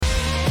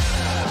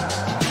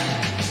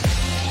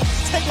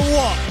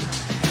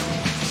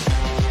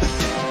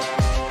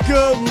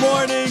Good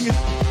morning,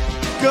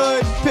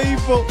 good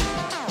people.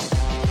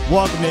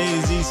 Welcome to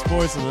AZ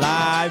Sports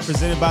Live,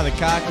 presented by the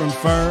Cochran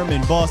Firm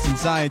and Boston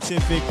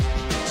Scientific.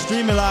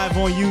 Streaming live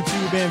on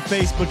YouTube and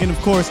Facebook. And,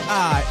 of course,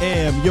 I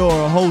am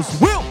your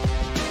host, Will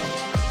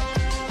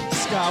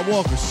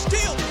Skywalker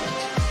Steel.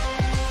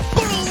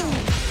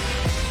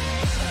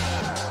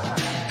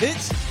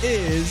 It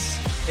is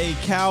a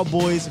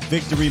Cowboys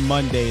Victory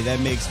Monday.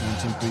 That makes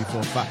 1, 2, 3,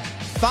 4, 5.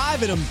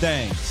 5 of them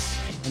things.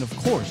 And, of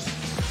course,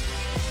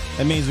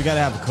 that means we got to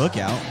have a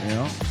cookout, you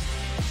know.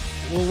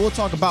 We'll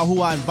talk about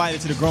who I invited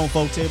to the grown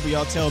folk table.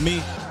 Y'all tell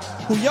me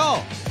who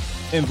y'all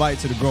invite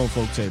to the grown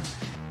folk table.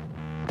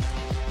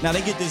 Now, they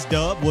get this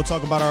dub. We'll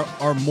talk about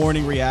our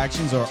morning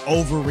reactions or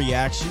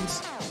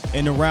overreactions.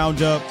 In the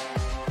roundup,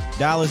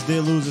 Dallas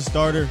did lose a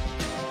starter.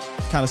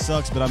 Kind of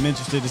sucks, but I'm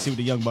interested to see what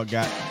the young buck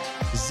got.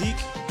 Zeke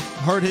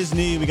hurt his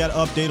knee. We got an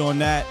update on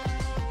that.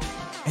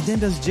 And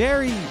then is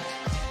Jerry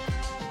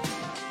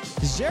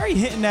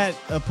hitting at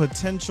a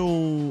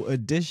potential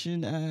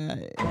addition?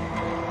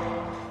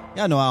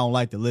 Y'all know I don't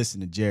like to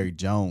listen to Jerry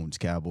Jones,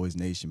 Cowboys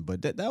Nation,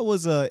 but that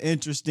was an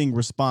interesting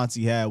response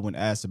he had when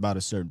asked about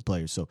a certain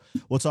player. So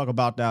we'll talk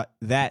about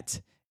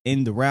that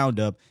in the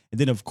roundup. And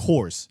then, of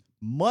course,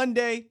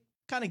 Monday,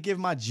 kind of give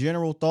my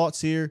general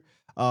thoughts here.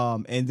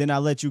 And then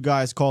I'll let you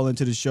guys call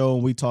into the show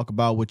and we talk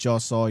about what y'all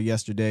saw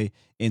yesterday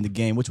in the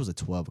game, which was a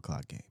 12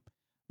 o'clock game.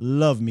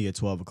 Love me a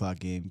 12 o'clock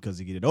game because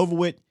you get it over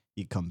with,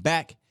 you come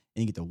back,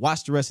 and you get to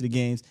watch the rest of the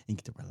games and you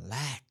get to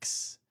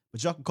relax.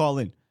 But y'all can call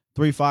in.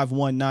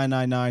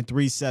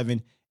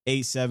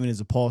 351-999-3787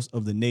 is a Pulse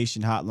of the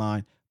Nation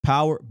hotline,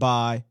 powered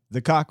by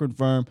the Cochran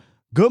Firm.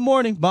 Good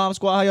morning, Bomb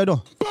Squad. How y'all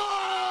doing?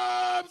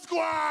 Bomb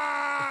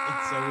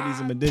Squad! So we need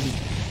some additions.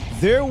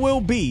 There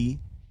will be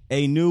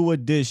a new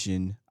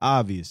addition,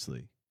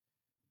 obviously,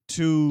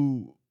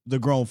 to the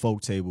grown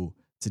folk table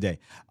today.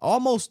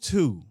 Almost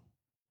two,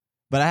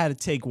 but I had to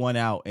take one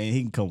out, and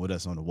he can come with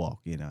us on the walk.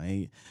 You know,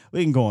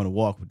 we can go on a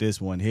walk with this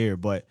one here,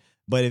 but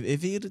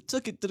if he had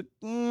took it to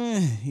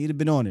he'd have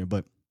been on there.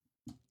 But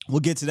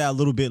we'll get to that a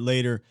little bit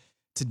later.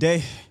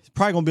 Today, it's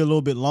probably going to be a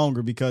little bit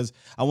longer because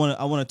I want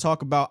to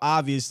talk about,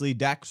 obviously,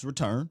 Dak's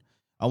return.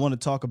 I want to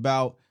talk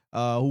about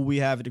who we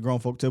have at the grown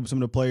folk table, some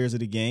of the players of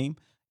the game.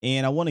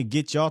 And I want to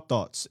get y'all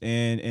thoughts.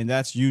 And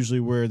that's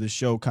usually where the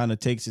show kind of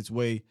takes its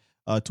way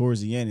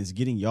towards the end, is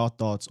getting y'all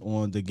thoughts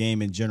on the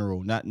game in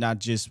general, not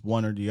just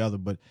one or the other,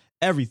 but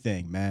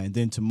everything, man. And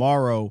then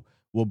tomorrow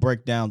we'll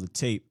break down the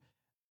tape.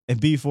 And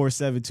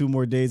B47, 2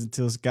 more days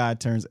until Sky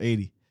turns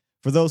 80.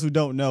 For those who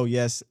don't know,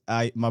 yes,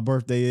 my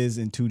birthday is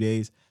in 2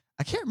 days.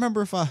 I can't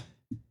remember if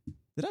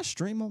did I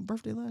stream on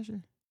birthday last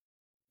year?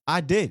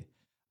 I did.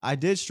 I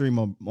did stream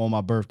on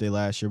my birthday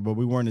last year, but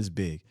we weren't as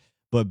big.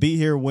 But be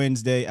here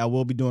Wednesday. I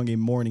will be doing a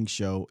morning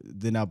show.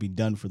 Then I'll be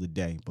done for the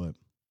day. But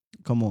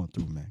come on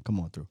through, man. Come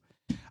on through.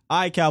 All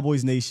right,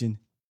 Cowboys Nation.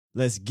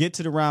 Let's get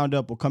to the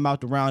roundup. We'll come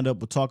out the roundup.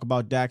 We'll talk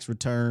about Dak's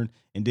return,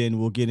 and then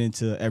we'll get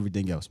into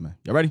everything else, man.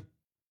 Y'all ready?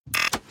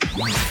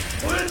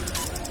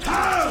 It's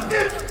time!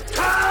 It's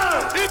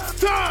time! It's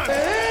time!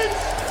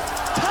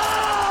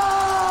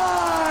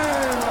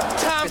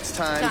 It's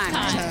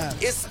time!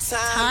 It's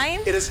time!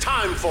 It is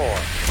time for...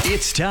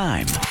 It's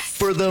time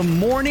for the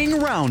morning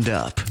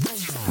roundup.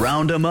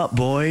 Round 'em up,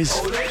 boys.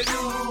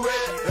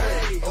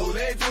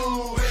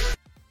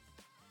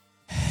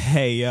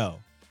 Hey, yo.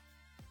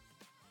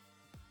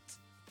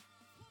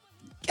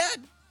 God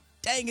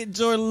dang it,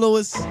 Jordan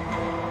Lewis.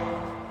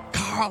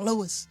 Carl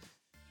Lewis.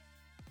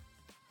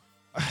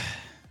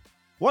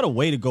 What a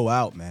way to go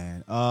out,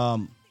 man.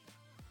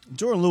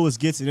 Jordan Lewis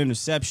gets an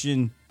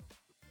interception.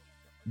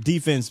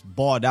 Defense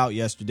balled out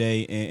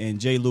yesterday,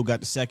 and Jay Lou got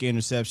the second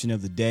interception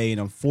of the day.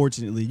 And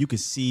unfortunately, you could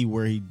see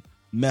where he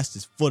messed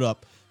his foot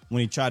up when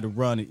he tried to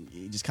run.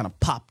 It just kind of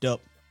popped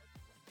up.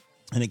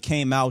 And it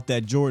came out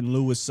that Jordan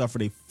Lewis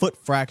suffered a foot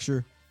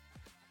fracture.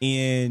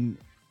 And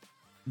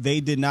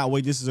they did not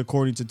wait. This is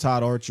according to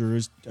Todd Archer,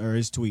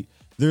 his tweet.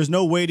 There's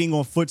no waiting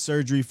on foot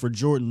surgery for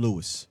Jordan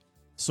Lewis.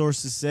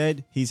 Sources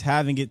said he's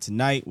having it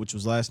tonight, which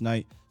was last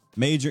night.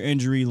 Major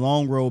injury,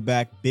 long road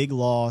back, big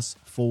loss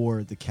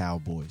for the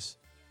Cowboys.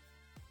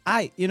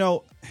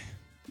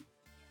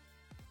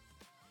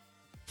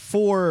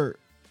 For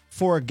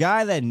a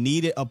guy that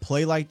needed a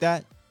play like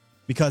that,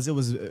 because it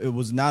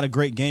was not a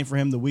great game for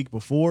him the week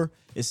before,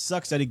 it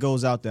sucks that he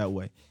goes out that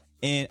way.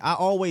 And I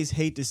always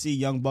hate to see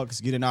young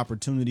bucks get an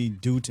opportunity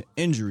due to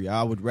injury.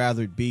 I would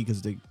rather it be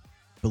because they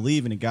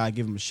believe in the guy,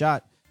 give him a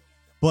shot.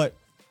 But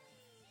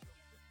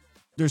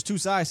there's two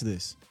sides to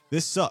this.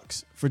 This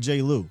sucks for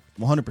Jay Lou.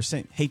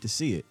 100%. Hate to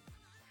see it.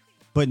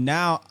 But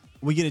now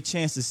we get a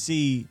chance to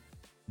see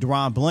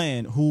DaRon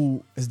Bland,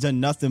 who has done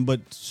nothing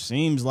but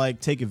seems like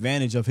take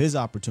advantage of his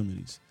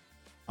opportunities.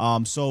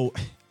 So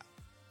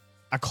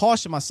I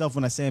caution myself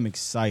when I say I'm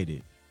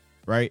excited,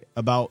 right,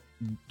 about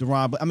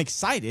DaRon. I'm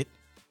excited,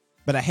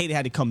 but I hate it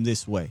had to come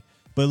this way.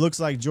 But it looks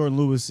like Jordan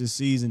Lewis's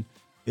season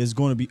is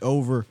going to be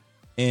over,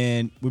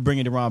 and we're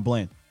bringing DaRon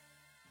Bland.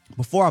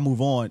 Before I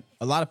move on,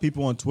 a lot of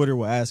people on Twitter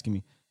were asking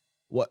me,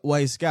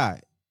 "Why,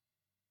 Sky?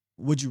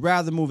 would you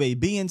rather move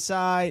AB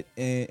inside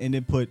and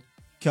then put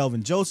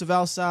Kelvin Joseph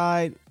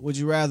outside? Would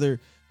you rather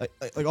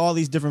like all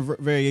these different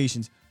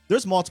variations?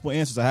 There's multiple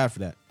answers I have for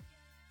that.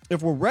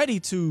 If we're ready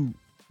to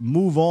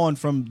move on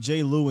from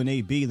J. Lou and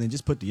AB, then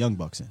just put the Young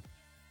Bucks in.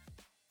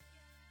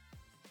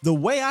 The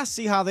way I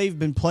see how they've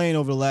been playing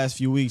over the last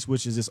few weeks,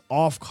 which is this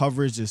off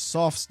coverage, this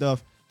soft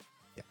stuff.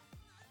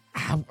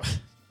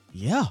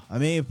 Yeah, I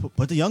mean,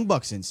 put the Young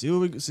Bucks in. See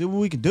what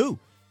we can do.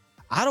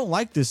 I don't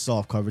like this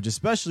soft coverage,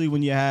 especially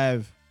when you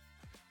have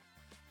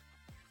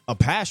a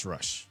pass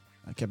rush.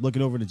 I kept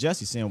looking over to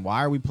Jesse saying,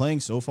 why are we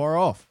playing so far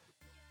off?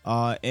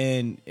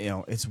 And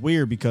it's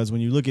weird because when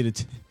you look at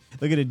it,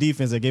 look at the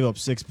defense that gave up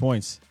 6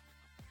 points,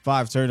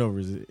 5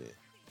 turnovers,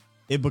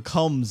 it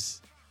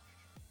becomes,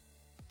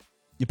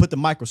 you put the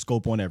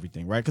microscope on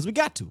everything, right? Because we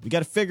got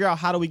to figure out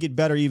how do we get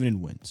better even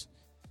in wins.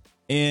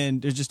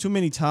 And there's just too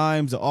many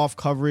times the off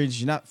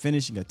coverage, you're not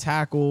finishing a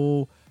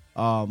tackle.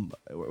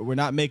 We're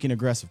not making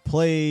aggressive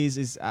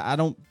plays. I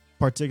don't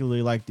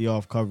particularly like the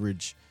off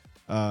coverage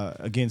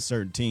against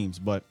certain teams,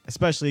 but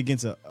especially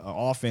against an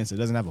offense that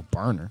doesn't have a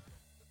burner.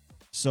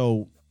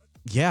 So,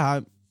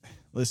 yeah,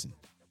 listen,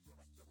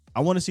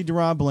 I want to see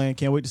Deron Bland.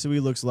 Can't wait to see what he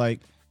looks like.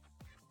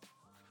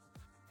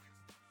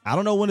 I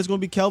don't know when it's going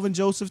to be Kelvin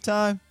Joseph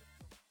time.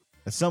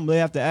 That's something they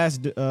have to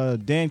ask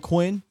Dan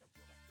Quinn.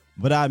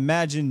 But I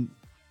imagine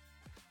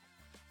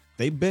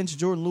they benched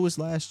Jordan Lewis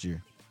last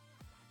year.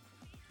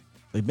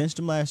 They benched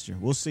him last year.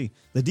 We'll see.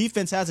 The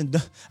defense hasn't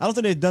done, I don't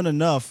think they've done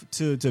enough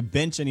to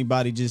bench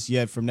anybody just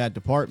yet from that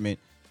department.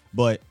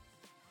 But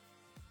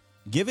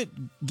give it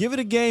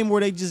a game where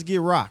they just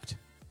get rocked.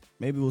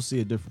 Maybe we'll see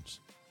a difference.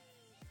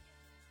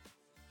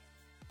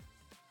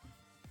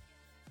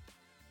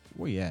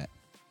 Where you at?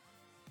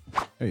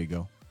 There you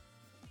go.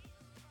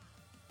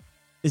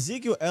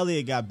 Ezekiel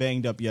Elliott got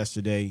banged up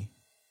yesterday,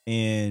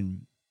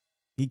 and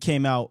he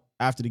came out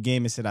after the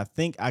game and said, I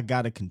think I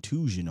got a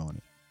contusion on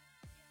it.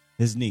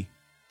 His knee.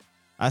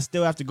 I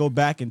still have to go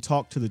back and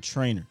talk to the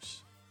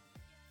trainers.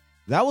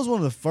 That was one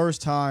of the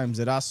first times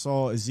that I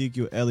saw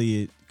Ezekiel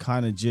Elliott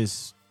kind of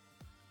just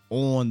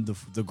on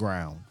the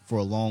ground for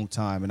a long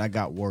time, and I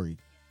got worried.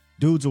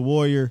 Dude's a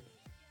warrior.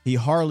 He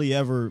hardly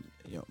ever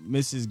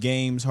misses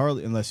games,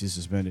 unless he's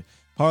suspended.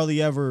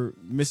 Hardly ever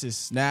misses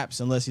snaps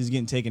unless he's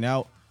getting taken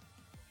out.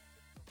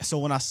 So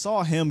when I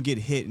saw him get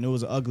hit, and it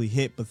was an ugly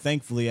hit, but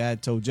thankfully I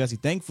had told Jesse,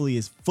 thankfully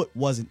his foot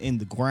wasn't in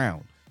the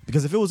ground.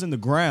 Because if it was in the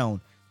ground,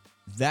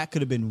 that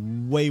could have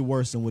been way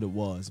worse than what it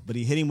was. But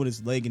he hit him with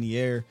his leg in the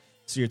air.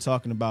 So you're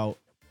talking about,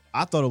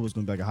 I thought it was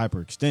going to be like a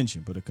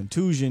hyperextension, but a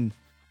contusion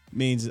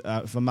means,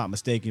 if I'm not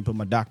mistaken, put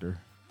my doctor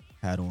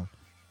hat on,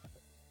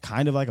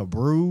 kind of like a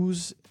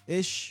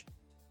bruise-ish.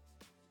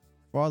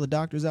 For all the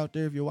doctors out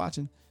there, if you're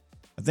watching,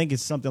 I think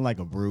it's something like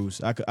a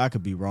bruise. I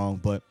could be wrong,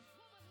 but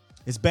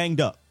it's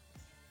banged up.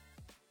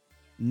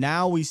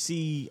 Now we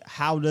see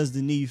how does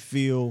the knee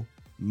feel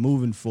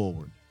moving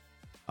forward.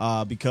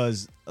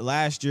 Because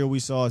last year we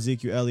saw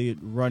Ezekiel Elliott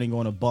running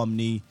on a bum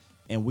knee,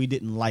 and we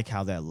didn't like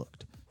how that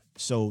looked.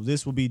 So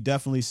this will be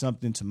definitely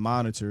something to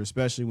monitor,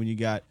 especially when you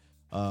got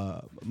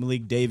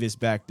Malik Davis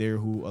back there,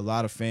 who a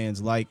lot of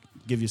fans like,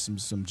 give you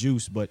some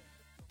juice. But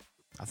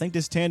I think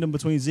this tandem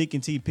between Zeke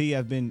and TP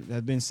have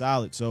been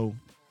solid. So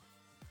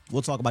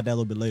we'll talk about that a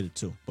little bit later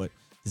too. But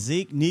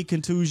Zeke, knee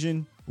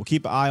contusion, we'll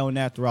keep an eye on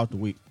that throughout the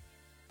week.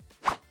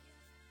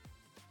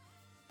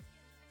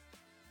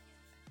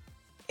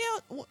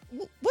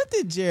 What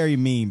did Jerry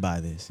mean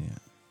by this? Yeah.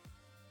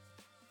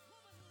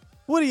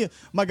 What do you,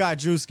 my guy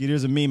Drewski,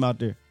 there's a meme out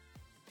there.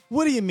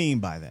 What do you mean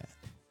by that?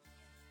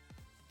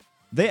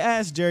 They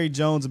asked Jerry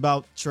Jones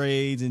about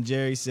trades, and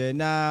Jerry said,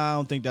 nah, I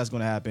don't think that's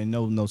going to happen.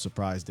 No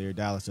surprise there.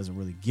 Dallas doesn't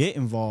really get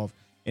involved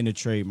in the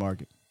trade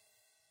market.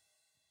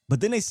 But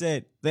then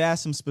they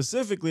asked him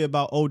specifically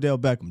about Odell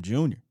Beckham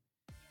Jr.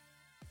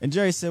 And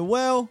Jerry said,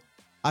 well,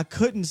 I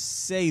couldn't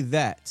say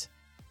that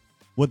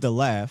with a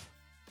laugh.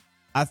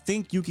 I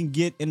think you can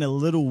get in a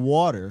little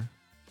water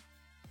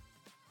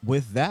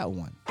with that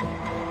one.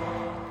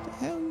 What the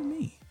hell you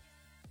mean?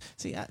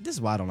 See, this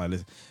is why I don't like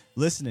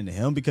listening to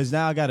him, because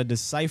now I got to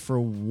decipher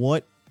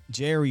what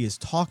Jerry is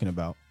talking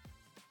about.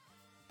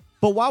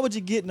 But why would you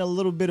get in a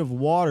little bit of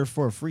water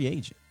for a free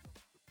agent?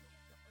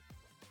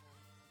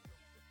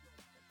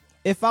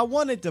 If I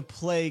wanted to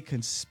play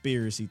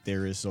conspiracy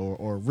theorists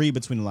or read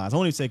between the lines, I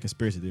won't even say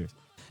conspiracy theorists.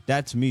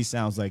 That to me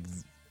sounds like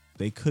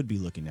they could be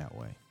looking that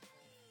way.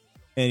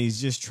 And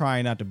he's just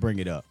trying not to bring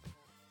it up.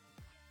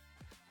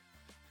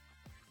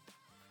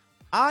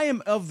 I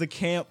am of the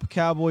camp,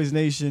 Cowboys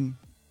Nation.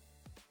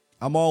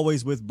 I'm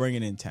always with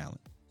bringing in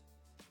talent.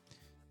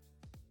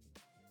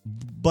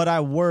 But I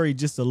worry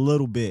just a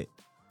little bit.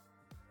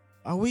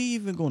 Are we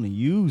even going to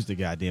use the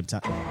goddamn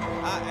time?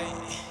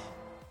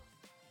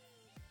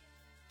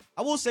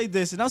 I will say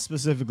this, and I'll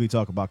specifically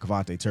talk about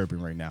Kevontae Turpin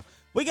right now.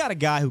 We got a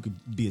guy who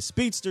could be a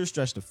speedster,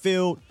 stretch the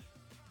field,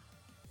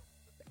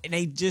 and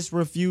they just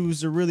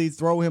refuse to really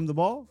throw him the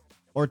ball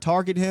or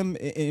target him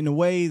in a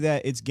way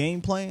that it's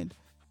game planned.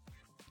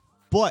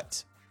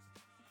 But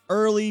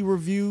early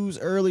reviews,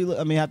 I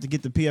have to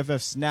get the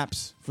PFF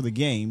snaps for the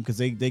game because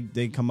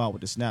they come out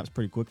with the snaps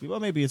pretty quickly. Well,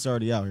 maybe it's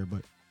already out here,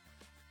 but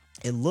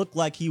it looked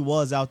like he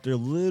was out there a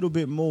little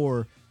bit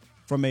more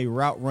from a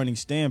route running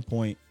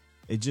standpoint.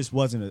 It just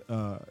wasn't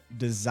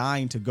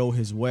designed to go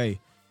his way.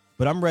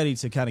 But I'm ready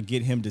to kind of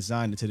get him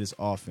designed into this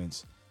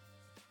offense.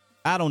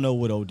 I don't know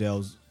what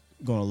Odell's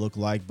going to look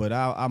like, but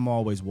I'm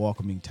always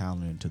welcoming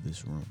talent into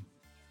this room.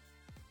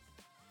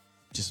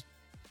 Just,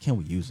 can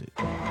we use it?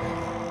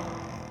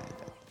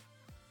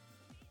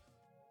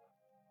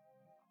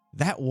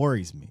 That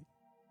worries me.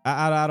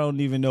 I don't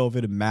even know if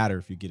it'd matter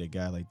if you get a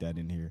guy like that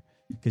in here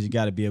because you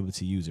got to be able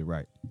to use it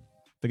right.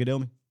 Figure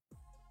me?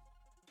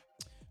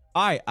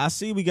 All right, I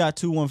see we got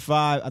 215.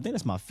 I think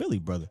that's my Philly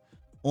brother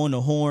on the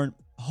horn.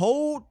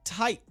 Hold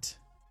tight.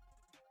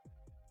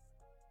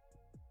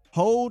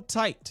 Hold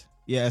tight.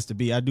 Yeah, that's the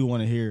B. I do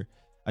want to hear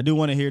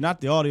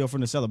not the audio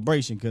from the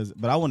celebration,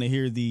 but I want to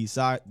hear the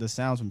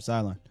sounds from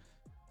sideline.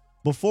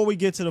 Before we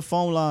get to the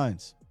phone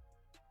lines,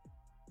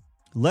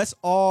 let's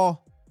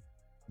all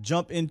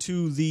jump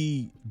into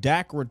the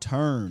Dak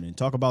return and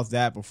talk about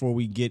that before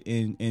we get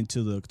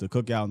into the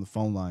cookout and the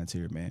phone lines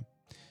here, man.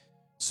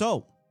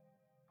 So,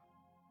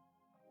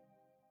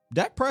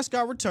 Dak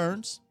Prescott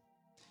returns,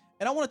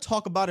 and I want to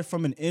talk about it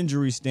from an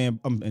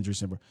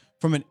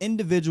from an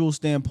individual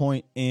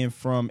standpoint and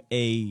from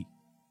a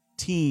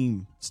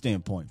team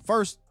standpoint.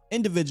 First,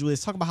 individually,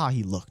 let's talk about how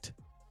he looked.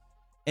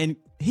 And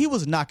he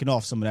was knocking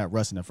off some of that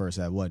rust in the first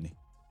half, wasn't he?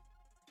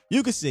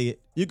 You could see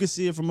it. You could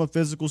see it from a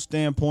physical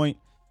standpoint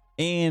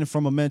and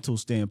from a mental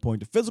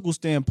standpoint. The physical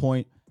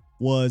standpoint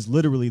was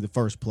literally the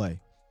first play.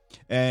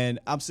 And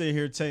I'm sitting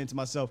here saying to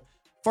myself,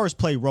 first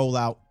play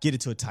rollout, get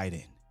it to a tight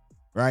end,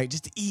 right?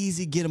 Just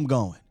easy, get him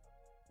going.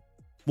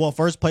 Well,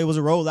 first play was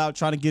a rollout,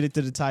 trying to get it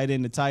to the tight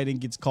end. The tight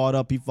end gets caught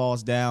up. He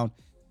falls down.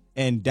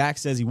 And Dak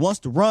says he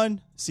wants to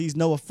run, sees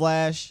Noah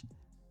Flash.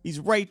 He's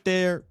right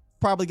there.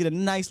 Probably get a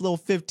nice little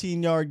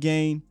 15-yard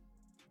gain.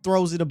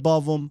 Throws it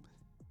above him.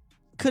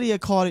 Could he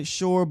have caught it?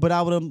 Sure, but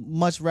I would have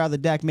much rather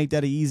Dak make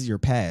that an easier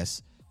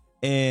pass.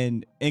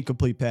 And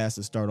incomplete pass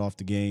to start off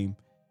the game.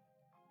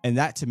 And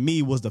that, to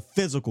me, was the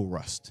physical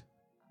rust.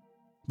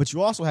 But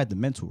you also had the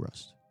mental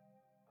rust.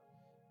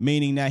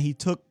 Meaning that he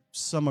took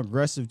some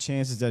aggressive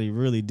chances that he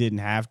really didn't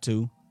have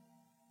to.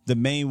 The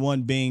main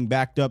one being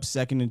backed up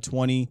 2nd and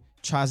 20.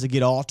 Tries to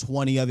get all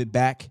 20 of it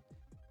back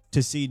to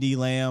CeeDee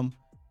Lamb.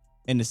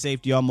 And the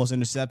safety almost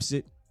intercepts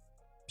it.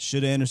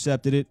 Should have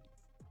intercepted it.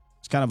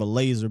 It's kind of a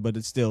laser, but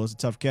it's a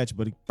tough catch,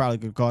 but he probably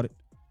could have caught it.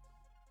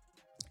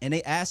 And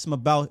they asked him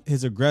about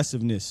his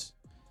aggressiveness.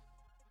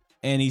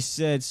 And he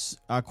said,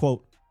 I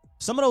quote,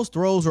 "Some of those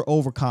throws are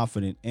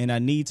overconfident, and I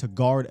need to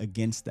guard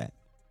against that.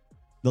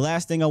 The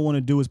last thing I want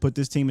to do is put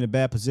this team in a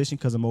bad position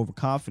because I'm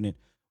overconfident.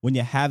 When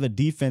you have a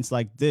defense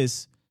like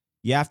this,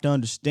 you have to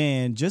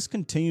understand, just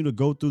continue to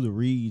go through the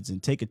reads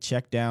and take a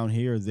check down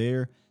here or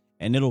there,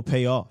 and it'll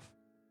pay off."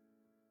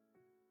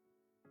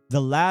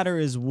 The latter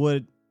is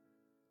what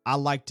I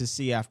like to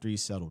see after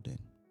he's settled in.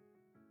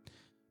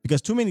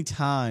 Because too many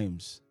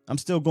times, I'm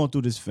still going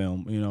through this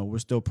film, we're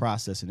still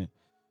processing it.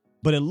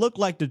 But it looked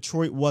like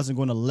Detroit wasn't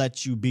going to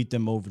let you beat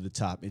them over the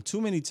top. And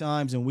too many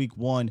times in week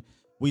one,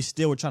 we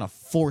still were trying to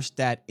force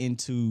that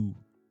into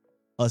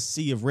a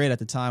sea of red at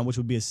the time, which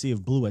would be a sea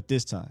of blue at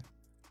this time.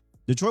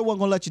 Detroit wasn't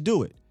going to let you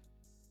do it.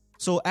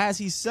 So as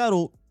he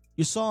settled,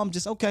 you saw him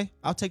just, okay,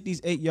 I'll take these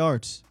 8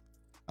 yards.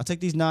 I'll take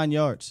these 9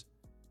 yards.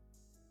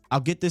 I'll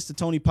get this to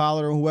Tony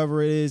Pollard or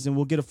whoever it is, and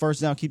we'll get a first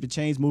down, keep the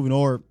chains moving,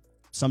 or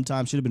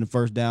sometimes should have been a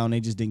first down. They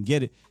just didn't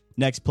get it.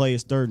 Next play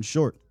is 3rd and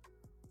short.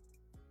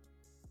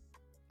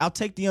 I'll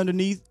take the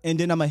underneath, and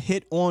then I'm going to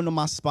hit on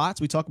my spots.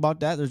 We talk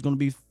about that. There's going to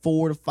be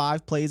 4 to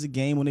 5 plays a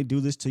game when they do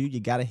this to you. You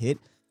got to hit.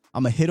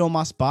 I'm going to hit on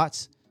my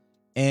spots.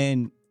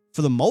 And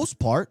for the most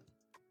part,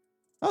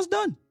 I was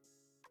done.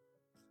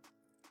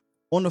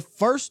 On the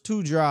first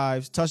 2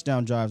 drives,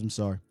 touchdown drives,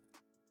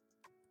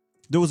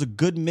 there was a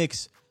good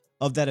mix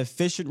of that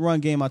efficient run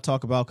game I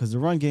talk about, because the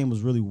run game was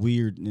really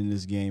weird in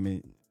this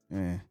game.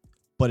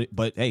 But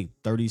hey,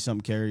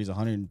 30-something carries,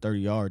 130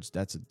 yards,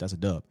 that's a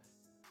dub.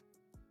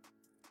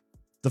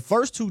 The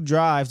first 2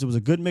 drives, there was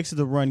a good mix of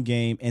the run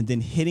game and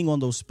then hitting on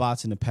those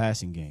spots in the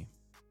passing game.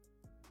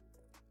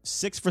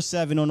 6 for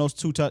 7 on those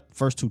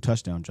first 2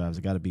 touchdown drives.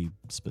 I got to be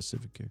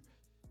specific here.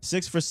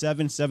 6 for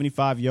 7,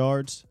 75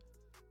 yards,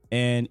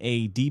 and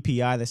a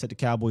DPI that set the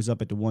Cowboys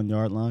up at the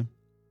 1-yard line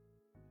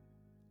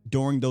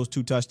during those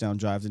 2 touchdown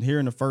drives. And here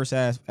in the first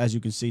half, as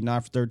you can see,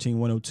 9 for 13,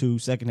 102.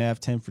 Second half,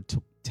 10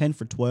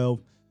 for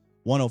 12,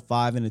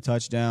 105 in the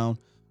touchdown.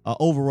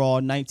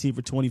 Overall, 19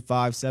 for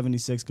 25,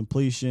 76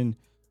 completion,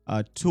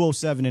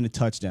 207 in the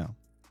touchdown.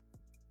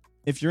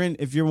 If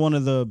you're one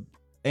of the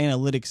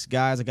analytics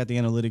guys, I got the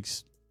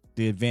analytics,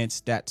 the advanced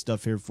stat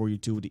stuff here for you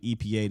too, with the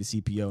EPA,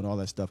 the CPO, and all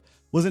that stuff.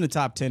 Was in the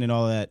top 10 and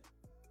all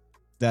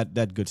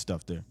that good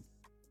stuff there.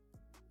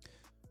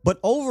 But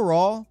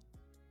overall,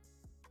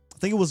 I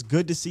think it was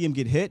good to see him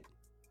get hit.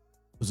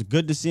 It was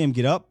good to see him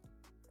get up.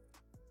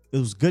 It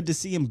was good to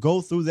see him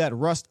go through that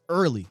rust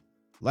early.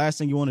 Last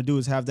thing you want to do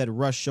is have that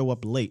rush show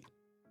up late.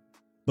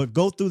 but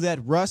go through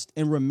that rust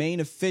and remain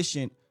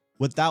efficient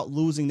without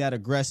losing that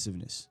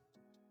aggressiveness,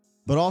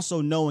 but also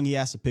knowing he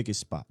has to pick his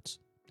spots.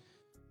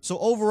 So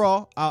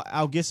overall,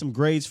 I'll get some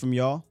grades from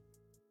y'all.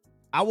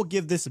 I will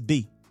give this a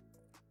B.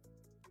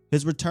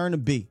 His return a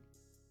B.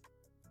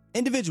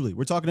 Individually,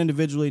 we're talking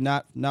individually,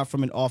 not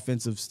from an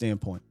offensive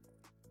standpoint.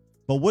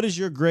 But what is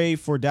your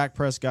grade for Dak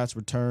Prescott's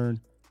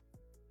return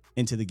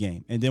into the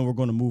game? And then we're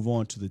going to move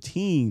on to the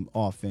team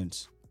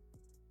offense.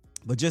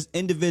 But just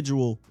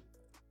individual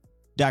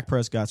Dak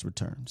Prescott's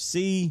return.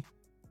 C.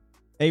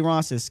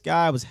 Aaron says,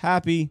 Sky was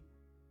happy.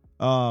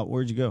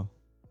 Where'd you go?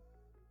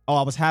 Oh,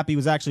 I was happy he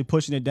was actually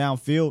pushing it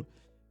downfield.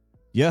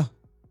 Yeah.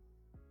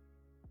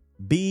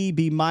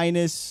 B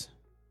minus.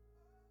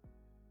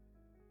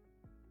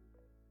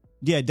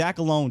 Yeah, Dak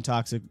alone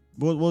toxic.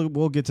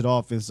 We'll get to the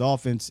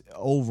offense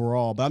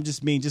overall, but I'm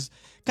just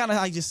kind of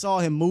I just saw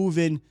him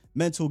moving,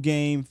 mental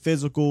game,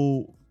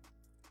 physical,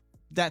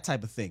 that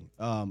type of thing.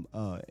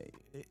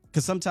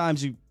 Because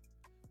sometimes you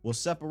will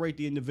separate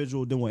the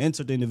individual, then we'll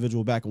insert the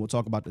individual back, and we'll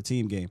talk about the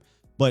team game.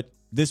 But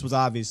this was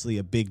obviously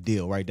a big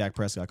deal, right? Dak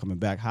Prescott coming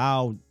back.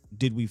 How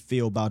did we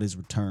feel about his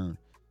return?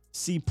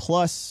 C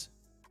plus.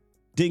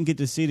 Didn't get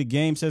to see the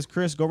game, says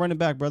Chris. Go run it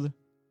back, brother.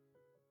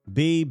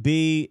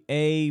 B,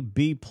 A,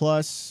 B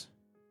plus.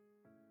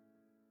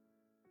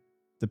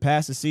 The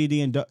pass to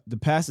CD and the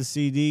pass to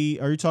CD.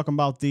 Are you talking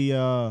about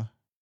the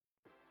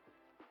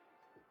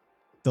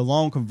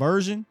long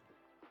conversion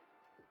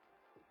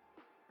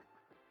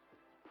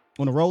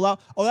on the rollout?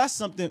 Oh, that's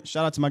something.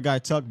 Shout out to my guy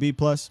Tuck. B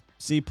plus,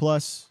 C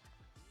plus,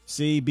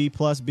 C, B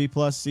plus, B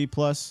plus, C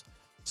plus.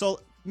 So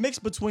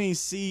mixed between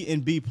C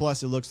and B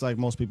plus, it looks like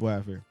most people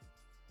have here.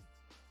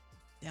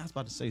 Yeah, I was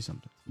about to say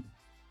something.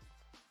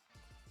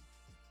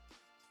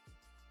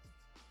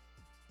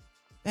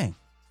 Dang,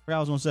 what I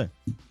was gonna say.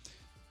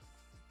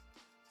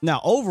 Now,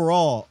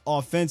 overall,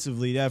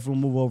 offensively, if we'll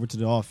move over to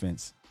the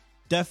offense,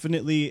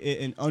 definitely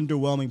an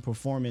underwhelming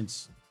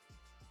performance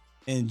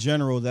in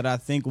general that I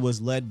think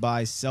was led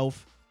by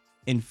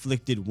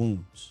self-inflicted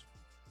wounds,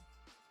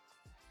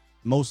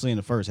 mostly in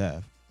the first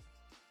half.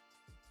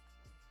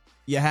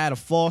 You had a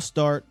false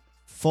start,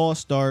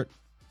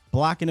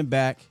 blocking the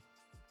back,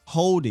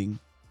 holding,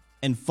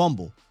 and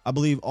fumble. I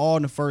believe all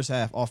in the first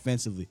half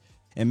offensively.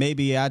 And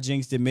maybe I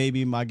jinxed it.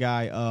 Maybe my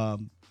guy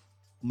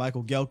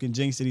Michael Gelkin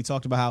jinxed it. He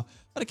talked about how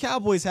the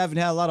Cowboys haven't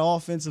had a lot of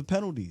offensive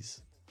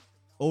penalties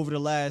over the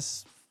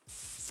last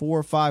 4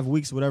 or 5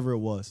 weeks, whatever it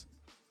was.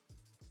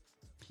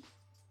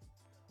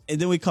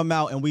 And then we come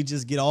out and we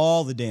just get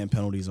all the damn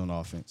penalties on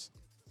offense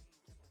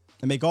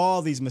and make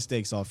all these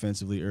mistakes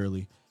offensively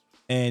early.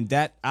 And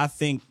that, I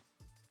think,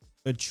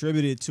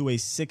 attributed to a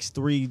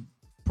 6-3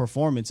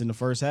 performance in the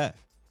first half.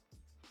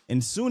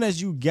 And as soon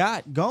as you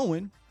got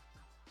going,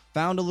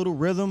 found a little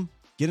rhythm,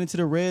 get into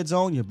the red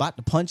zone, you're about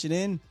to punch it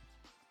in,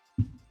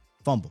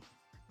 fumble.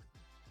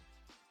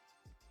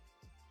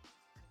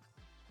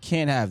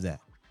 Can't have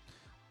that.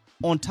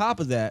 On top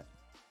of that,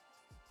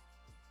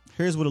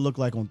 here's what it looked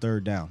like on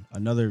third down.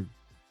 Another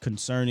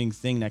concerning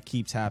thing that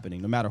keeps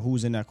happening, no matter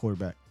who's in that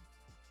quarterback.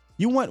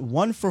 You went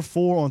 1 for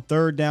 4 on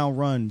third down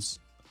runs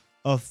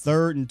of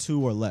 3rd and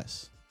 2 or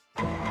less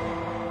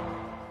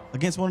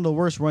against one of the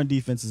worst run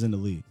defenses in the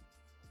league.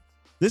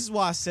 This is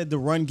why I said the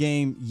run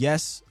game,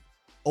 yes,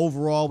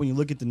 overall, when you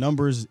look at the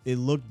numbers, it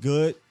looked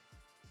good,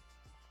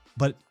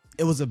 but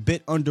it was a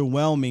bit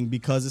underwhelming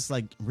because it's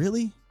like,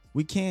 really?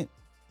 We can't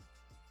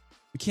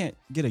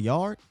get a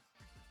yard?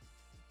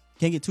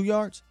 Can't get 2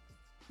 yards?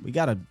 We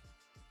got to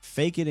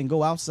fake it and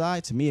go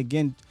outside? To me,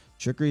 again,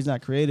 trickery is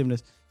not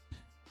creativeness.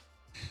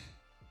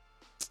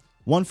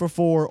 1 for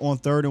 4 on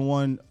 3rd and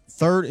 1,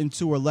 3rd and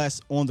 2 or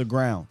less on the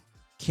ground.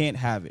 Can't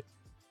have it.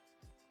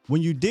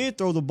 When you did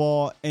throw the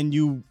ball and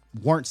you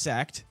weren't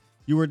sacked,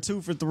 you were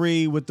 2 for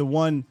 3 with the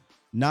one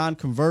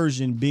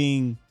non-conversion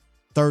being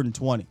 3rd and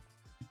 20.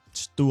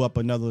 Just threw up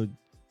another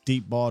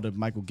deep ball to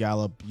Michael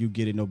Gallup. You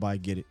get it, nobody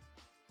get it.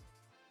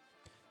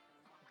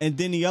 And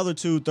then the other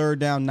 2 third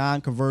down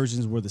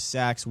non-conversions were the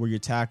sacks, were your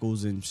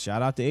tackles. And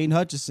shout out to Aiden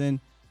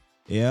Hutchinson.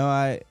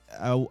 Yeah,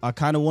 I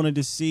kind of wanted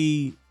to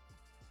see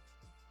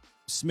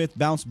Smith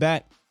bounce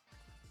back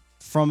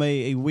from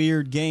a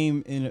weird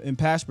game in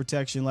pass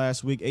protection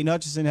last week. Aiden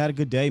Hutchinson had a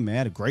good day, man.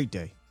 Had a great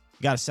day.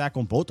 Got a sack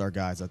on both our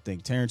guys, I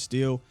think. Terrence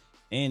Steele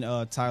and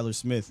Tyler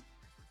Smith.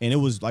 And it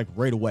was like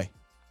right away.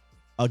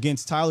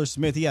 Against Tyler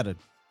Smith, he had a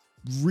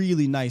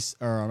really nice,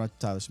 or not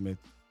Tyler Smith,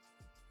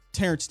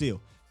 Terrence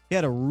Steele. He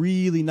had a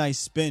really nice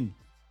spin.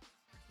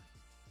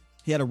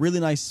 He had a really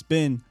nice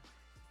spin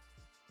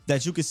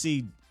that you could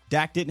see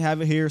Dak didn't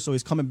have it here, so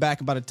he's coming back.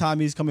 And by the time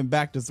he's coming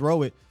back to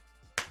throw it,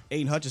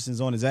 Aiden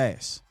Hutchinson's on his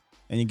ass,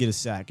 and you get a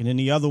sack. And then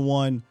the other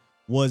one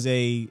was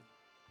the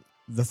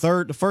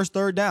first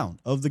third down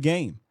of the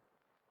game.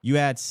 You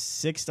had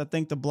 6, I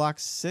think, to block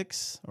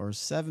 6, or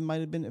 7 might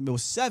have been. It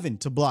was 7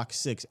 to block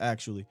 6,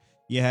 actually.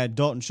 You had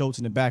Dalton Schultz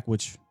in the back,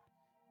 which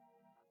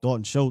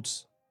Dalton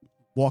Schultz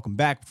walking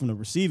back from the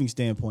receiving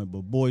standpoint.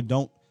 But boy,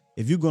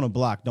 if you're gonna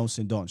block, don't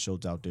send Dalton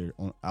Schultz out there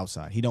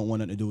outside. He don't want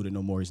nothing to do with it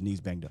no more. His knees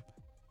banged up.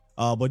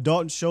 But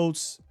Dalton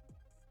Schultz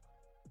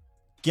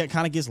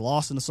kind of gets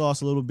lost in the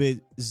sauce a little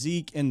bit.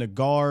 Zeke and the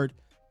guard,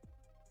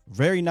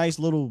 very nice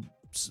little,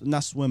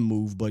 not swim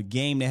move, but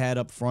game they had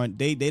up front.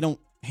 They don't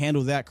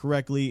handle that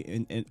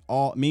correctly. And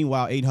all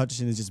meanwhile, Aiden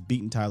Hutchinson is just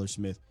beating Tyler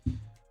Smith.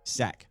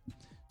 Sack.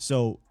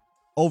 So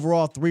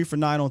overall, 3 for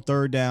 9 on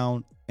third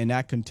down, and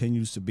that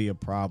continues to be a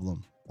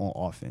problem on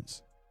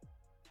offense.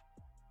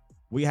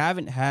 We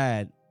haven't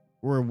had,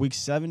 we're in week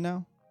 7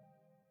 now,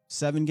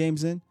 7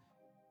 games in.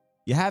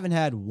 You haven't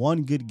had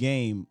one good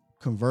game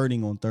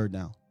converting on third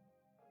down.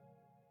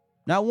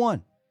 Not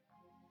one.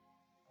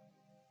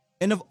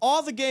 And of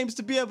all the games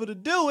to be able to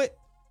do it,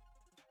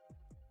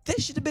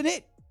 this should have been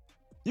it.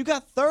 You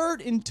got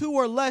 3rd and 2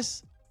 or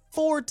less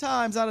 4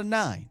 times out of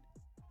 9.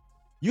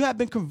 You have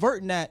been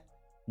converting that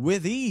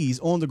with ease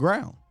on the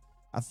ground.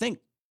 I think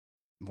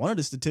one of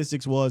the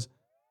statistics was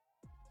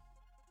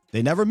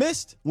they never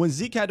missed. When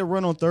Zeke had to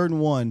run on 3rd and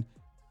 1,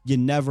 you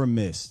never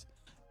missed.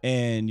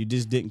 And you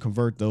just didn't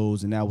convert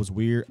those, and that was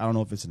weird. I don't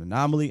know if it's an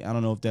anomaly. I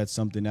don't know if that's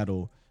something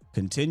that'll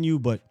continue,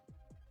 but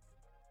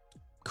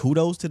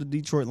kudos to the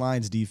Detroit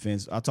Lions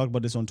defense. I talked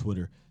about this on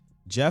Twitter.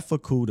 Jeff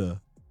Okudah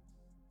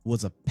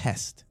was a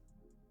pest.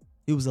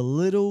 He was a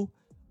little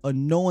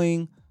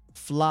annoying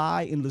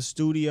fly in the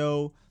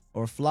studio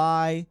or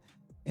fly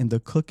in the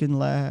cooking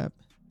lab.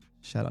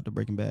 Shout out to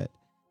Breaking Bad.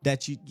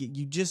 That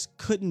you just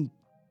couldn't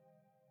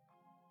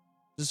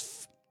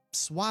just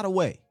swat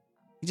away.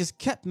 He just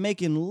kept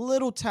making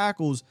little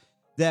tackles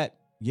that,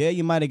 yeah,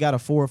 you might have got a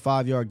 4 or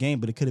 5 yard game,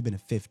 but it could have been a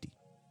 50.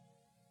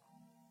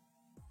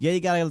 Yeah, you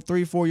got a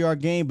 3-4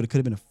 yard game, but it could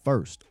have been a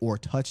first or a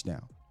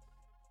touchdown.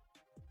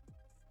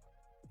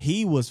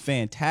 He was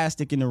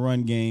fantastic in the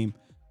run game.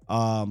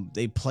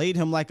 They played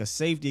him like a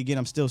safety. Again,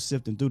 I'm still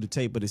sifting through the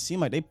tape, but it seemed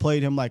like they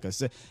played him like a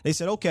safety. They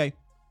said, okay,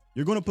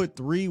 you're going to put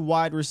 3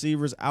 wide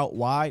receivers out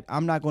wide.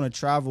 I'm not going to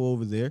travel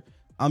over there.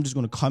 I'm just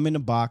going to come in the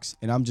box,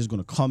 and I'm just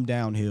going to come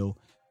downhill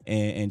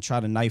and try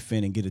to knife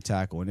in and get a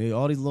tackle. And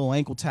all these little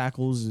ankle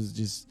tackles is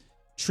just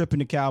tripping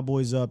the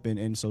Cowboys up.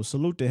 And so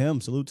salute to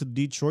him. Salute to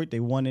Detroit. They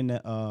won in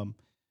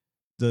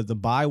the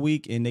bye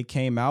week, and they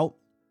came out,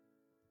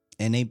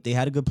 and they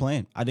had a good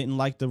plan. I didn't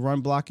like the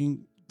run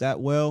blocking that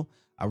well.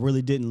 I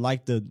really didn't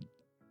like the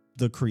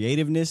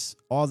creativeness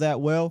all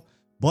that well,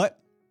 but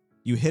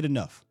you hit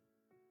enough.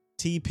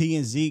 TP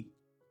and Zeke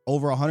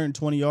over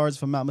 120 yards,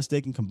 if I'm not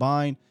mistaken,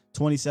 combined,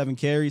 27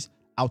 carries.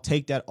 I'll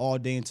take that all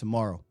day and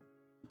tomorrow.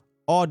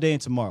 All day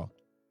and tomorrow.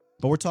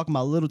 But we're talking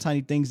about little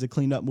tiny things to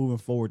clean up moving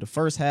forward. The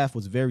first half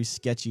was very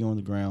sketchy on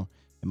the ground,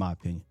 in my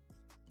opinion.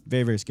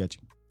 Very, very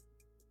sketchy.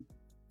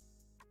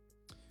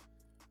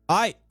 All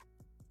right.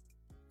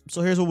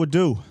 So here's what we'll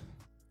do.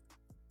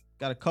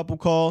 Got a couple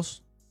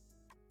calls.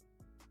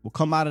 We'll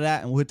come out of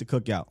that and we'll hit the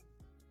cookout.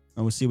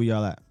 And we'll see where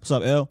y'all at. What's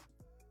up, L?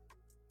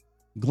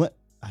 Glenn.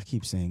 I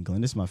keep saying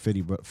Glenn. This is my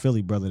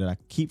Philly brother that I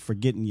keep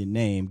forgetting your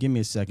name. Give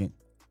me a second.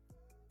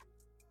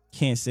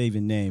 Can't save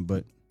your name,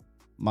 but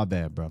my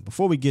bad, bro.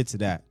 Before we get to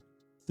that,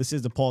 this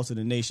is the Pulse of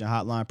the Nation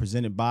hotline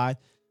presented by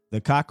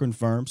the Cochran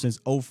Firm. Since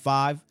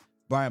 2005,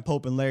 Brian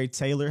Pope and Larry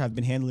Taylor have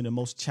been handling the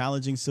most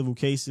challenging civil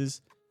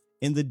cases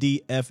in the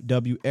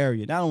DFW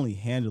area. Not only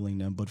handling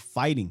them, but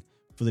fighting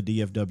for the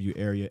DFW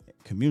area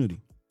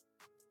community.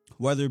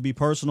 Whether it be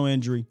personal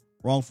injury,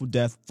 wrongful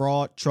death,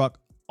 fraud, truck,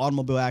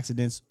 automobile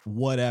accidents,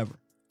 whatever.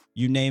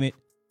 You name it,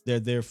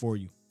 they're there for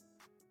you.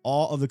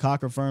 All of the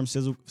Cochran Firm's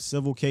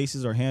civil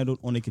cases are handled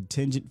on a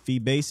contingent fee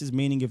basis,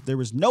 meaning if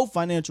there is no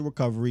financial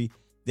recovery,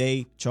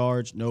 they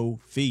charge no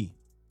fee.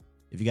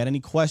 If you got any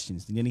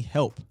questions, need any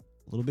help,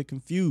 a little bit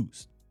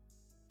confused,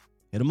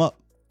 hit them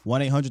up.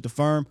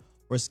 1-800-THE-FIRM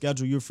or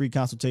schedule your free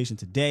consultation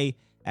today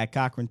at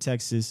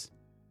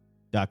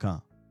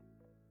CochranTexas.com.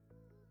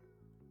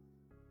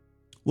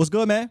 What's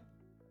good, man?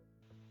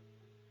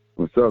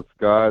 What's up,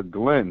 Scott?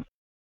 Glenn.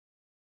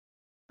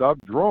 Stop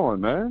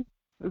drawing, man.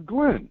 It's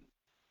Glenn.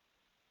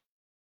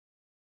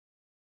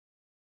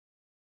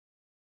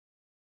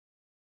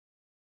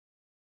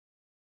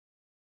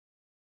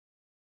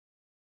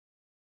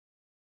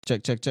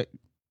 Check.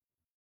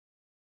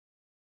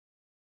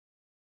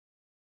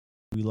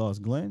 We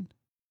lost Glenn.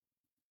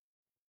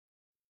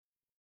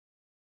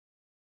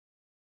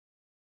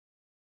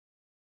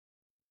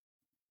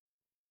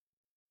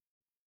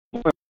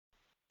 I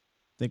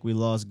think we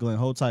lost Glenn.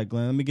 Hold tight,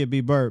 Glenn. Let me get B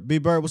Bird. B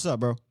Bird, what's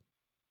up, bro?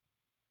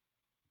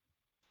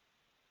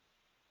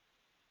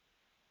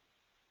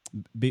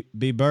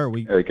 B Bird,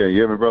 Hey, can you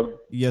hear me, brother?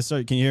 Yes,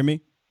 sir. Can you hear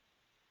me?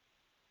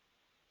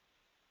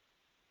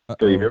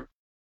 Can you hear me?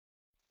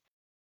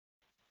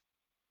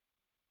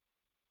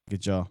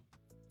 Get y'all.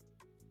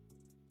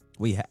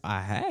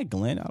 I had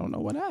Glenn. I don't know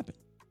what happened.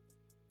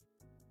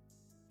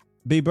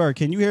 B Bird,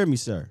 can you hear me,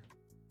 sir?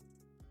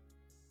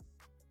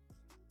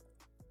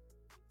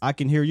 I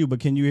can hear you, but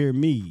can you hear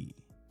me?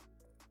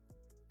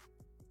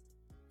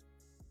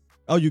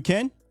 Oh, you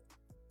can?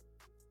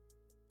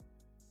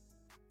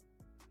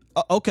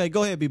 Okay,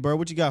 go ahead, B Bird.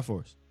 What you got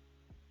for us?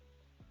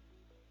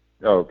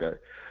 Okay.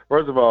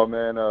 First of all,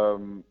 man,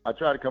 I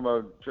tried to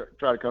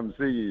come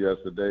see you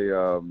yesterday.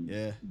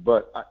 Yeah.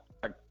 But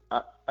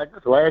I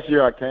guess last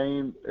year I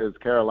came as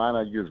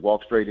Carolina. You just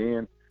walk straight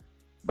in.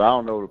 But I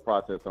don't know the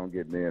process on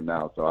getting in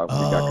now. So we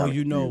got kind of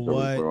you know confused,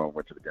 what? So we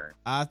went to the game.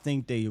 I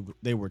think they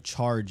were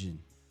charging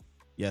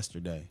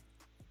yesterday.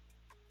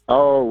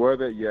 Oh, were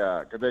they?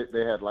 Yeah, because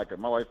they had like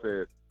my wife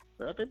said,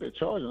 I think they're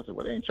charging. I said,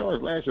 well, they ain't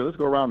charged last year. Let's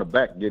go around the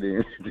back and get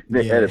in.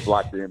 They had it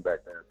blocked in back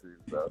there too.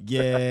 So.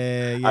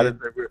 Yeah. I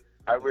just think we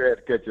had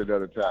to catch you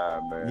another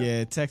time, man.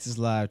 Yeah, Texas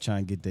Live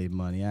trying to get their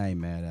money. I ain't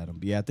mad at them.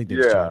 But yeah, I think they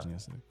were charging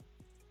yesterday.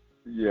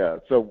 Yeah.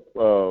 So,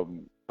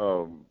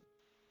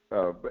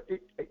 but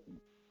it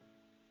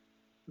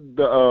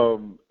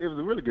was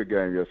a really good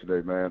game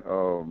yesterday,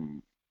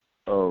 man.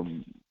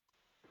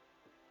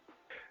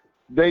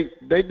 They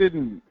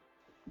didn't.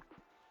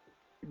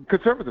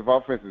 Conservative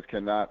offenses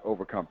cannot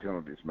overcome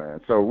penalties,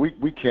 man. So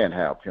we can't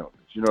have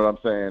penalties. You know what I'm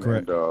saying?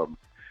 Correct. And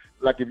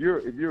like if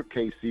you're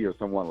KC or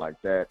someone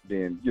like that,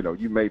 then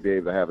you may be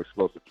able to have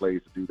explosive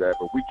plays to do that,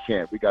 but we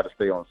can't. We got to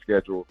stay on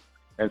schedule,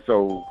 and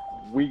so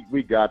we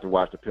got to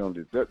watch the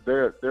penalties.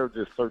 There are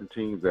just certain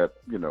teams that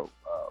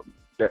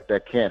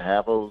that can't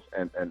have those,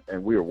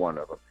 and we are one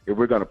of them. If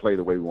we're going to play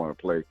the way we want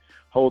to play,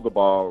 hold the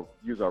ball,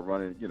 use our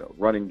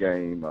running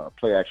game,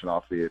 play action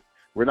off it.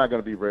 We're not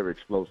going to be very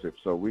explosive,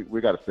 so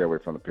we got to stay away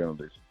from the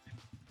penalties.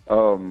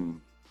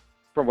 From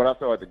what I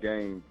saw at the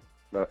game,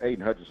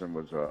 Aiden Hutchinson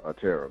was a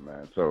terror,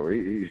 man. So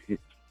he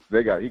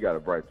got a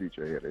bright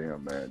future ahead of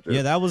him, man.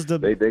 That was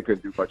they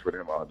couldn't do much with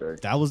him all day.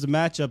 That was the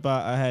matchup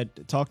I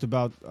had talked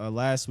about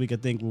last week. I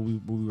think when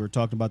we were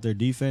talking about their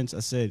defense, I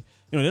said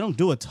they don't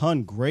do a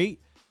ton great,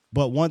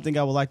 but one thing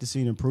I would like to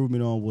see an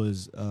improvement on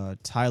was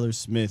Tyler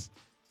Smith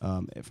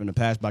from the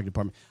pass block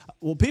department.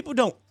 What people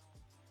don't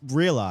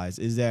realize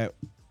is that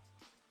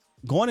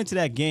going into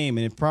that game,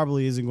 and it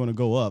probably isn't going to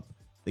go up,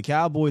 the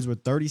Cowboys were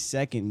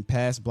 32nd in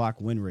pass block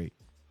win rate,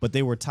 but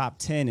they were top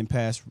 10 in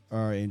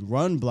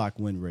run block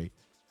win rate.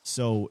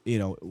 So,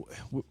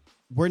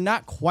 we're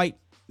not quite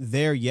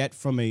there yet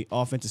from a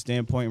offensive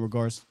standpoint in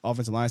regards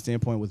offensive line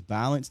standpoint with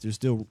balance. There's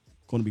still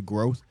going to be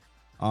growth.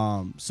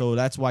 So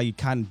that's why you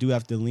kind of do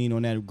have to lean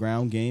on that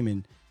ground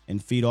game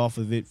and feed off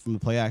of it from the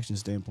play action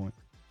standpoint.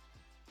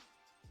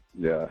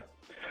 Yeah.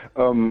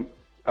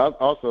 I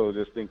also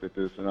just think that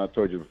this, and I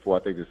told you before,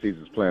 I think the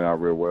season's playing out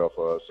real well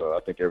for us.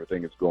 I think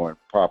everything is going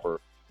proper.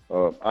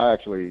 I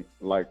actually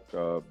like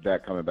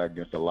that coming back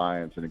against the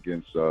Lions and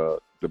against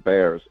the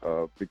Bears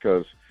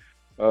because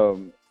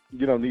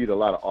you don't need a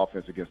lot of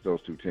offense against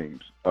those two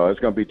teams. It's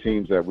going to be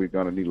teams that we're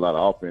going to need a lot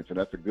of offense, and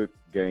that's a good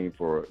game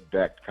for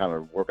Dak to kind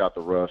of work out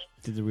the rust,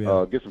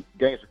 gain some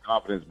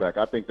confidence back.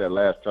 I think that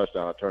last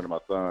touchdown, I turned to my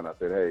son, I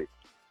said, hey,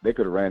 they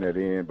could have ran it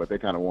in, but they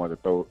kind of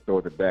wanted to throw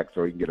it to Dak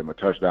so he can get him a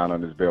touchdown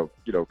on his belt,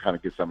 kind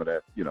of get some of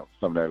that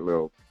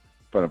little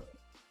from the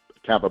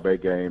Tampa Bay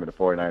game and the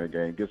 49er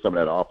game, get some of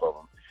that off of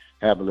them.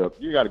 Have a little.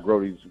 You got to grow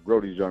these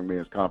young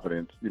men's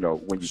confidence,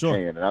 when you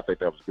can, and I think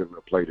that was a good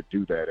little play to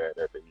do that at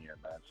the end,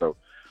 man. So,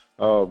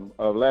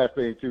 last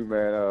thing too,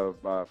 man,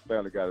 my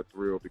family got a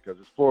thrill because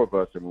it's four of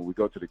us, and when we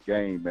go to the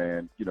game,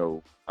 man, I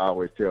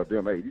always tell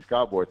them, hey, these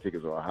Cowboy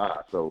tickets are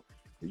high, so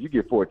if you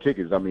get 4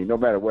 tickets, I mean, no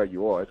matter where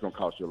you are, it's going to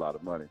cost you a lot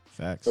of money.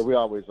 Facts. So we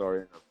always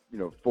are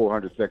in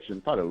 400 section,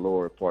 probably the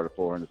lower part of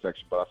 400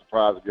 section. But I was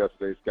surprised at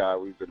yesterday's guy.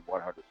 We was in the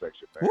 100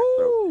 section, man.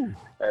 Woo!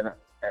 So,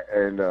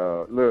 and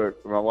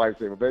look, my wife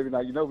said, well, baby,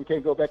 now, we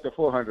can't go back to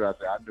 400. I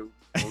said, I knew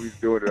when we was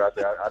doing it. I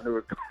said, I knew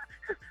it.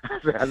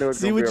 I knew it.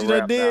 See what you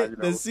done did.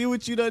 Let's see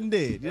what you done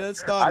did. You done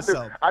started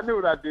something. I knew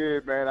what I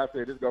did, man. I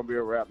said, this is going to be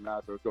a wrap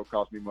now, so it's going to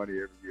cost me money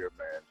every year,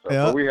 man. So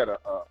but we had an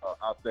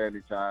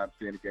outstanding time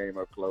seeing the game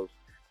up close.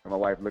 And my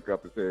wife looked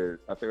up and said,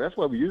 I said, that's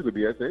where we usually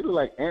be. I said, it look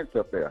like ants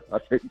up there. I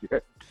said, yeah.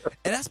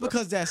 And that's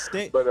because that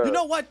state. You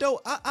know what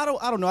though? I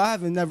don't know.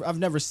 I've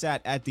never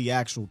sat at the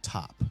actual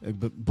top,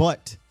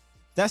 but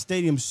that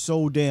stadium's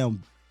so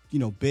damn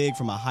big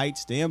from a height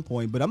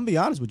standpoint. But I'm gonna be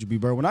honest with you,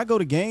 B-Bird. When I go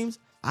to games,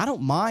 I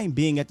don't mind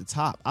being at the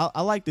top.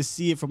 I like to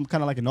see it from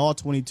kind of like an all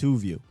 22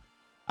 view.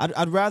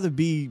 I'd rather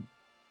be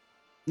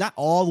not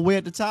all the way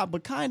at the top,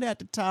 but kind of at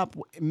the top,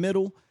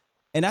 middle.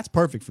 And that's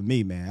perfect for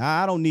me, man.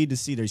 I don't need to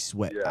see their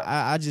sweat. Yeah.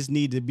 I just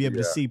need to be able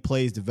to see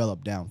plays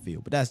develop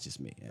downfield. But that's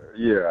just me.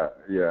 Yeah.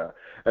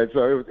 And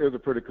so it was a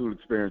pretty cool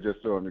experience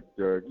just for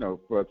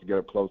us to get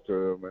up close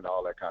to them and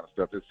all that kind of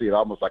stuff. To see it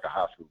almost like a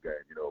high school game,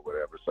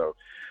 whatever. So,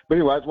 but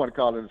anyway, I just want to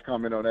call in this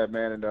comment on that,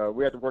 man. And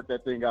we have to work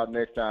that thing out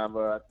next time.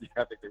 I think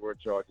they were in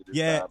charge of this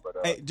time. But,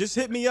 hey, just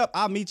hit me up.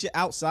 I'll meet you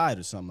outside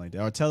or something like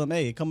that. Or tell them,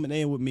 hey, come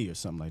in with me or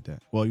something like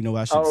that. Well,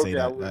 I shouldn't say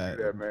that. I will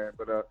do that, man.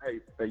 But,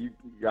 hey,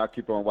 y'all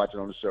keep on watching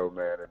on the show,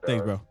 man. And,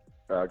 thanks, bro.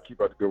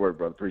 Keep up the good work,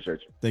 brother. Appreciate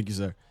you. Thank you,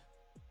 sir.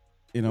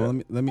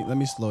 Let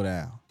me slow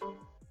down.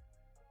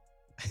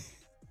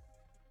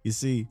 You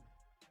see,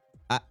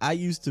 I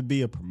used to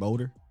be a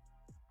promoter,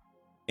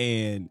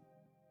 and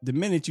the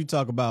minute you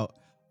talk about,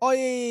 oh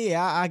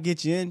yeah, I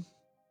get you in,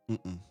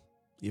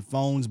 your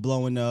phone's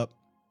blowing up,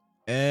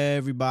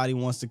 everybody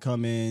wants to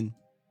come in.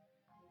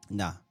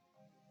 Nah,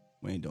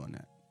 we ain't doing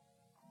that.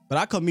 But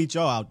I come meet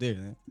y'all out there,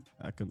 man.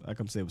 I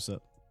come say what's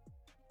up.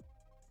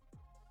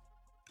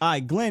 All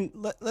right, Glenn,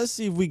 let's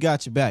see if we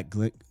got you back,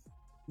 Glenn.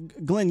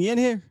 Glenn, you in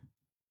here?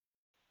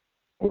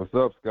 What's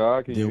up,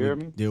 Scott? Can you hear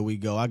me? There we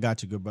go. I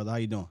got you, good brother. How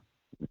you doing?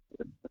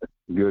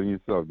 Good in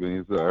yourself. Good in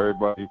yourself.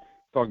 Everybody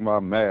talking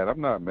about mad. I'm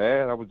not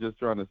mad. I was just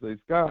trying to say,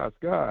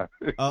 Sky.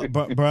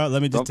 Bro,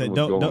 let me just tell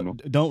you,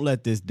 don't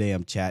let this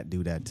damn chat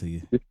do that to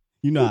you.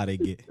 You know how they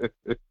get.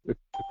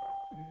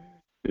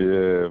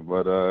 Yeah,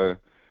 but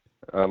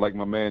like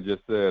my man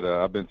just said,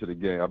 I've been to the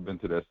game. I've been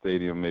to that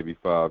stadium maybe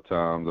 5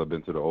 times. I've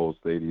been to the old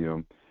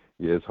stadium.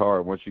 Yeah, it's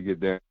hard once you get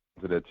down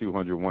to that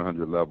 200,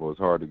 100 level. It's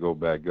hard to go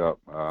back up.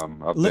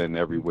 I've been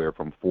everywhere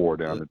from 4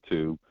 down to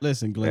 2.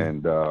 Listen,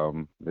 Glenn.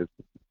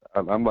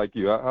 And I'm like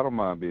you. I don't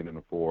mind being in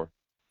the 4.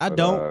 But,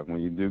 don't.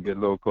 When you do get a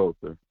little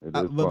closer, it is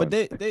fun. But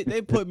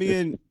they put me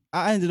in.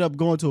 I ended up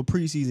going to a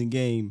preseason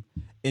game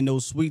in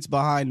those suites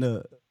behind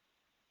the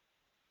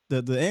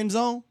end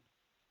zone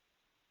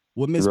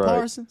with Miss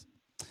Parsons.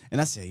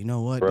 And I said, you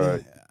know what?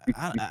 Right.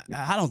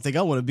 I don't think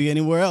I want to be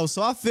anywhere else.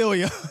 So I feel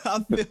you. I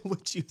feel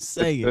what you're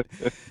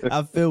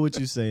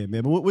saying.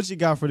 Man. But what you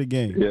got for the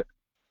game? Yeah.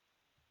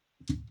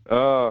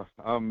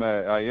 I'm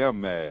mad. I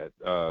am mad.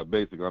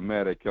 Basically, I'm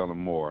mad at Kellen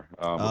Moore.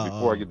 But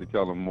before I get to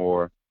Kellen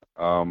Moore,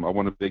 I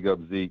want to big up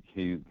Zeke.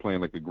 He's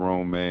playing like a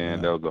grown man.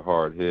 Yeah. That was a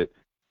hard hit.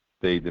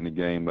 Stayed in the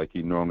game like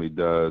he normally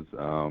does.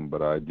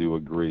 But I do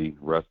agree.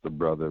 Rest the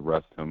brother.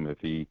 Rest him. If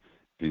he's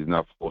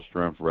not full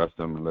strength, rest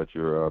him and let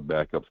your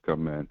backups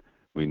come in.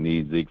 We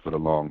need Zeke for the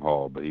long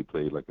haul, but he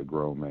played like a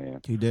grown man.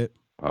 He did.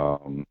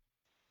 Sam.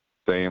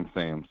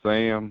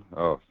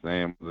 Oh,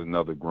 Sam was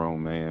another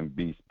grown man.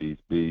 Beast.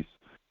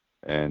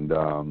 And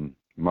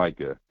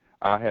Micah,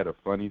 I had a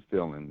funny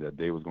feeling that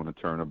they was going to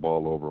turn the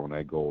ball over on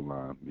that goal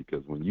line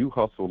because when you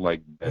hustle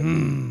like that,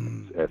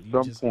 at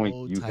some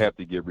point you have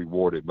to get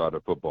rewarded by the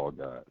football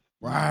guys.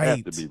 Right. You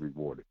have to be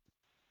rewarded.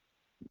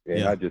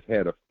 And I just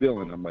had a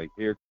feeling. I'm like,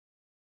 here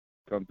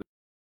comes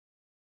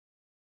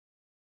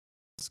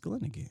it's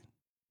Glenn again.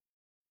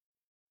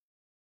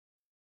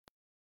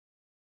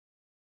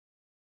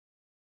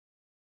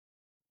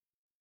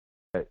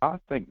 I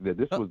think that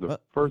this was the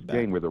first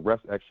game where the refs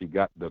actually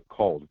got the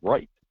calls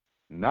right.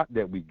 Not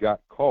that we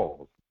got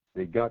calls.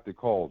 They got the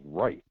calls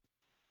right.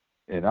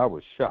 And I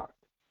was shocked.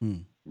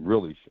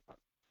 Really shocked.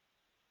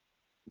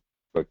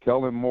 But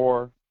Kellen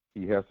Moore,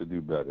 he has to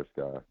do better,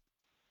 Scott.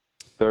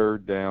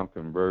 3rd down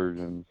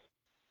conversions.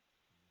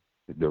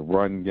 The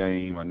run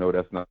game, I know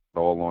that's not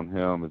all on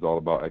him. It's all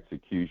about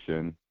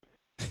execution.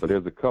 But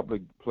there's a couple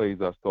of plays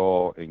I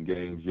saw in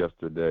games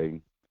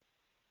yesterday.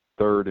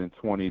 3rd and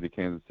 20, the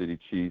Kansas City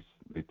Chiefs,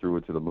 they threw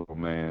it to the little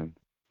man.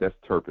 That's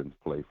Turpin's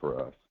play for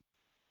us.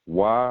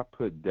 Why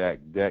put Dak?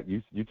 Dak,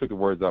 you took the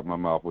words out of my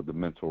mouth with the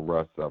mental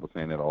rust. I was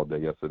saying that all day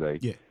yesterday.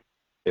 Yeah.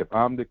 If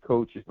I'm the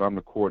coach, if I'm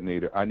the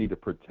coordinator, I need to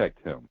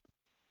protect him.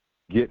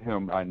 Get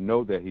him. I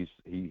know that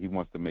he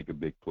wants to make a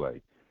big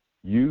play.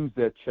 Use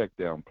that check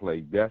down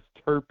play. That's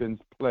Turpin's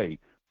play.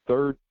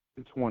 3rd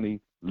and 20,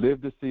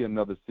 live to see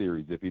another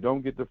series. If you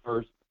don't get the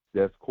first,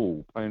 that's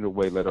cool. Find a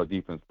way, let our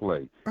defense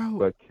play. Bro.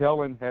 But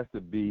Kellen has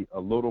to be a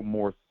little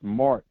more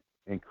smart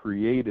and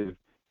creative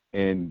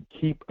and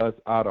keep us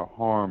out of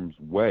harm's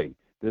way.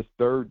 This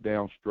 3rd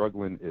down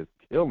struggling is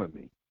killing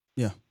me.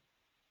 Yeah.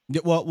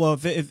 Well,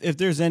 if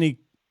there's any,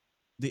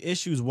 the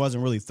issues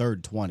wasn't really 3rd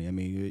and 20. I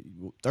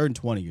mean, 3rd and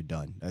 20, you're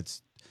done.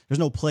 There's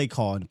no play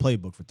call in the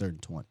playbook for 3rd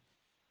and 20.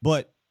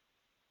 But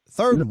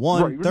 3rd and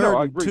 1,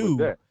 3rd and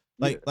 2,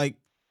 like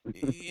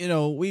you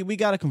know, we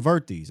got to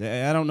convert these.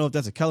 I don't know if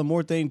that's a Kellen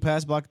Moore thing,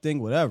 pass block thing,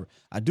 whatever.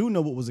 I do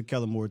know what was a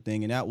Kellen Moore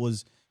thing, and that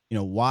was, you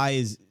know, why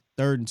is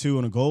 3rd and 2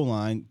 on a goal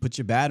line? Put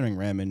your battering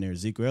ram in there,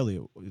 Zeke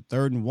Elliott.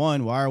 3rd and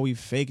 1, why are we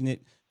faking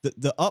it?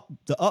 The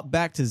up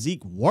back to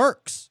Zeke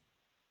works.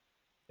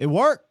 It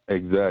worked.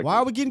 Exactly. Why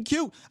are we getting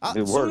cute?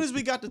 As soon as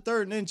we got to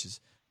 3rd and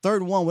inches, 3rd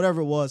and 1, whatever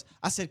it was,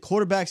 I said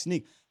quarterback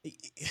sneak.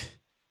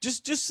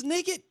 Just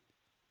sneak it.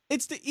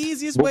 It's the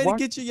easiest way to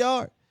get your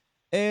yard.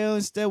 And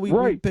instead we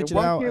pitch it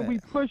out. Why can't we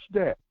push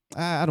that?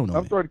 I don't know.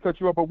 I'm sorry to cut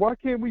you off, but why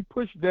can't we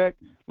push that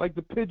like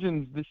the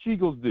Pigeons, the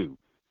Sheagles do?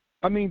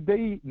 I mean,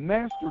 they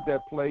mastered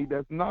that play.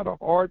 That's not a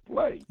hard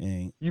play.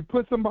 You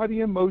put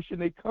somebody in motion,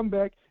 they come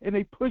back, and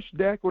they push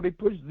Dak or they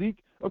push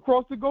Zeke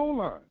across the goal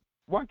line.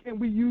 Why can't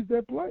we use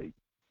that play?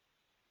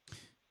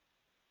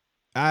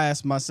 I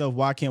ask myself,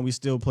 why can't we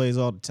steal plays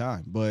all the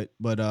time? But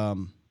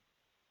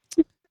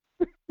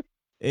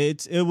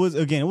it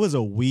was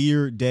a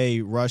weird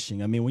day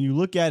rushing. I mean, when you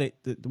look at it,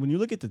 when you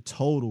look at the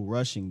total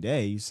rushing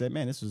day, you said,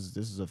 man, this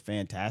is a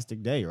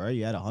fantastic day, right?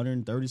 You had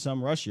 130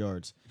 some rush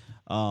yards.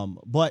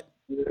 But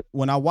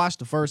when I watched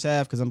the first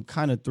half, because I'm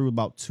kind of through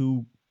about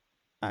 2,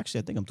 actually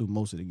I think I'm through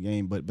most of the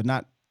game, but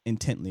not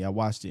intently. I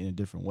watched it in a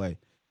different way.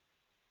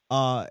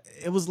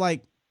 It was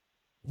like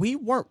we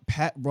weren't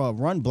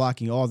run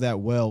blocking all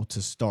that well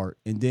to start,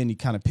 and then he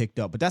kind of picked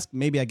up. But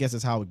I guess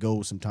that's how it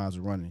goes sometimes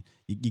with running.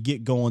 You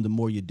get going the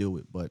more you do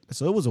it. But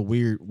so it was a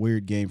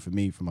weird game for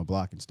me from a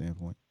blocking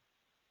standpoint.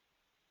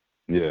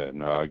 Yeah,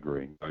 no, I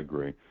agree.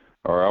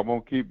 All right, I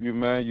won't keep you,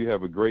 man. You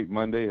have a great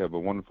Monday. Have a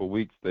wonderful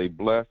week. Stay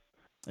blessed.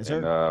 Yes,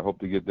 and I hope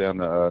to get down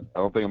to, I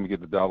don't think I'm going to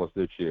get to Dallas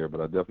this year, but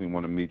I definitely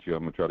want to meet you.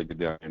 I'm going to try to get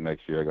down here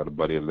next year. I got a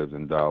buddy that lives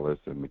in Dallas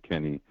and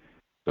McKinney,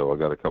 so I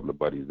got a couple of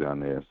buddies down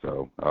there.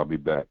 So I'll be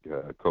back.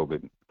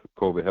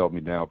 COVID held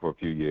me down for a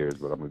few years,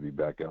 but I'm going to be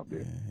back out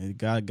there. Yeah, it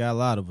got a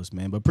lot of us,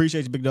 man. But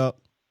appreciate you, big dog.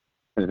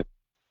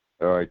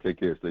 All right, take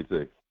care. Stay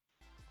safe.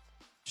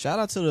 Shout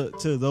out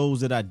to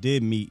those that I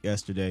did meet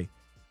yesterday.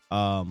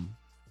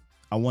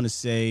 I want to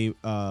say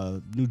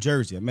New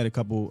Jersey. I met a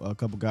couple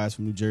guys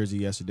from New Jersey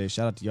yesterday.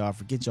 Shout out to y'all.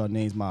 Forget y'all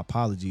names. My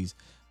apologies.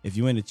 If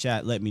you're in the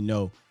chat, let me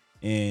know.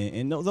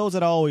 And those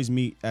that I always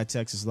meet at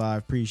Texas Live,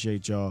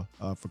 appreciate y'all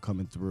for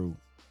coming through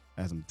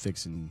as I'm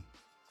fixing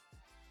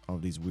all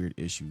these weird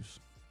issues.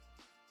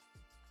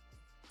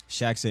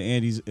 Shaq said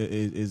Andy's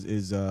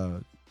is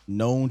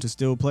known to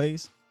steal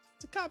plays.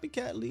 It's a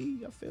copycat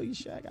league. I feel you,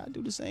 Shaq. I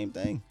do the same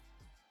thing.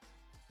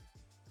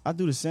 I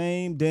do the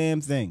same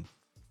damn thing.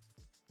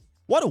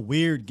 What a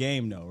weird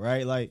game, though,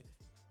 right? Like,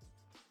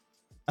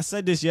 I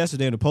said this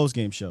yesterday in the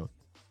postgame show.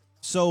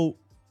 So,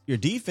 your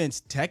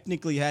defense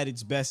technically had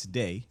its best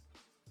day.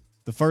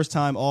 The first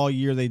time all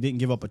year they didn't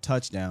give up a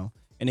touchdown,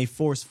 and they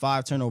forced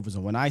 5 turnovers.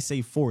 And when I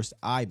say forced,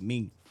 I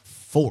mean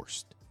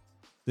forced.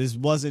 This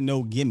wasn't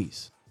no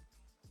gimmies,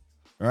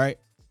 right?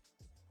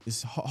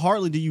 It's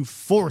hardly do you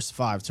force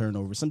 5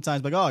 turnovers.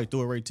 Sometimes, like, oh, I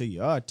threw it right to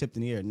you. Oh, I tipped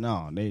in the air.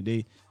 No,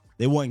 they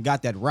wouldn't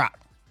got that rock.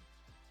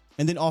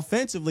 And then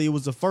offensively, it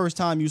was the first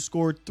time you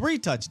scored 3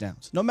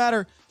 touchdowns. No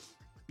matter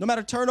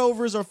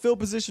turnovers or field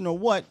position or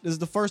what, this is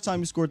the first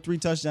time you scored 3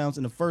 touchdowns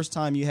and the first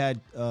time you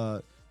had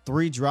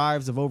 3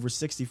 drives of over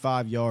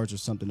 65 yards or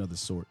something of the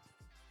sort.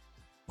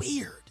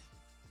 Weird.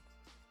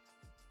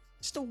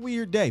 Just a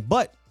weird day.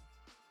 But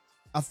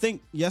I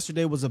think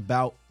yesterday was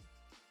about,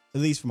 at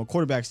least from a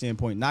quarterback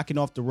standpoint, knocking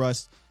off the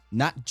rust,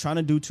 not trying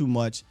to do too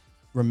much,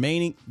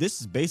 remaining. This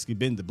has basically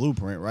been the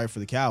blueprint, right, for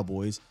the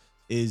Cowboys,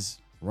 is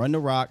run the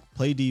rock,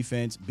 play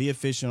defense, be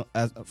efficient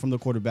from the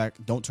quarterback,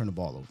 don't turn the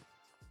ball over.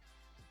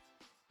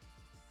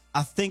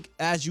 I think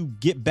as you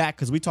get back,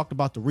 because we talked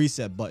about the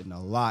reset button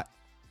a lot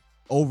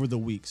over the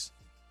weeks,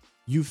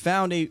 you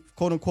found a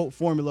quote-unquote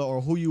formula or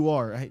who you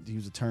are. I hate to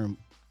use the term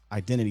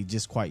identity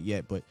just quite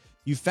yet, but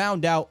you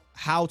found out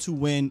how to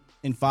win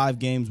in 5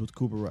 games with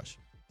Cooper Rush.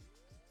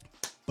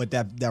 But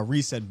that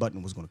reset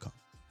button was going to come.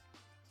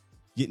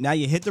 Now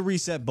you hit the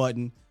reset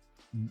button.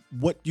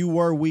 What you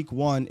were week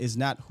 1 is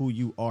not who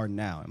you are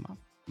now. Am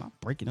I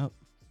breaking up?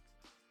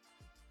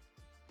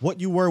 What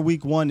you were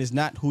week 1 is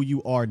not who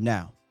you are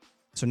now.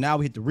 So now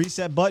we hit the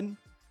reset button,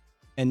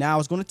 and now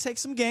it's going to take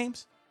some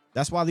games.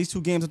 That's why these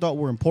 2 games I thought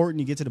were important.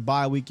 You get to the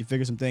bye week, you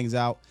figure some things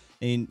out,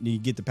 and you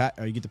get the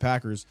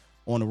Packers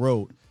on the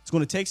road. It's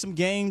going to take some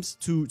games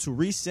to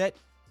reset,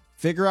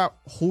 figure out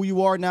who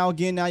you are now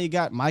again. Now you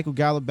got Michael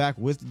Gallup back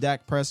with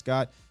Dak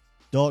Prescott.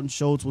 Dalton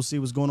Schultz, we'll see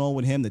what's going on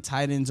with him. The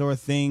tight ends are a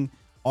thing.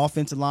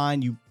 Offensive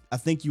line, I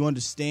think you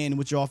understand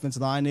what your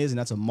offensive line is, and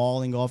that's a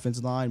mauling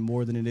offensive line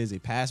more than it is a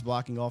pass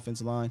blocking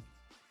offensive line.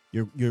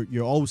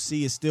 Your OC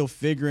is still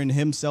figuring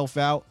himself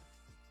out.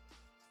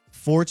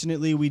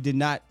 Fortunately, we did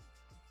not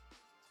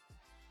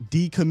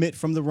decommit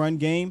from the run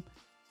game.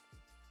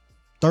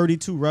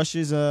 32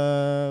 rushes,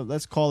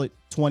 let's call it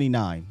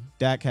 29.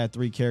 Dak had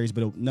 3 carries,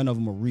 but none of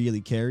them were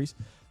really carries.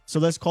 So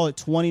let's call it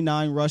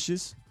 29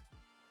 rushes,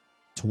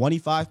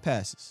 25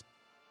 passes.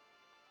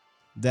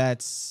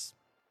 That's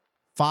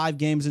 5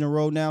 games in a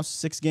row now,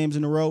 6 games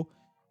in a row.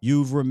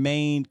 You've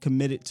remained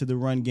committed to the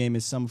run game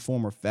in some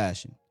form or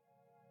fashion.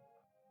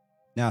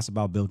 Now it's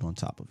about building on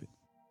top of it.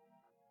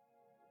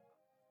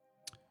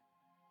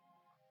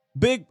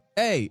 Big,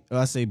 I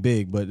say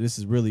big, but this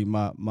is really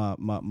my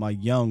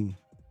young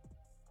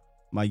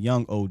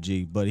OG,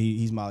 but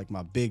he's my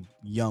big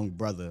young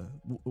brother.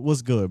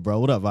 What's good, bro?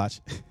 What up, Vach?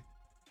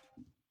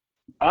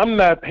 I'm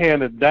not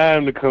paying a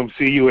dime to come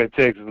see you at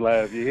Texas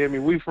Live. You hear me?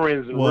 We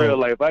friends in real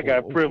life. I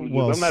got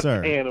privileges. I'm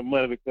not paying the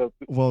money to come.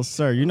 Well,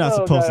 sir, you're not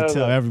supposed to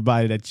tell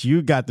everybody that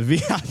you got the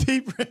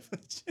VIP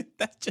privilege.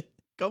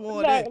 Come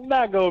on,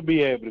 not gonna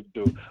be able to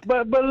do.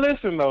 But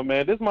listen though,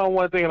 man, this is my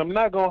one thing, and I'm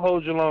not gonna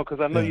hold you long because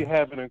I know you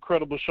have an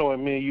incredible show,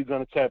 and me and you're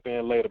gonna tap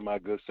in later, my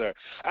good sir.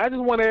 I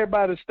just want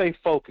everybody to stay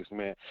focused,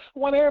 man. I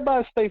want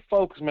everybody to stay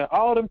focused, man.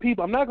 All them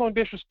people, I'm not gonna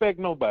disrespect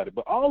nobody,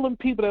 but all them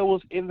people that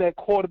was in that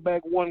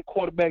quarterback 1,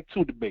 quarterback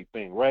 2 debate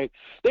thing, right?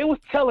 They was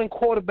telling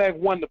quarterback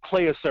 1 to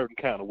play a certain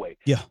kind of way.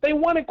 Yeah. They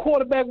wanted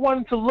quarterback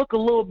 1 to look a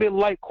little bit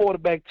like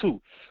quarterback 2.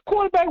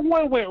 Quarterback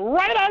 1 went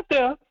right out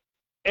there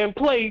and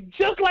played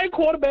just like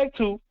quarterback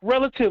 2,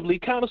 relatively,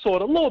 kind of,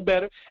 sort of, a little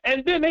better.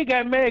 And then they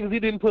got mad because he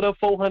didn't put up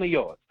 400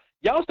 yards.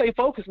 Y'all stay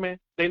focused, man.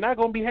 They're not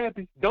going to be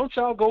happy. Don't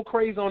y'all go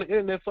crazy on the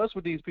internet fuss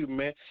with these people,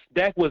 man.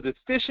 Dak was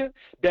efficient.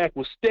 Dak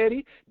was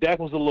steady. Dak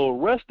was a little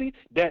rusty.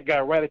 Dak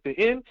got right at the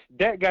end.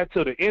 Dak got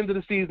to the end of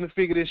the season to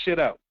figure this shit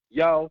out.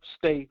 Y'all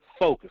stay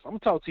focused. I'm going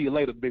to talk to you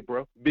later, big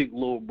bro. Big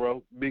little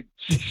bro. Big,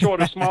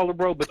 shorter, smaller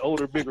bro, but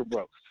older, bigger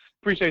bro.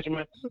 Appreciate you,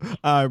 man.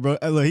 All right, bro.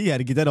 Look, he had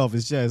to get that off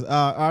his chest.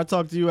 I'll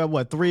talk to you at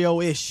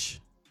 3:00-ish.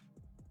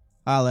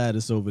 I'll add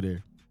us over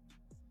there.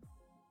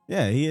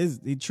 Yeah,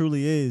 he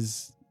truly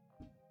is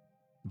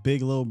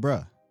big little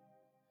bruh.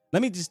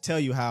 Let me just tell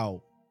you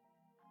how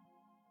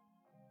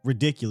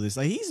ridiculous.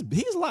 Like he's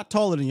a lot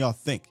taller than y'all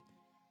think.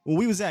 When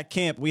we was at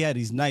camp, we had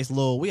a nice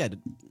little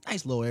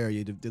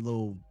area. The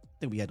little, I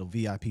think we had the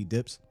VIP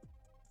dips.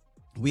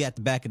 We at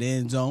the back of the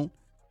end zone,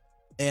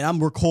 and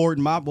I'm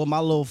recording my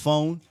little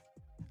phone.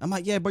 I'm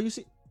like, yeah, bro, you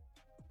see,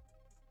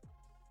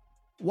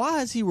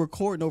 why is he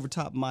recording over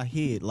top of my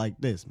head like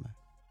this, man?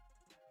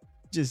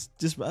 Just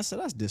I said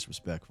that's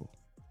disrespectful.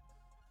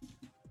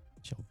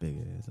 Get your big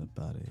ass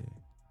up out of here.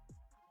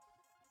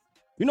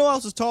 You know who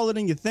else is taller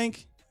than you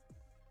think?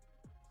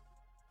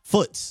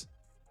 Foots.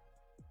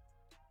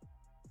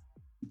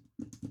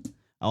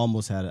 I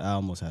almost had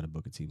a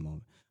Booker T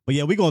moment. But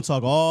yeah, we're gonna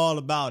talk all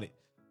about it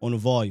on the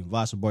volume.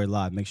 Varsha Boy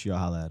Live. Make sure y'all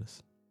holler at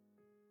us.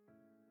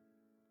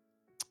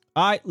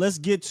 All right, let's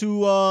get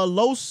to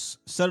Los.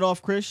 Set it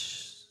off,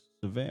 Chris.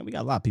 Savannah. We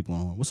got a lot of people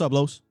on. What's up,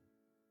 Los?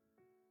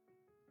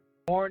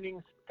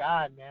 Morning,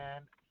 Scott,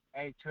 man.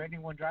 Hey, to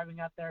anyone driving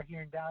out there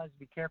here in Dallas,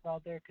 be careful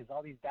out there because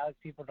all these Dallas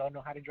people don't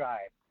know how to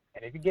drive.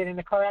 And if you get in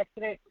a car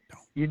accident,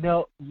 you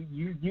know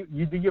you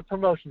do your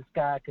promotion,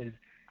 Scott, because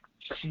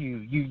you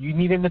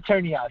need an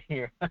attorney out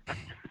here.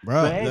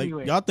 Bro,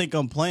 anyway. like, y'all think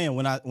I'm playing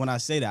when I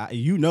say that.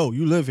 You know,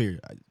 you live here.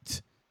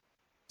 It's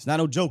not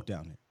no joke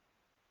down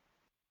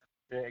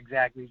there. Yeah,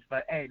 exactly.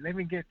 But hey, let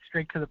me get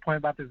straight to the point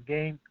about this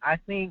game. I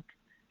think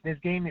this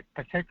game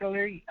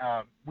particularly,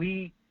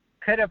 we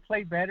could have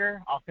played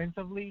better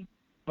offensively,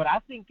 but I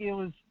think it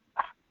was.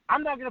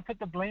 I'm not gonna put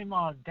the blame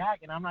on Dak,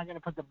 and I'm not gonna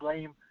put the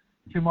blame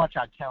too much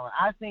on Kellen.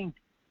 I think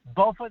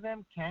both of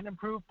them can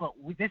improve, but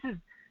this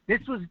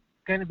was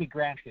going to be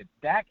granted.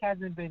 Dak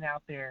hasn't been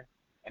out there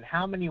in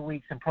how many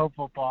weeks in pro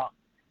football,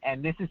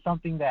 and this is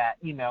something that,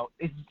 you know,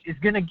 it's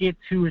going to get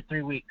 2 or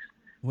 3 weeks.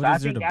 What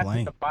is there to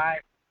blame?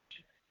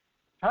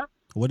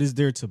 What is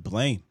there to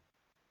blame?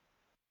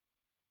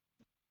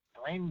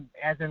 Blame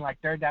as in like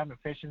third down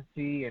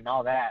efficiency and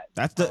all that.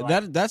 That's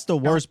the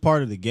worst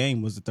part of the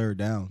game was the third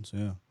downs.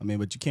 Yeah, I mean,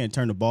 but you can't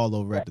turn the ball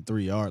over at the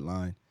 3-yard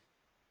line.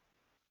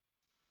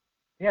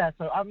 Yeah,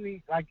 so I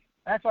mean, like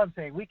that's what I'm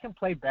saying. We can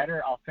play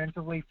better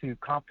offensively to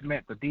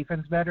complement the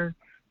defense better.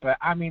 But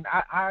I mean,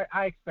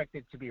 I expect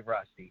it to be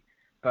rusty.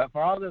 But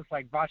for all this,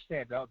 like Bosch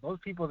said, those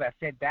people that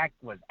said Dak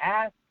was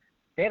ass,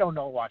 they don't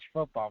know watch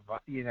football.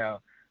 You know,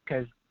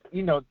 because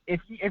you know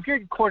if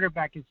your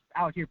quarterback is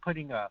out here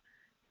putting a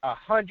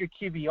 100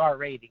 QBR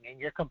rating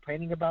and you're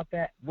complaining about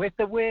that with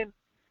the win,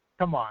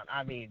 come on.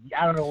 I mean,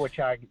 I don't know what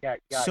y'all got.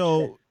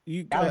 So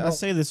I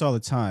say this all the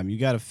time. You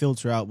got to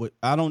filter out what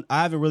I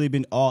haven't really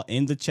been all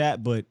in the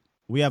chat, but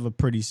we have a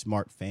pretty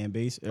smart fan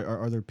base.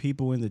 Are there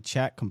people in the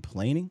chat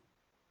complaining?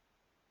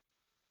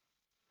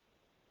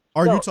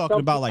 Or are you talking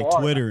about like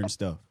Twitter and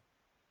stuff?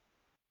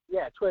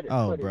 Yeah, Twitter.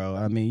 Oh, Twitter. bro.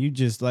 I mean, you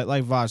just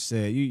like Vosh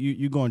said,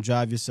 you gonna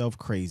drive yourself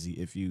crazy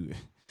if you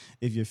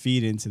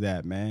feed into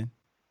that, man.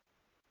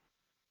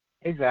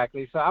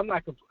 Exactly. So I'm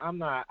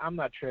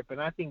not tripping.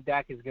 I think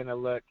Dak is gonna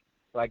look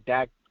like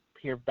Dak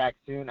here back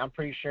soon. I'm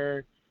pretty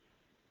sure.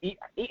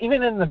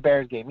 Even in the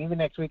Bears game, even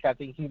next week, I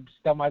think he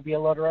still might be a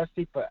little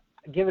rusty. But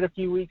give it a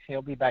few weeks,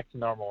 he'll be back to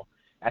normal.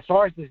 As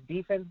far as this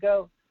defense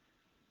goes,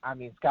 I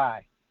mean,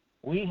 Sky,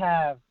 we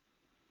have,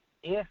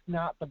 if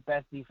not the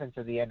best defense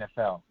of the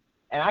NFL,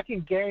 and I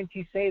can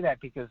guarantee say that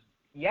because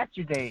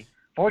yesterday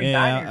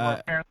 49ers were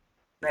apparently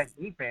the best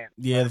defense.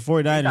 Yeah, the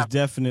 49ers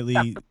definitely.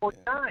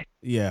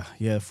 Yeah,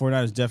 the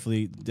 49ers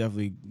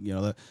definitely. You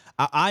know,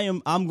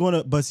 I'm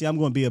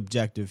gonna be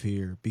objective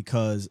here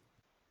because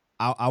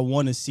I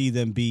want to see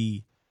them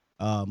be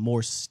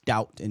more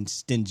stout and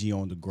stingy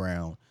on the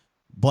ground.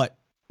 But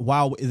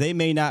while they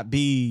may not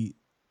be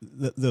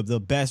the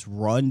best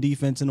run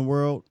defense in the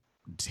world,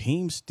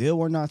 teams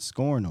still are not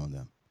scoring on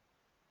them.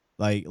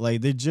 Like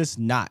they're just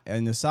not.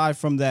 And aside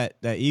from that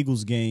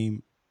Eagles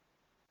game,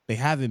 they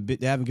haven't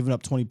given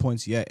up 20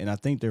 points yet. And I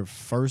think they're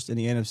first in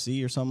the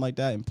NFC or something like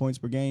that in points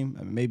per game.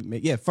 I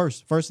mean,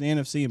 first in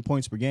the NFC in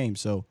points per game.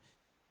 So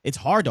it's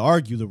hard to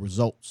argue the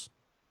results.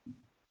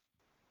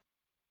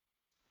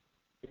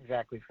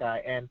 Exactly,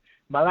 Sky. And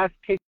my last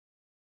case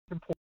in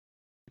point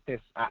is this.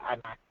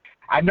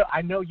 I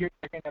know you're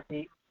gonna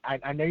be.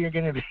 I know you're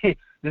gonna be.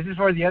 This is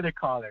for the other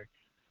caller,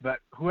 but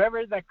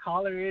whoever that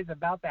caller is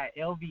about that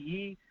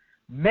LVE,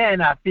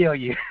 man, I feel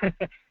you.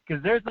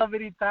 Because there's so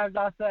many times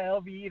I saw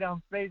LVE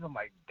down space, I'm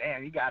like,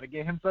 damn, you got to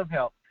get him some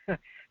help.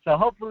 So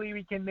hopefully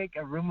we can make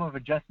a room of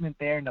adjustment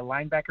there in the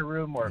linebacker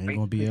room or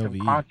basically some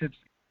concepts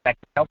that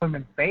can help him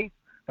in space.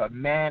 But,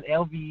 man,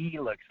 LVE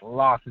looks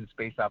lost in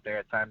space out there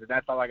at times, and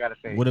that's all I got to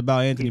say. What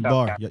about Anthony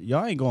Barr?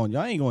 Y'all ain't going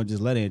to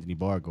just let Anthony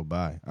Barr go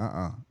by.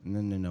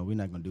 No, we're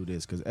not going to do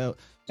this because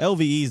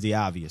LVE is the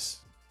obvious.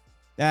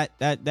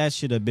 That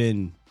should have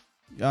been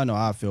 – y'all know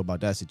how I feel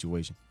about that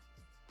situation.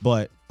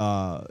 But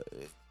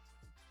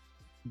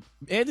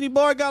Anthony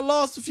Barr got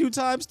lost a few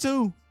times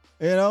too.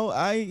 You know,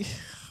 I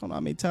don't know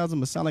how many times I'm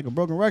going to sound like a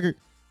broken record.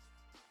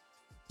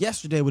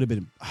 Yesterday would have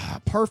been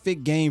a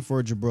perfect game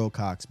for Jabril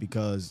Cox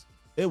because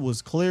it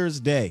was clear as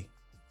day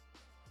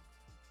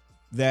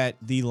that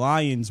the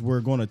Lions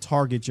were going to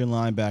target your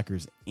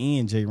linebackers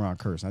and Jaron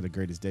Kearse. Not the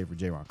greatest day for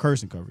Jaron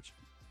Kearse in coverage.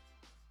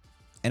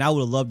 And I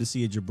would have loved to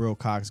see a Jabril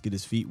Cox get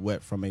his feet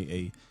wet from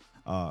a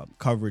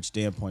coverage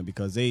standpoint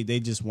because they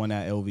just won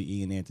that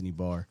LVE and Anthony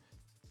Barr.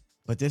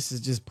 But this is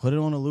just put it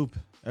on a loop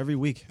every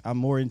week. I'm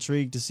more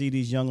intrigued to see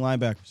these young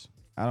linebackers.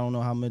 I don't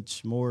know how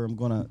much more I'm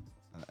going to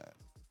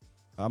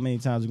how many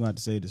times I'm going to have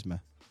to say this, man.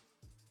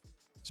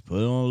 Just put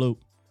it on a loop.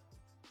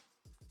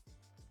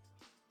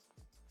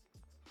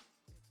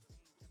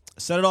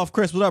 Set it off,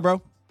 Chris. What's up,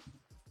 bro?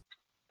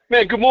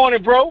 Man, good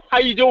morning, bro. How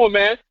you doing,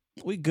 man?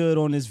 We good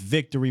on this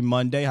Victory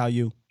Monday. How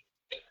you?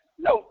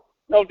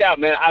 No doubt,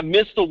 man. I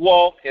missed the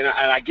walk, and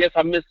I guess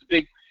I missed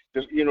the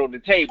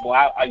table.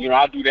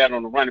 I'll do that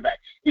on the running back.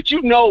 But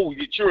you know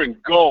that you're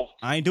engulfed.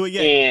 I ain't do it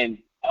yet. And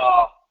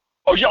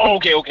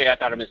okay. I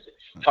thought I missed it.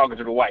 Talking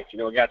to the wife, I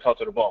got to talk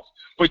to the boss.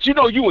 But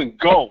you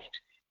engulfed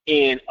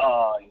in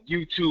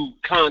YouTube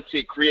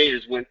content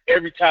creators when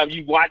every time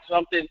you watch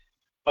something,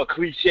 a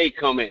cliche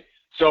come in.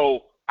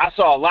 So I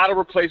saw a lot of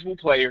replaceable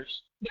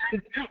players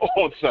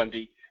on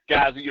Sunday,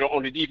 guys.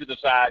 On the defensive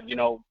side, in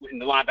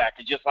the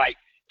linebacker, just like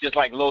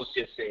Los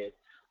just said.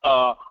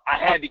 I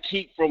had to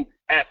keep from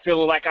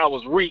feeling like I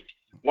was reeked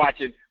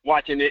watching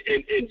it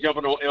and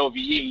jumping on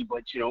LVE,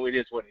 but it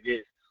is what it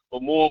is.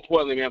 But more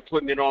importantly, man,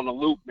 putting it on the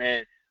loop,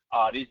 man.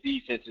 This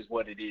defense is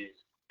what it is,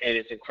 and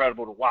it's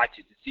incredible to watch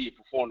it, to see it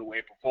perform the way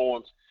it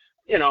performs.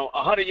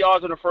 100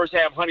 yards in the first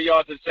half, 100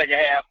 yards in the second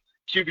half,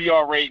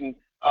 QBR rating.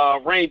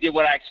 Rain did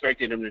what I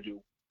expected him to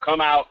do.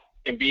 Come out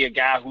and be a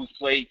guy who's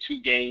played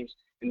 2 games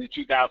in the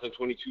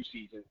 2022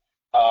 season.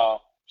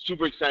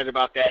 Super excited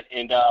about that.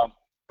 And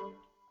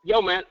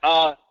man,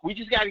 we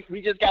just got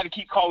to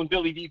keep calling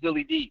Billy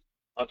D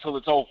until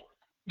it's over,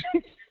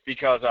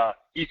 because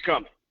he's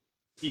coming.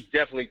 He's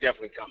definitely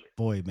coming.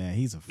 Boy, man,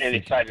 he's and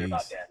excited beast.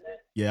 About that, man.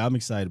 Yeah, I'm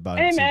excited about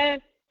it. Hey, too.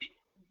 man,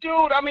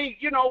 dude. I mean,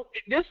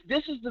 this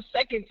is the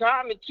second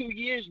time in 2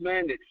 years,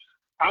 man, that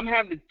I'm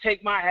having to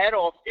take my hat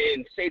off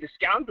and say the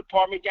scouting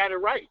department got it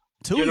right.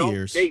 2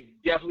 years. They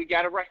definitely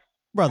got it right.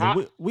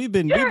 Brother, we've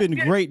been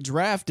great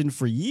drafting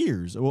for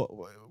years.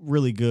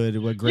 Really good,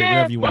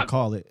 whatever you want to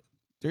call it.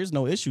 There's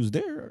no issues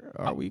there.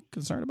 Are we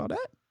concerned about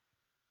that?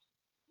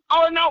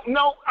 Oh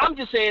no. I'm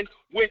just saying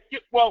when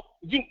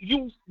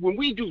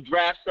we do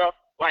draft stuff,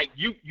 like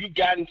you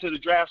got into the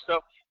draft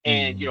stuff,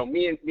 and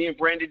me and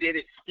Brandon did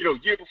it.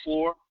 Year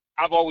before,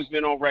 I've always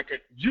been on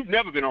record. You've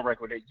never been on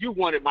record that you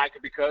wanted Micah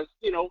because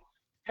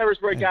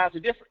Harrisburg guys are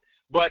different.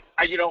 But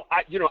I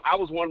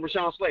was one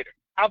Rashawn Slater.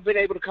 I've been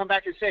able to come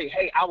back and say,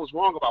 hey, I was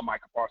wrong about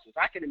Micah Parsons.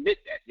 I can admit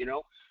that,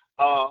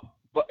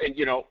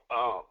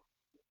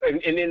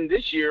 and then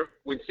this year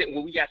when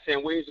we got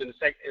Sam Williams in the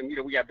second,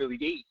 and we got Billy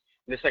D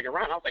in the second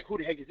round, I was like, who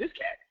the heck is this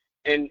cat?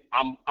 And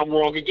I'm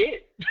wrong again.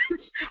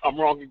 I'm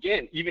wrong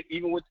again.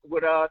 Even with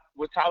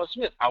Tyler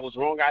Smith, I was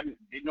wrong. I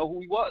didn't know who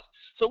he was.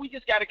 So we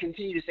just got to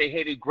continue to say,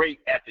 hey, they're great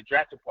at the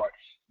drafting part.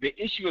 The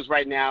issue is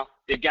right now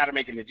they've got to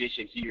make an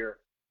addition here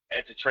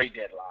at the trade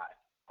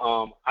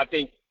deadline. I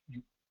think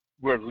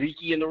we're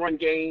leaky in the run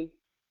game.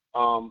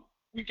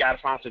 We've got to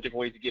find some different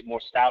ways to get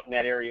more stout in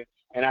that area.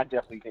 And I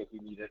definitely think we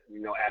need to,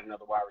 add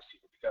another wide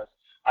receiver, because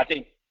I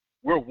think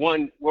we're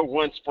one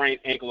sprained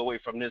ankle away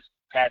from this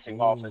passing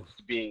offense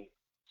to being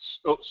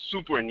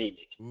super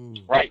anemic.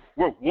 Right?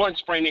 We're one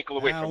sprained ankle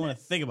away from it. I don't want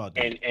to think about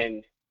that.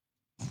 And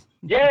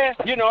yeah,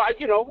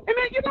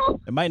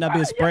 it might not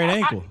be a sprained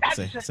ankle.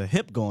 It's a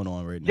hip going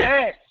on right now.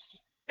 Yeah,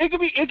 it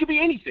could be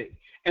anything.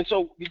 And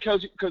so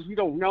because we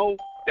don't know,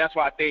 that's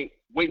why I think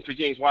waiting for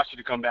James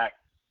Washington to come back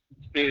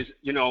is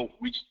we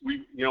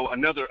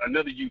another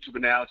YouTube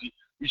analogy.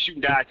 We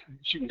shooting dice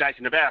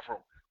in the bathroom,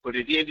 but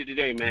at the end of the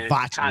day, man,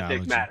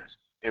 context matters.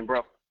 And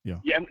bro,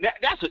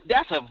 that's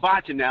a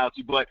Vach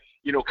analogy, but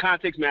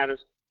context matters,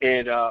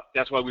 and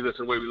that's why we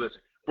listen the way we listen.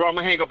 Bro, I'm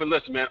gonna hang up and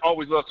listen, man.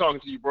 Always love talking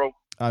to you, bro. All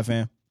right,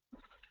 fam.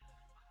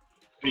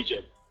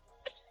 PJ.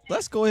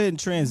 Let's go ahead and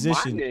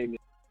transition. My name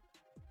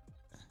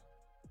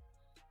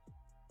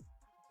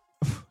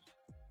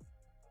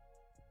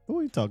Who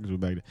are you talking to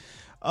back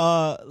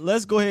there?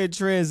 Let's go ahead and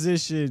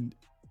transition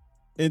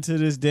into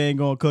this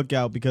dang on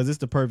cookout, because it's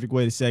the perfect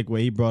way to segue.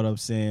 He brought up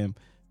Sam,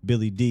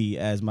 Billy D,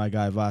 as my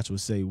guy Vach would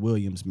say,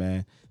 Williams,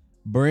 man.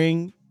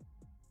 Bring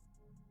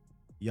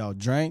y'all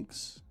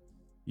drinks,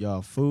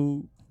 y'all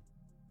food,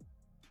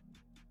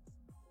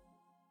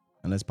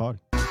 and let's party.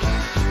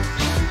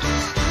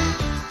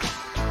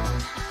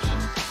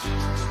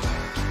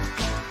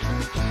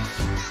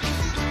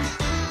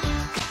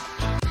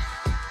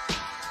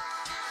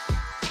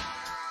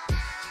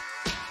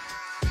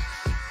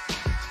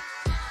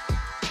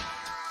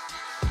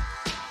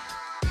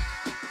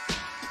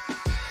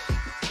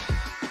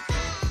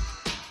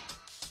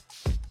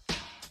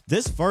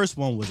 This first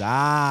one was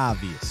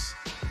obvious.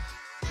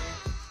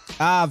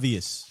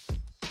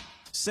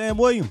 Sam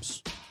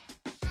Williams,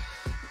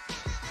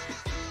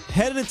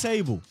 head of the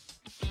table.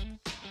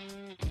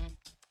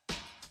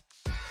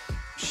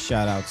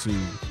 Shout out to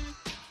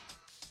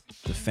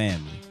the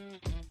family.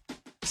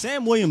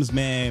 Sam Williams,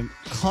 man,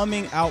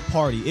 coming out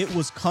party. It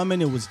was coming.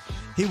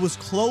 He was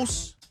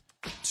close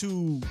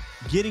to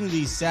getting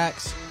these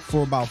sacks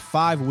for about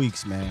 5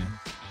 weeks, man.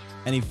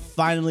 And he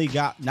finally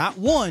got not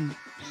one,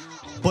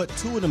 but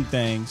two of them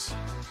things.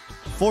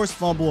 Forced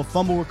fumble, a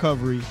fumble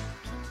recovery,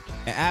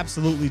 and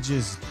absolutely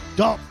just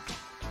dumped.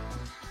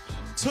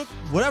 Took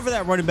whatever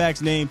that running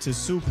back's name to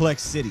Suplex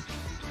City.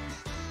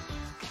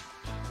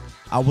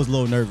 I was a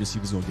little nervous he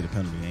was going to get a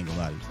penalty, I ain't gonna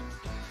lie to you.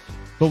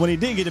 But when he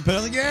didn't get a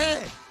penalty,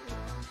 yeah,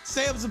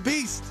 Sam's a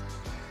beast.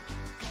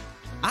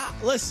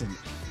 Listen,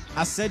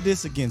 I said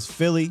this against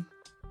Philly.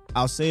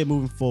 I'll say it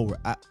moving forward.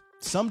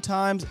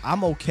 Sometimes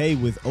I'm okay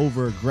with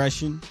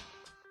over-aggression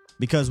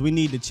because we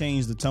need to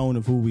change the tone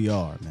of who we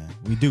are, man.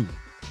 We do.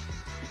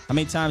 How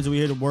many times do we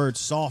hear the word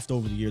soft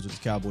over the years with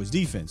the Cowboys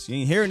defense? You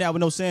ain't hearing that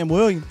with no Sam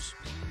Williams.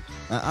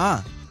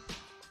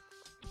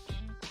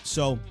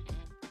 So,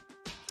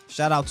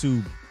 shout out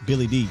to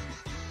Billy D,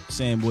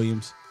 Sam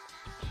Williams.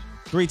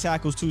 3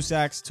 tackles, 2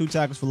 sacks, 2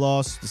 tackles for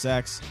loss, the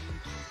sacks,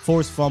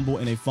 forced fumble,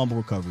 and a fumble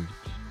recovery.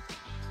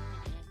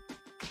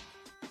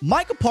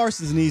 Micah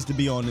Parsons needs to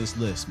be on this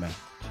list, man.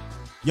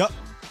 Yup.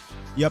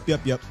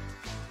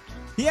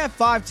 He had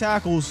 5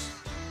 tackles,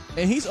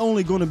 and he's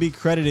only going to be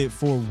credited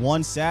for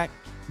 1 sack,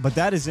 but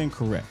that is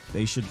incorrect.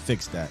 They should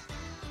fix that.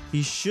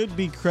 He should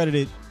be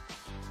credited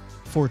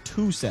for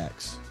 2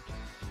 sacks.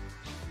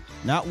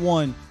 Not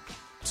 1,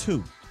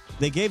 2.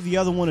 They gave the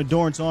other one to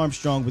Dorrance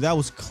Armstrong, but that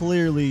was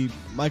clearly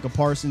Micah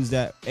Parsons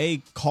that,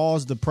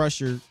 caused the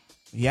pressure.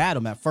 He had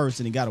him at first,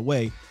 and he got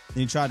away.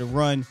 Then he tried to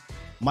run.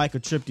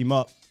 Micah tripped him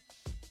up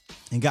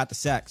and got the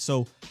sack.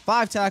 So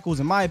 5 tackles,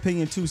 in my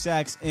opinion, 2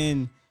 sacks,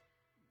 and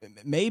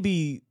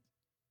maybe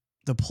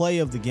the play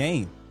of the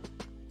game.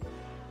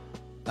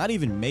 Not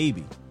even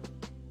maybe.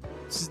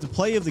 This is the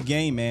play of the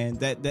game, man,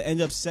 that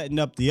ended up setting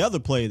up the other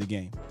play of the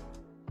game.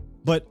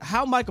 But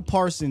how Micah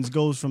Parsons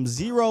goes from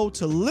 0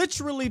 to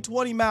literally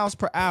 20 miles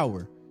per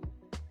hour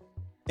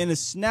in a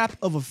snap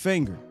of a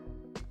finger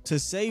to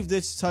save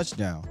this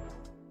touchdown.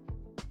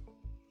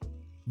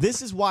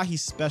 This is why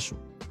he's special.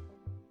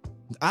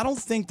 I don't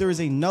think there is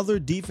another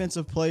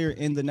defensive player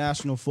in the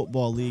National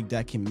Football League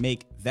that can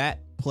make that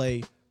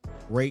play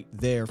right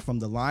there from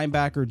the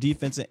linebacker,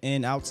 defensive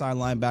end, outside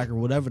linebacker,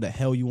 whatever the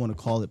hell you want to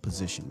call it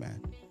position, man.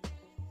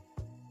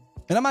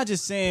 And I'm not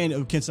just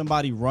saying, can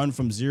somebody run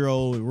from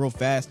 0 real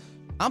fast?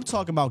 I'm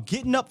talking about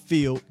getting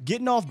upfield,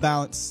 getting off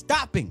balance,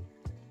 stopping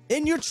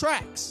in your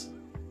tracks,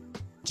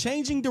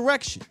 changing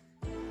direction,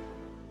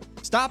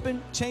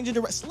 stopping, changing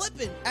direction,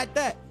 slipping at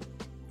that,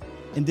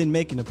 and then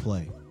making a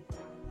play.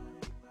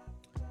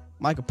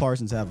 Micah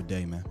Parsons have a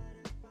day, man.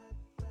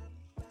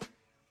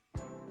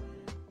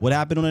 What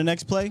happened on the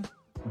next play?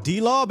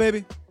 D-Law,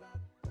 baby.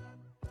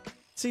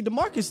 See,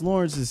 DeMarcus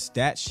Lawrence's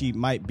stat sheet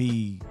might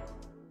be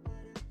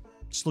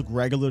just look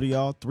regular to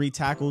y'all. 3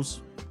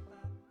 tackles.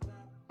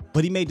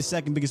 But he made the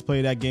second biggest play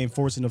of that game,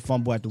 forcing a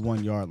fumble at the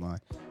 1-yard line.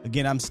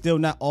 Again, I'm still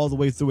not all the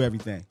way through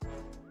everything.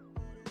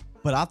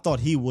 But I thought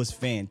he was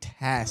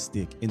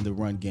fantastic in the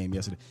run game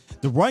yesterday.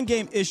 The run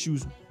game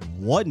issues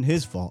wasn't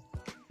his fault.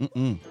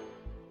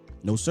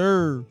 No,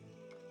 sir.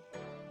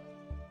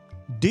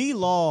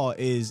 D-Law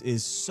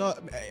is so,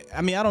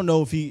 I mean, I don't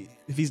know if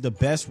he's the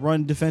best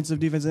run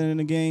defensive end in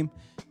the game.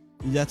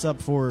 That's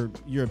up for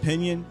your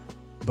opinion.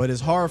 But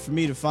it's hard for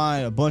me to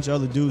find a bunch of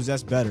other dudes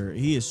that's better.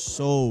 He is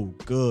so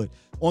good.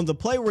 On the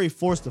play where he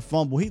forced the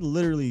fumble, he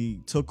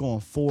literally took on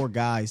 4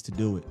 guys to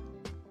do it.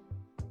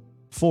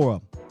 4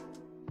 of them.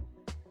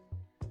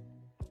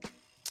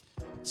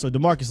 So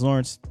DeMarcus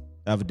Lawrence,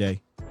 have a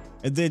day.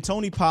 And then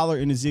Tony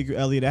Pollard and Ezekiel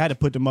Elliott, I had to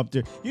put them up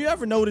there. You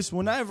ever notice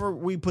whenever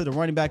we put a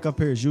running back up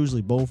here, it's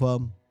usually both of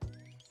them.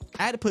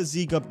 I had to put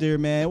Zeke up there,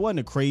 man. It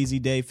wasn't a crazy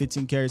day,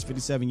 15 carries,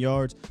 57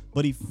 yards.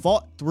 But he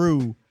fought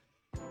through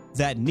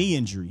that knee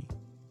injury.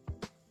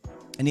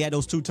 And he had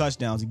those 2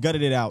 touchdowns. He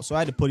gutted it out. So I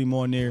had to put him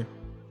on there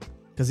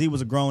because he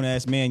was a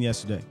grown-ass man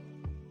yesterday.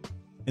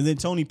 And then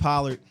Tony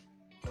Pollard,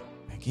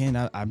 again,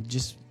 I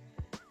just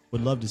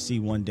would love to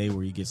see one day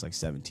where he gets like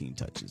 17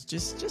 touches.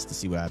 Just to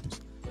see what happens.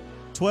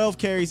 12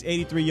 carries,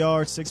 83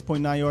 yards,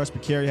 6.9 yards per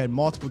carry. Had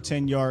multiple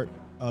 10-yard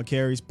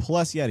carries.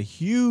 Plus, he had a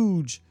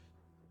huge,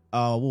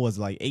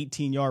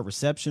 18-yard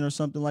reception or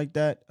something like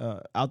that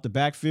out the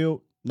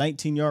backfield.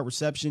 19-yard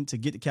reception to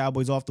get the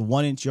Cowboys off the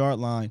 1-inch yard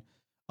line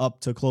up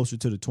to closer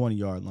to the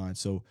 20-yard line.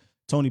 So,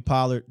 Tony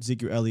Pollard,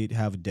 Ezekiel Elliott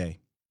have a day.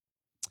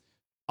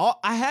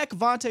 I had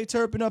KaVontae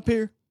Turpin up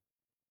here,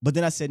 but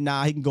then I said,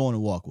 nah, he can go on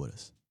and walk with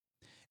us.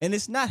 And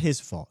it's not his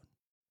fault,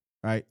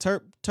 right?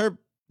 Turp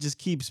just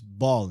keeps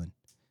balling.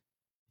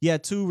 He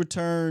had 2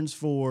 returns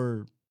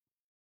for,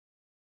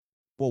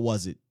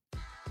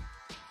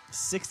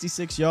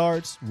 66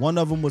 yards. One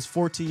of them was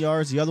 14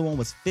 yards. The other one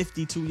was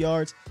 52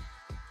 yards.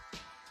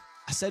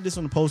 I said this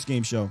on the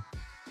postgame show.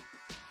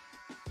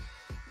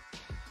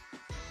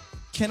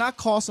 Can I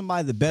call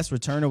somebody the best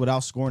returner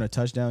without scoring a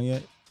touchdown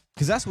yet?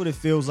 Because that's what it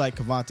feels like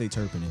KaVontae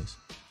Turpin is.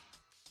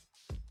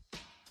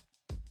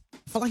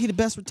 I feel like he's the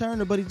best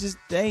returner, but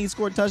they ain't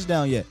scored a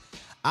touchdown yet.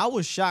 I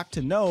was shocked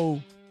to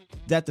know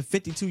that the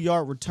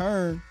 52-yard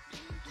return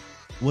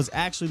was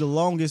actually the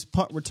longest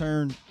punt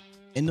return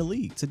in the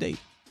league to date.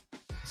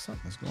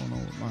 Something's going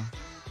on with my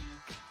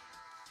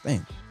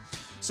thing.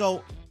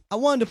 So I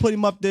wanted to put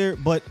him up there,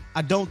 but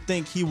I don't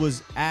think he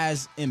was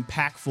as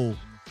impactful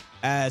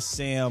as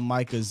Sam,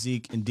 Micah,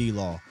 Zeke, and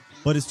D-Law.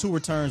 But his 2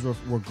 returns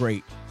were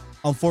great.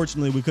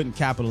 Unfortunately, we couldn't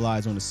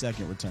capitalize on the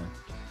second return.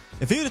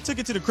 If he would have took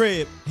it to the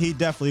crib, he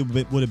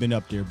definitely would have been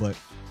up there. But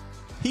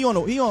he on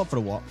for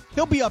the walk.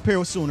 He'll be up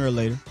here sooner or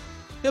later.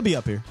 He'll be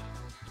up here.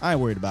 I ain't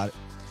worried about it.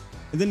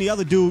 And then the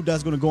other dude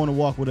that's going to go on the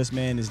walk with us,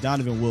 man, is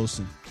Donovan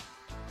Wilson.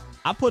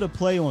 I put a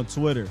play on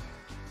Twitter.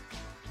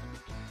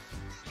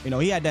 You know,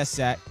 he had that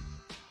sack.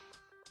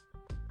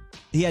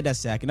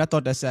 And I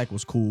thought that sack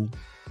was cool.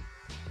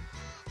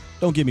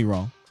 Don't get me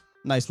wrong.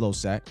 Nice little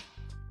sack.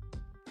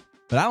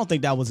 But I don't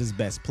think that was his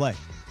best play.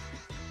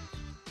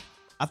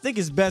 I think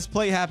his best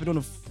play happened on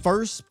the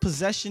first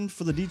possession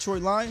for the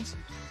Detroit Lions.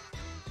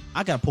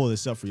 I got to pull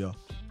this up for y'all.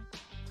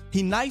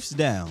 He knifes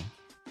down,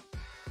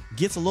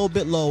 gets a little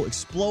bit low,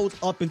 explodes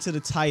up into the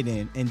tight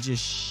end, and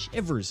just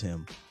shivers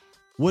him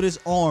with his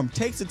arm.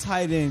 Takes the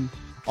tight end,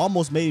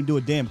 almost made him do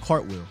a damn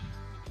cartwheel.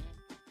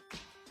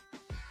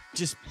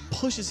 Just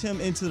pushes him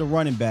into the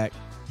running back.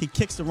 He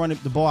kicks the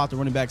ball out the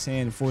running back's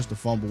hand and forced the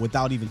fumble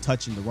without even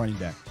touching the running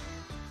back.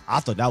 I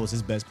thought that was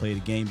his best play of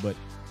the game, but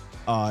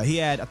he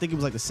had, I think it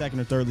was like the second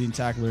or third leading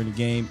tackler in the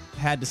game,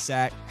 had the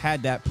sack,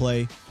 had that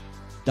play.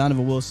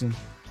 Donovan Wilson,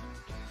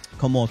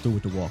 come on through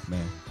with the walk,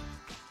 man.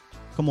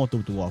 Come on through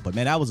with the walk. But,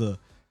 man, that was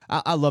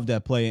I love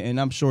that play, and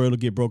I'm sure it'll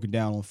get broken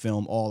down on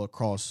film all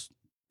across,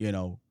 you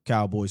know,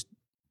 Cowboys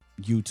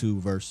YouTube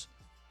verse.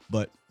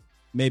 But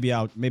maybe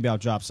I'll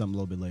drop something a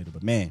little bit later.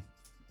 But, man,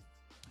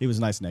 he was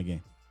nice in that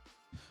game.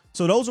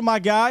 So those are my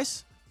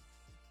guys.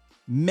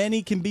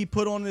 Many can be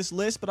put on this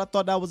list, but I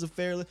thought that was a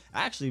fair list.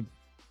 I actually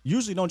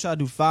usually don't try to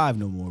do 5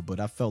 no more, but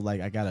I felt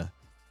like I gotta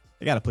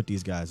put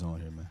these guys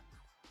on here, man.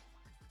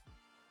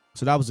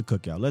 So that was a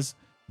cookout. Let's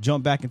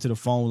jump back into the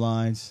phone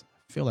lines.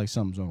 I feel like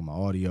something's wrong with my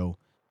audio.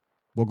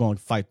 We're going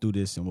to fight through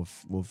this and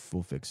we'll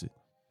fix it.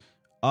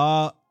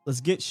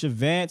 Let's get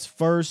Shavance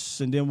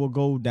first, and then we'll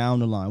go down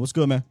the line. What's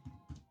good, man?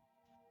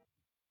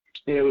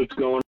 Hey, what's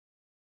going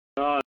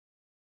on?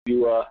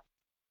 You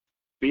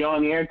be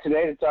on the air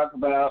today to talk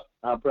about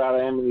how proud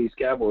I am of these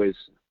Cowboys.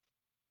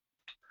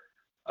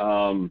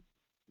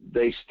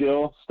 They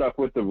still stuck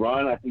with the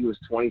run. I think it was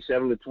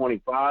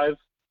 27-25.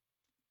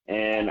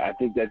 And I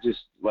think that just,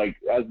 like,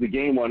 as the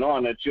game went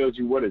on, that shows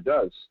you what it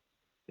does.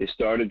 They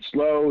started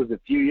slow with a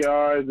few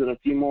yards and a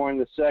few more in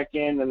the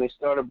second, and they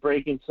started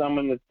breaking some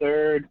in the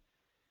third.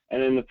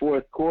 And in the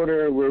fourth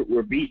quarter,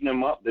 we're beating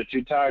them up. They're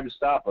too tired to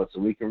stop us,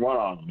 so we can run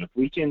on them. If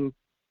we can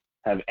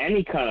have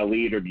any kind of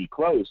lead or be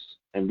close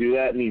and do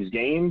that in these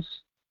games,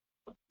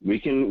 we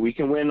can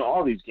win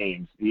all these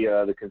games.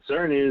 The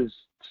concern is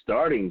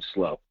starting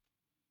slow.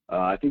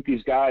 I think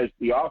these guys,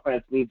 the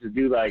offense needs to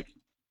do like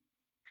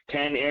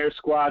 10 air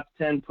squats,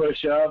 10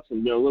 push-ups,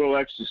 and do a little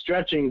extra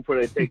stretching before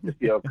they take the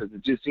field, because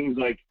it just seems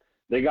like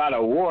they got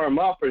to warm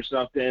up or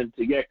something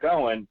to get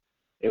going.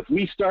 If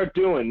we start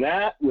doing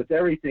that with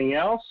everything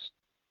else,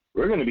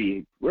 we're gonna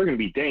be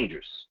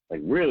dangerous, like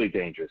really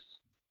dangerous.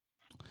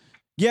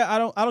 Yeah, I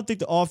don't think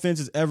the offense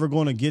is ever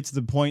going to get to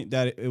the point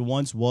that it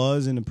once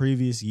was in the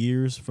previous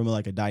years from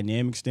like a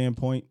dynamic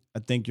standpoint. I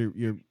think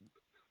you're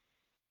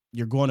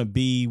going to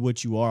be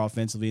what you are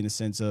offensively in the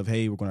sense of,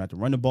 hey, we're going to have to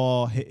run the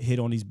ball, hit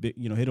on these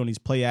hit on these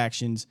play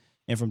actions,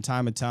 and from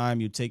time to time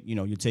you take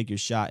your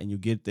shot and you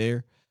get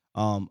there.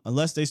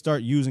 Unless they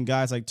start using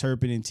guys like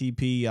Turpin and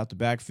TP out the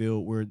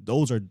backfield, where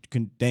those are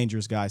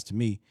dangerous guys to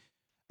me.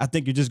 I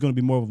think you're just going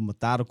to be more of a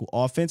methodical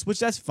offense, which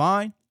that's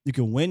fine. You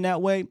can win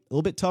that way, a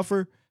little bit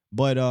tougher.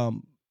 But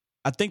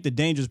I think the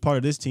dangerous part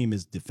of this team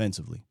is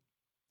defensively.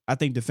 I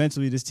think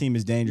defensively this team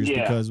is dangerous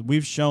because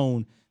we've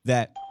shown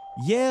that,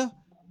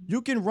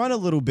 you can run a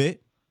little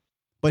bit.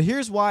 But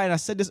here's why, and I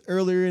said this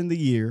earlier in the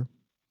year,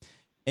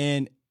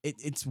 and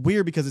it's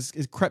weird because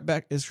it's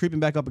creeping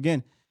back up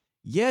again.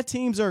 Yeah,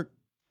 teams are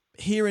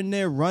here and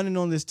there running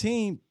on this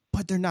team,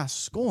 but they're not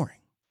scoring.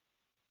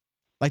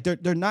 Like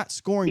they're not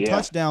scoring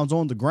touchdowns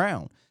on the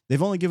ground.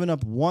 They've only given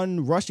up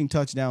one rushing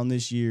touchdown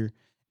this year,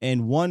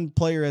 and one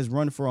player has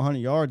run for 100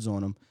 yards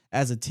on them.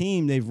 As a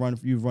team, you've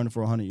run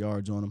for 100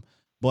 yards on them.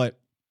 But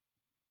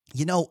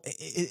I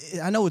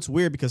know it's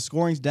weird because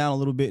scoring's down a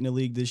little bit in the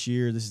league this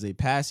year. This is a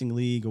passing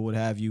league or what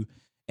have you.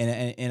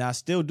 And I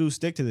still do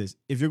stick to this.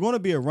 If you're going to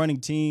be a running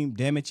team,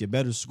 damn it, you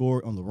better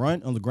score on the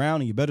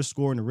ground, and you better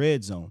score in the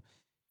red zone.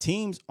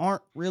 Teams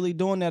aren't really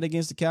doing that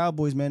against the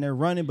Cowboys, man. They're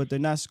running, but they're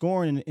not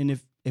scoring. And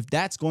if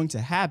that's going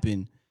to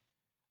happen,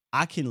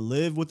 I can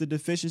live with the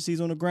deficiencies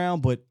on the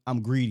ground, but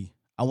I'm greedy.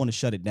 I want to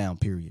shut it down,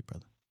 period,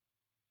 brother.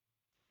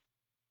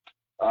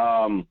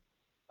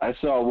 I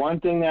saw one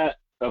thing that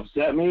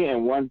upset me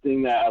and one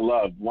thing that I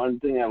loved. One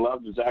thing I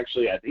loved was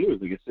actually, I think it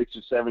was like a 6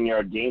 or 7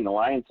 yard gain the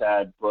Lions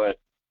had, but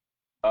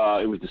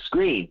it was the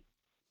screen.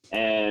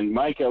 And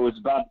Micah was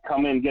about to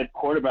come in and get the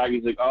quarterback.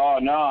 He's like, oh,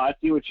 no, I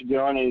see what you're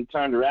doing. And he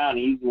turned around.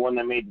 He's the one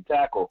that made the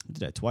tackle. He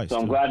did that twice. So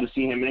I'm glad to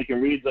see him making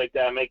reads like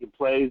that, making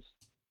plays.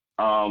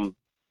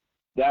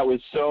 That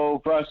was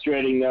so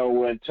frustrating, though,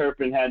 when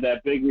Turpin had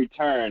that big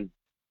return.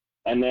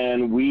 And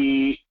then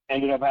we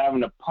ended up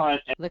having to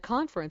punt and The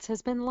conference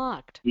has been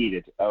locked. eat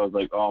it. I was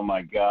like, oh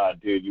my God,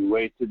 dude, you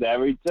wasted that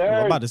return. Well,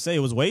 I'm about to say it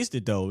was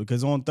wasted though,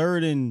 because on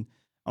third and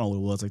I don't know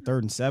what it was, like 3rd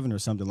and 7 or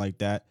something like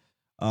that.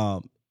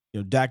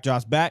 Dak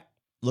drops back,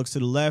 looks to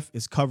the left,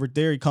 is covered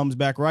there. He comes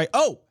back right.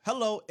 Oh,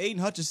 hello, Aiden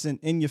Hutchinson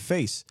in your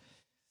face.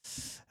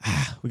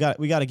 We got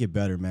to get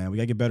better, man. We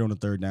got to get better on the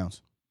third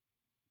downs.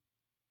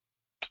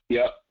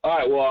 Yeah. All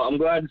right. Well, I'm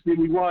glad to see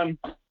we won.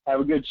 Have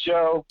a good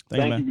show.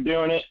 Thank you for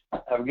doing it.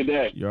 Have a good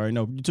day. You already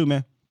know. You too,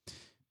 man.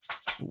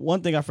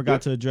 One thing I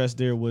forgot to address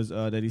there was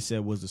that he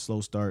said was the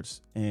slow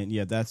starts. And,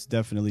 yeah, that's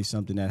definitely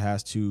something that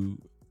has to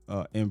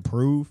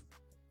improve.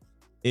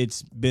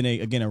 It's been,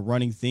 a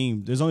running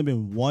theme. There's only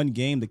been one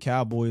game the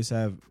Cowboys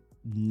have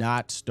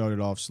not started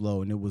off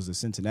slow, and it was the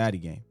Cincinnati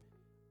game.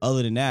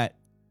 Other than that,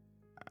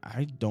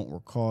 I don't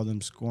recall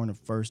them scoring a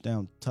first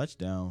down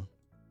touchdown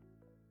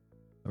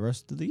the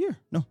rest of the year.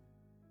 No.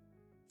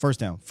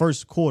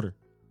 First quarter.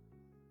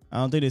 I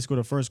don't think they scored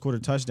a first quarter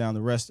touchdown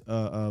the rest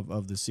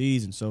of the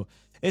season. So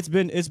it's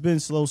been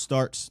slow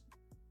starts.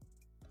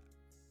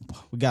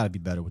 We got to be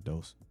better with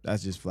those.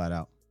 That's just flat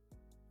out.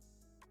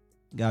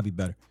 Got to be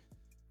better.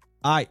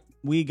 All right,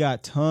 we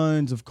got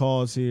tons of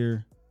calls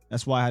here.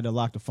 That's why I had to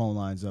lock the phone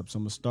lines up. So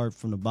I'm going to start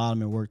from the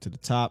bottom and work to the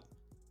top.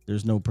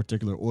 There's no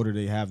particular order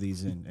they have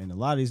these in. And a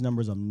lot of these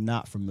numbers I'm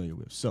not familiar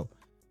with. So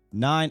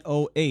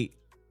 908.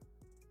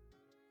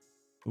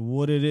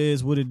 What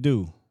it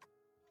do?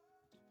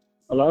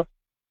 Hello?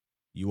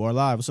 You are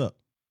live. What's up?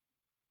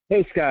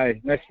 Hey, Sky.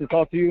 Nice to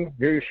talk to you.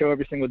 Hear your show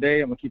every single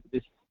day. I'm going to keep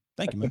it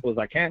as simple as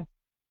I can.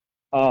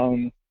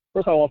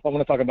 First of all, I want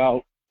to talk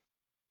about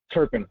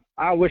Turpin.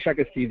 I wish I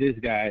could see this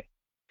guy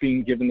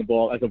being given the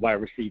ball as a wide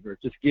receiver.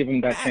 Just give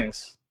him that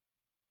chance.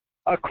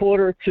 A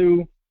quarter or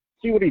two,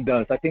 see what he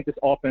does. I think this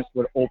offense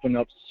would open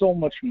up so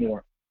much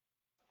more.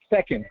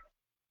 Second,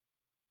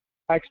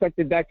 I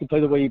expected Dak to play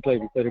the way he played.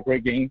 He played a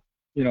great game.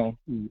 You know,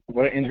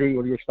 what an injury.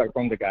 What do you expect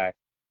from the guy?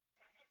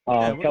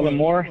 Kellen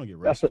Moore,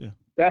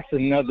 that's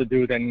another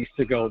dude that needs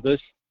to go.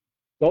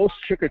 Those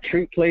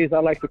trick-or-treat plays, I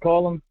like to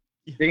call them,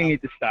 they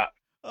need to stop.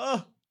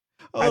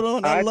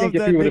 Hold on, I think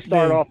if we would have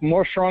started off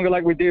more stronger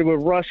like we did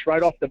with Rush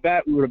right off the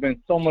bat, we would have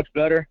been so much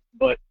better.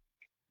 But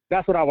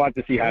that's what I want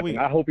to see happen.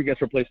 I hope he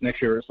gets replaced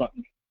next year or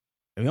something.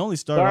 We only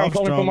started off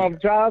strong. I'm calling from my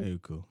job. Hey,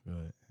 cool. Go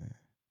ahead.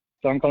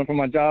 So I'm calling from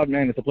my job,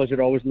 man. It's a pleasure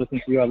to always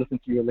listen to you. I listen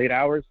to you at late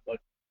hours, but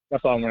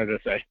that's all I wanted to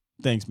say.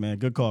 Thanks, man.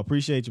 Good call.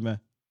 Appreciate you, man.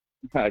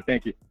 All right,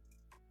 thank you.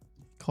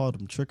 Called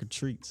them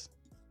trick-or-treats.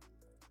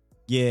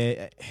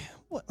 Yeah.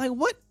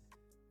 What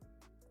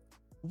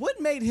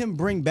made him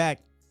bring back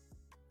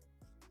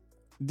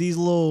these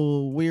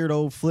little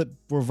weirdo flip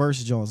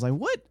reverse Jones? Like,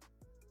 what?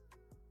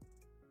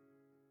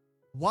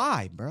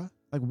 Why, bro?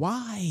 Like,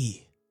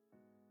 why?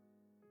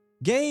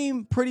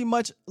 Game pretty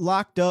much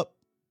locked up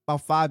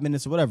about 5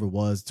 minutes or whatever it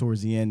was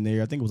towards the end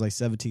there. I think it was like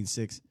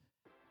 17-6.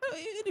 What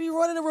are you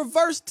running a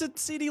reverse to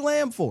CeeDee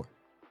Lamb for?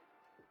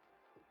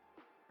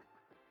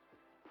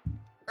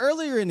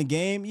 Earlier in the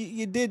game,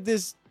 you did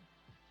this,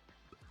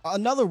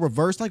 another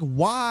reverse. Like,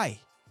 why?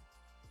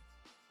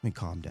 I mean,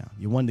 calm down.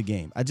 You won the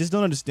game. I just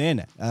don't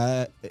understand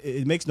that.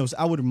 It makes no sense.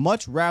 I would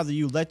much rather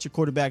you let your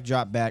quarterback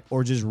drop back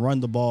or just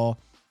run the ball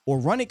or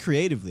run it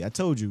creatively. I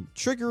told you,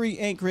 trickery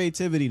ain't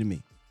creativity to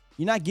me.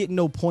 You're not getting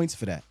no points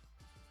for that.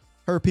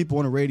 Heard people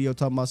on the radio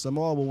talking about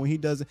something, well, when he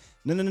does it.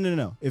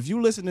 No. If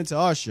you listening to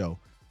our show,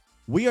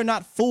 we are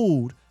not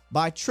fooled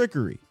by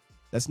trickery.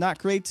 That's not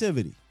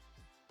creativity.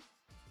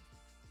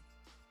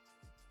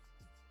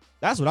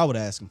 That's what I would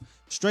ask him.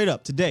 Straight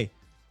up today.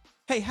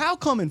 Hey, how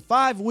come in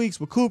 5 weeks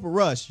with Cooper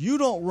Rush, you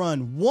don't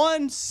run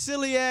one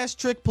silly-ass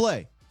trick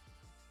play?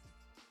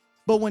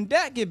 But when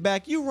Dak get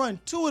back, you run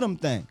 2 of them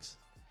things.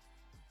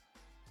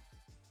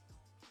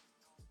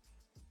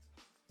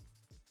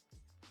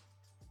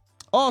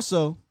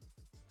 Also,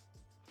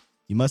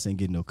 you must ain't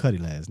getting no cutty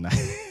last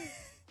night.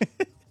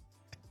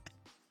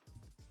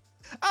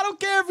 I don't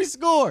care if he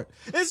scored.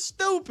 It's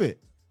stupid.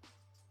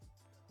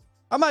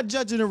 I'm not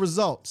judging the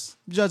results.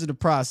 I'm judging the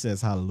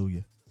process.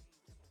 Hallelujah.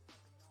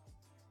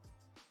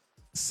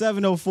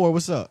 704,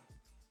 what's up?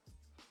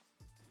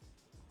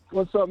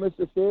 What's up,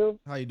 Mr. Phil?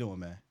 How you doing,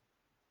 man?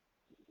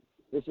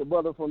 It's your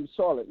brother from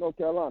Charlotte, North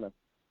Carolina.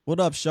 What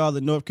up,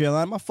 Charlotte, North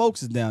Carolina? My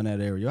folks is down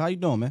that area. How you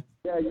doing, man?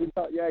 Yeah,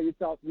 you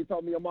told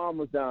me your mom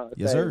was down.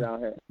 Yes, sir. Down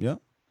here. Yeah.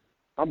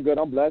 I'm good.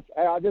 I'm blessed.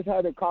 Hey, I just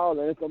had a call,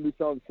 and it's gonna be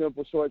something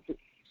simple, short,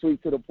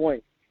 sweet, to the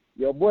point.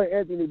 Your boy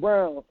Anthony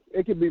Brown,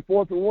 it could be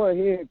 4th and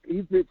 1.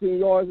 He's 15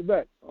 yards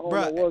back. I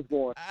don't know what's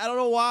going. I don't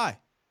know why.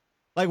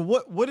 Like,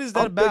 what is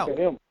that about? Sick of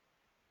him.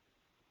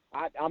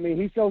 I mean,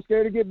 he's so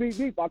scared to get beat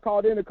deep. I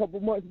called in a couple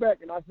months back,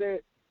 and I said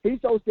he's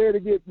so scared to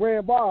get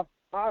ran by.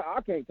 I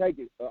can't take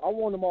it. I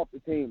want him off the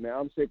team, man.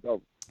 I'm sick of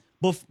it.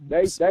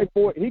 But he's trying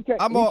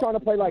to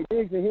play like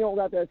Diggs, and he don't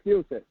got that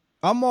skill set.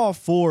 I'm all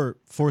for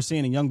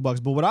seeing the Young Bucks,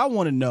 but what I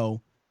want to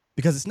know,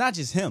 because it's not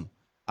just him.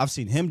 I've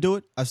seen him do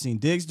it. I've seen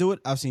Diggs do it.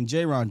 I've seen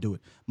J-Ron do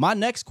it. My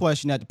next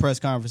question at the press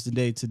conference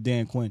today to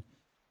Dan Quinn.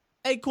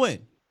 Hey,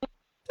 Quinn,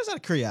 just out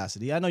of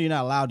curiosity, I know you're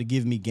not allowed to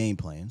give me game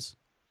plans.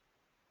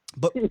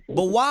 But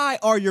why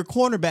are your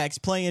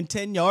cornerbacks playing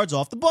 10 yards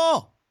off the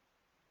ball?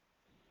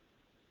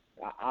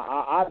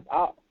 I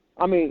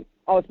mean,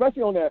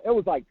 especially on that, it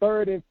was like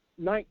 3rd and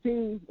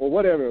 19 or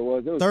whatever it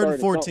was. It was 3rd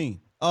and 14.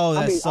 Oh,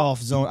 that's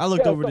soft zone. I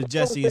looked over to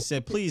Jesse and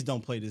said, please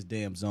don't play this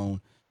damn zone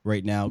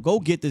right now. Go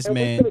get this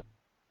man.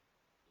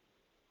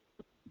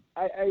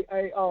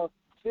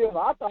 Silver,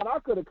 I thought I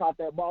could have caught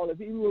that ball if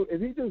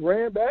he just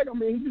ran back. I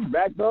mean, he just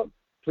backed up.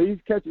 Please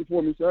catch it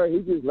for me, sir. He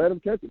just let him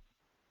catch it.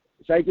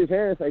 Shake his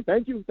hand and say,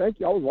 thank you. I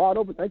was wide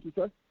open. Thank you,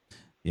 sir.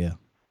 Yeah.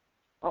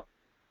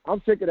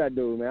 I'm sick of that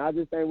dude, man. I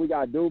just think we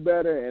got to do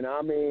better. And,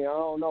 I mean, I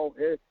don't know.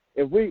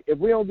 If we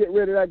don't get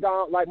rid of that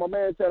guy, like my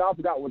man said, I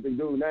forgot what the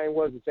dude's name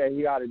was, and said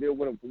he got to deal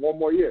with him for one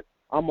more year.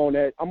 I'm on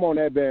that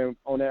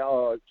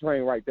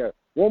train right there.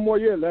 One more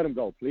year, let him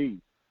go, please.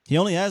 He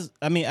only has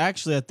 – I mean,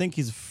 actually, I think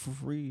he's a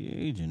free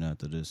agent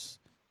after this.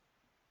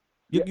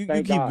 You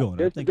keep going.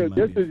 This is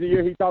the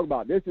year he talked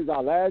about. This is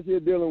our last year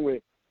dealing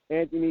with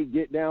Anthony,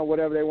 get down,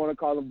 whatever they want to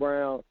call him,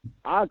 Brown.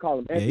 I call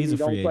him Anthony. He's a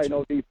don't free play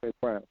agent. no defense,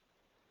 Brown.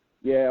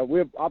 Yeah,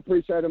 I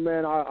appreciate him,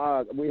 man.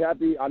 We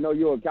happy. I know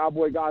you're a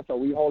Cowboy guy, so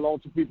we hold on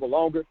to people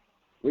longer.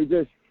 It'd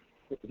be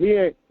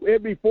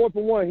 4th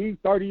and 1. He's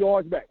 30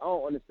 yards back. I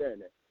don't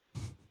understand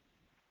that.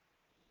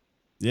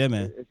 Yeah,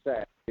 man. It's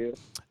sad.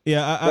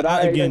 Yeah,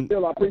 I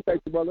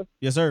appreciate you, brother.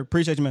 Yes, sir.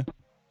 Appreciate you, man.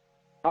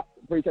 I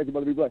appreciate you,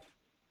 brother. Be blessed.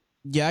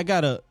 Yeah,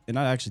 and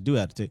I actually do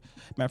have to take.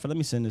 Matter of fact, let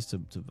me send this to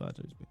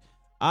Vajay.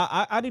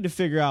 I need to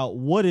figure out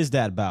what is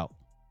that about.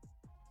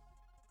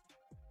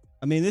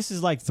 I mean, this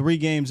is like 3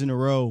 games in a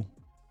row.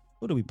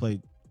 What do we play?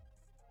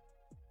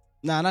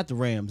 Nah, not the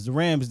Rams. The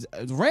Rams,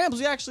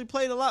 we actually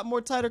played a lot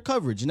more tighter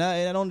coverage, and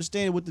I don't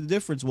understand what the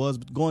difference was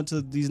going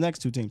to these next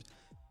 2 teams.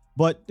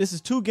 But this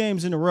is 2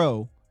 games in a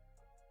row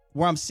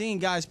where I'm seeing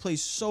guys play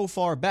so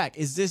far back.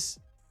 I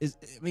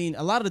mean,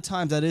 a lot of the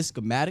times that is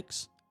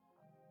schematics,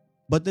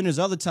 but then there's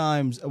other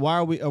times. Why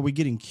are we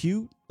getting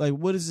cute? Like,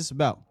 what is this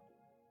about?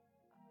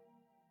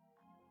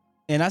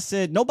 And I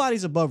said,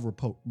 nobody's above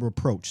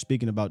reproach,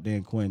 speaking about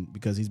Dan Quinn,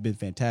 because he's been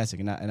fantastic,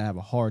 and I have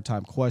a hard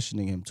time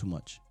questioning him too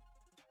much.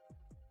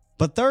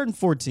 But 3rd and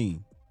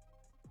 14,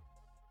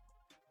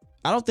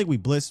 I don't think we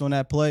blitzed on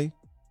that play.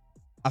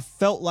 I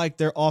felt like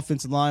their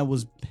offensive line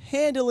was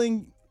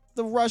handling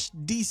the rush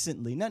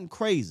decently, nothing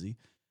crazy.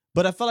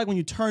 But I felt like when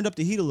you turned up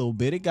the heat a little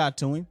bit, it got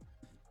to him.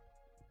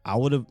 I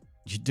would have.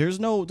 There's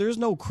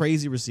no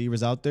crazy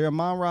receivers out there.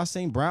 Amon-Ra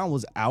St. Brown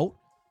was out.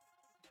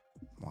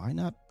 Why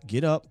not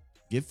get up?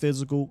 Get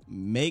physical,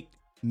 make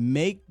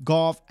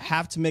Goff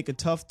have to make a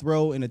tough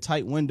throw in a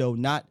tight window,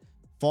 not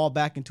fall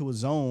back into a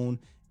zone,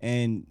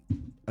 and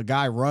a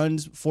guy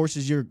runs,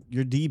 forces your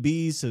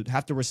DBs to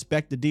have to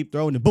respect the deep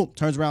throw, and then boom,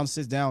 turns around,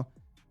 sits down,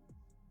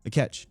 the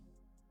catch.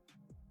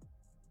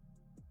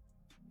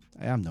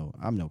 Hey, I'm no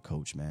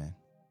coach, man.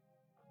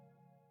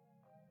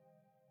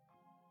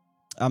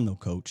 I'm no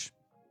coach.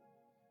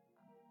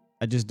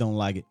 I just don't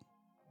like it.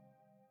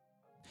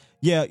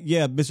 Yeah,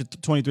 Mr.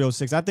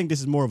 2306. I think this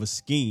is more of a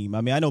scheme.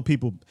 I mean, I know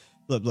people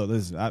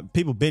listen,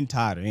 people been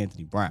tired of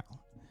Anthony Brown,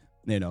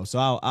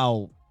 so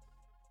I'll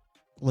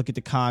look at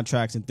the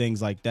contracts and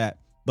things like that.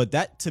 But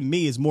that to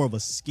me is more of a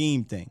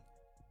scheme thing,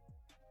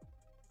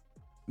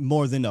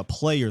 more than a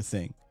player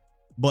thing.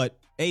 But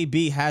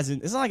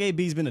it's not like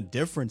AB's been a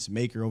difference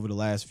maker over the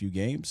last few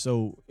games.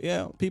 So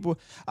yeah,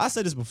 I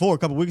said this before a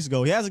couple weeks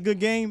ago. He has a good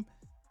game.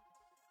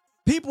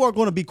 People are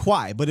going to be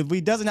quiet, but if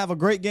he doesn't have a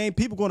great game,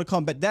 people are going to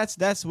come back.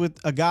 That's with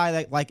a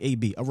guy like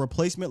AB, a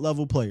replacement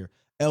level player,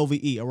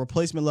 LVE, a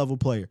replacement level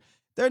player.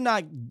 They're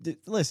not,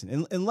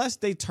 listen, unless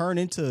they turn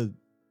into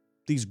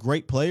these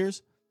great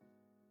players,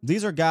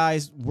 these are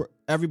guys where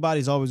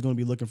everybody's always going to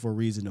be looking for a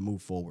reason to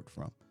move forward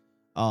from.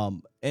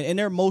 And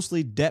they're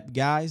mostly depth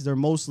guys. They're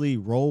mostly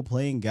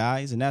role-playing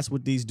guys, and that's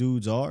what these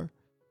dudes are.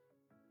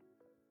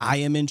 I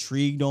am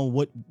intrigued on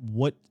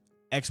what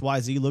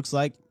XYZ looks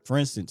like. For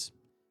instance,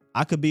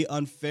 I could be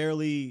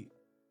unfairly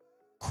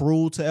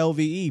cruel to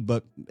LVE,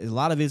 but a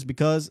lot of it's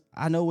because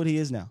I know what he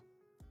is now.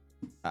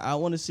 I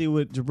want to see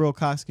what Jabril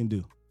Cox can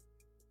do.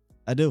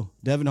 I do.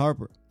 Devin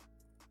Harper.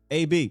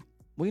 AB.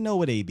 We know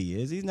what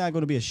AB is. He's not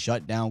going to be a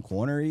shutdown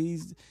corner.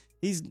 He's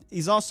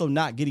also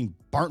not getting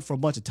burnt for a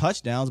bunch of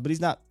touchdowns, but he's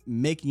not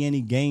making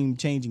any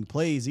game-changing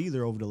plays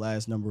either over the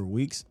last number of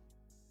weeks.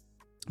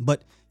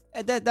 But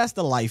that's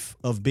the life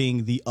of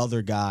being the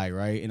other guy,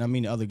 right? And I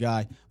mean the other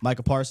guy.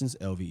 Micah Parsons,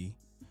 LVE.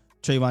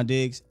 Trayvon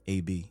Diggs,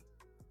 AB.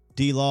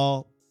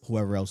 D-Law,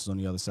 whoever else is on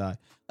the other side.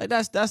 Like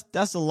that's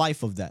the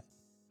life of that.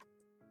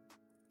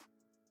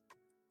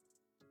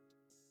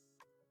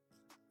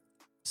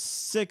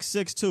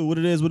 662, what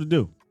it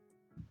do?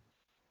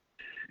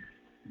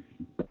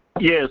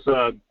 Yes,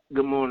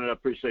 good morning. I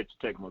appreciate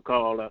you taking my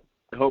call. I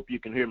hope you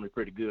can hear me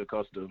pretty good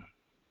because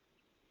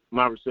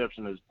my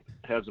reception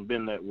hasn't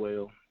been that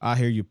well. I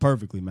hear you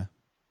perfectly, man.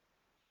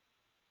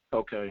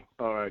 Okay.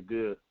 All right,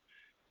 good.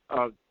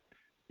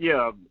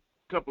 Yeah,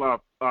 a couple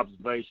of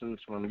observations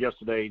from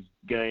yesterday's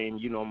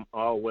game.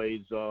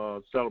 Always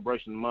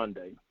Celebration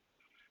Monday.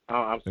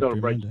 I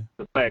celebrate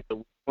the fact that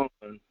we won,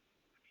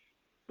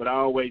 but I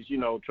always,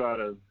 try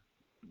to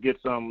get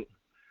some,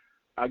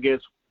 I guess,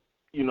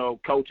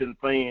 coach and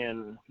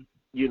fan,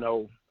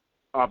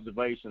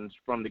 observations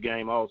from the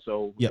game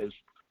also as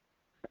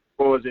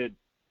far as it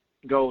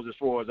goes, as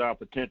far as our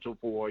potential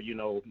for,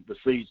 the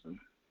season.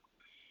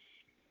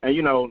 And,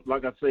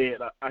 like I said,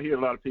 I hear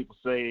a lot of people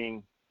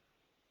saying,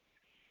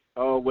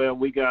 oh, well,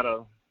 we got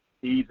a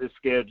easy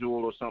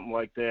schedule or something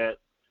like that.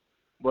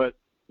 But,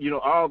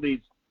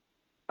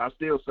 I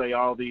still say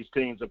all these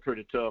teams are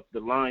pretty tough. The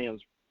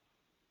Lions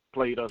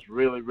played us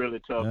really,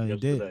 really tough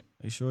yesterday. Did.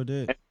 They sure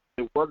did. And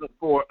if it wasn't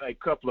for a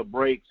couple of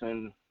breaks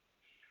and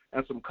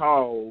some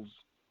calls,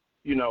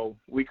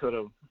 we could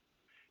have,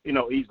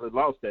 easily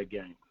lost that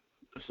game.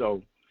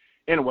 So,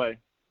 anyway,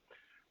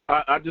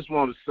 I just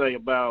want to say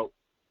about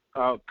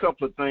a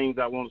couple of things.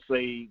 I want to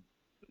say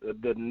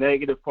the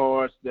negative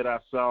parts that I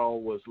saw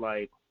was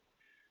like,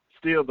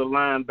 still the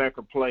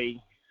linebacker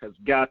play has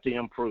got to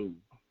improve.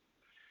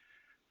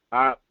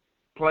 I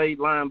played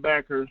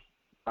linebacker.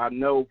 I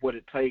know what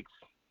it takes.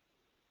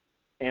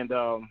 And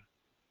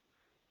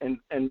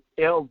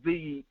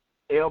LVE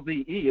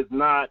is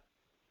not,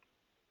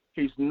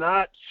 he's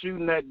not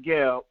shooting that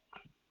gap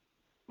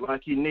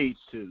like he needs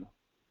to.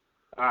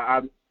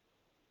 And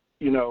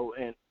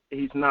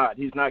he's not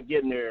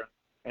getting there,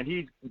 and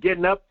he's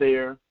getting up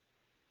there,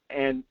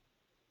 and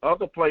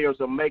other players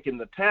are making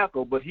the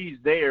tackle, but he's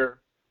there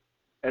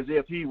as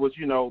if he was,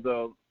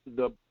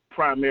 the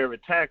primary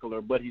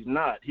tackler, but he's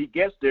not. He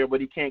gets there, but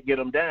he can't get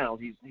him down.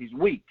 He's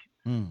weak.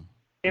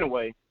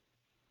 Anyway,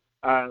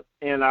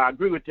 and I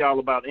agree with y'all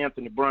about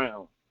Anthony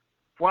Brown.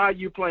 Why are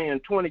you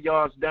playing 20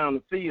 yards down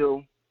the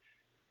field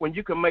when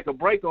you can make a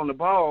break on the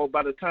ball?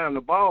 By the time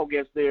the ball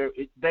gets there,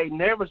 they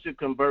never should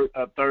convert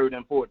a 3rd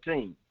and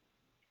 14.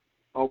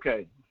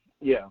 Okay,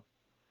 yeah.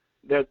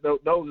 Those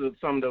are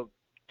some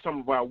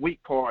of our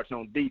weak parts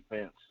on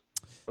defense.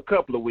 A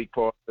couple of weak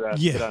parts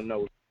that I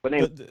know. But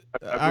anyway,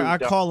 I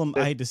call them,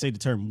 I hate to say the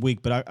term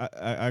weak, but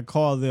I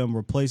call them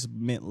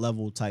replacement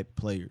level type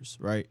players,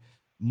 right?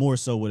 More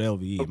so with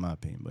LVE, in my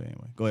opinion. But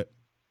anyway, go ahead.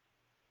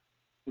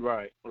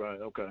 Right,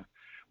 okay.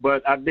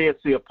 But I did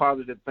see a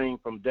positive thing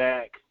from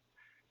Dak,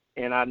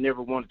 and I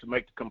never wanted to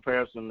make the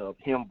comparison of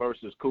him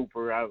versus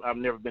Cooper. I've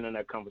never been in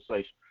that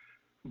conversation.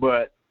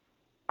 But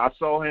I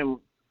saw him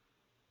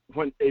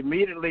when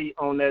immediately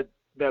on that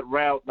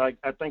route, like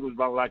I think it was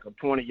about like a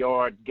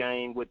 20-yard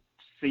gain with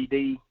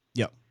CD.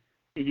 Yep.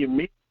 He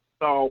immediately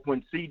saw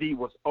when CD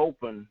was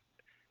open,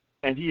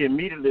 and he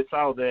immediately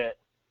saw that,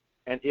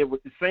 and it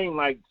seemed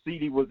like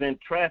CD was in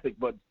traffic,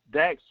 but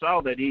Dak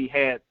saw that he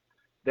had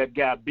that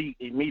guy beat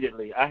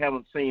immediately. I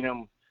haven't seen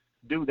him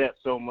do that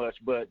so much,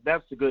 but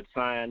that's a good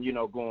sign,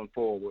 going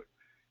forward.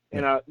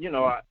 And I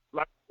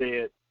like I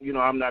said,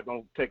 I'm not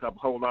going to take up a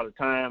whole lot of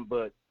time,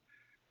 but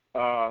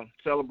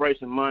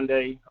Celebration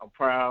Monday, I'm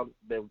proud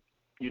that,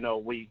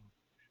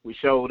 we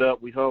showed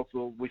up, we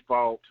hustled, we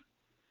fought,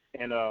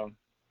 and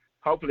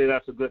hopefully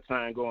that's a good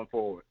sign going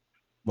forward.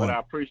 But I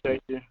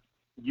appreciate you.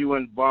 You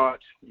and Vach,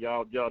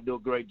 y'all do a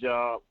great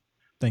job.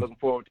 Looking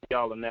forward to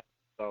y'all in that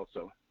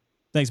also.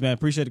 Thanks, man.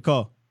 Appreciate the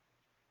call.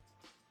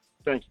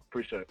 Thank you.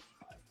 Appreciate it.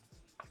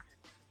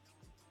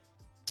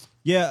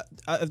 Yeah,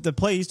 the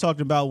play he's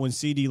talking about when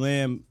CD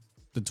Lamb,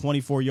 the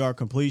 24-yard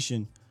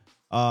completion,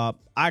 I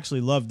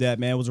actually loved that,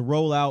 man. It was a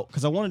rollout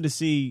because I wanted to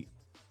see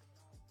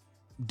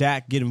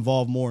Dak get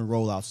involved more in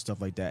rollouts and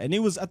stuff like that. And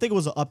I think it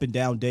was an up and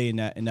down day in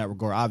that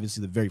regard.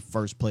 Obviously, the very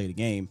first play of the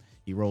game,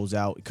 he rolls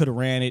out. He could have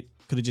ran it,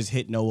 could have just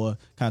hit Noah,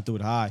 kind of threw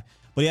it high.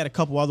 But he had a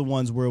couple other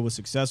ones where it was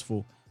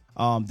successful.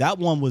 That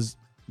one was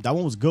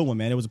a good one,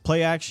 man. It was a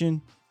play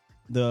action.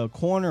 The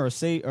corner or a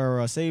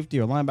safety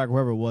or linebacker,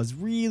 whoever it was,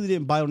 really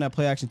didn't bite on that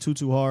play action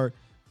too hard,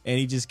 and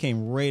he just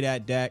came right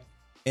at Dak.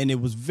 And it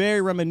was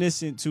very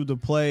reminiscent to the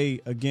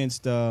play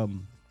against,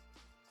 and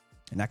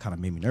that kind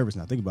of made me nervous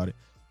now think about it,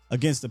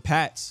 against the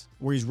Pats,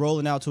 where he's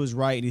rolling out to his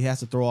right and he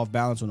has to throw off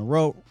balance on the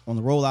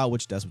rollout,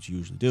 which that's what you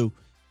usually do.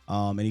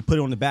 And he put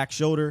it on the back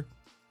shoulder.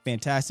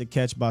 Fantastic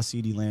catch by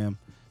CD Lamb,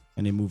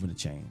 and then moving the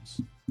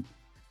chains.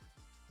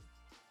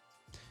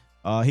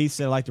 He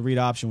said, I like the read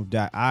option with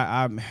Dak.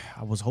 I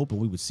was hoping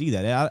we would see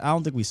that. I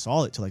don't think we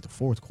saw it till like the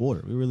fourth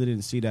quarter. We really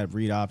didn't see that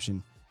read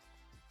option.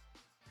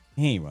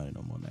 He ain't running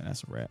no more, man.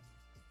 That's a wrap.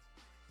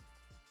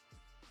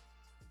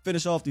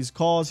 Finish off these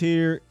calls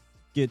here.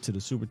 Get to the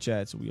super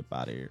chat so we up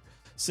out of here.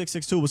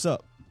 662, what's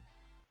up?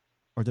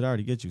 Or did I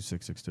already get you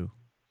 662?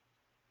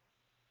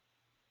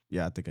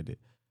 Yeah, I think I did.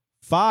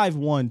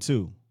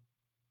 512.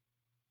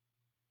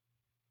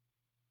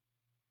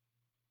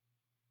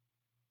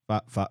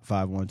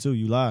 512,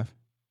 you live.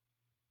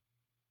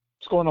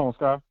 What's going on,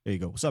 Scott? There you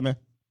go. What's up, man?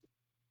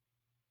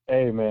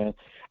 Hey, man.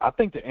 I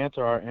think to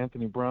answer our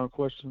Anthony Brown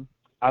question,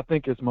 I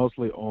think it's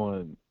mostly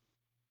on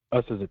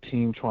us as a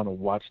team trying to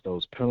watch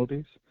those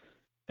penalties.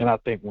 And I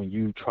think when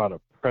you try to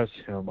press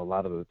him, a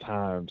lot of the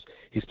times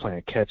he's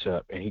playing catch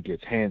up and he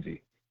gets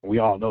handsy. We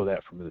all know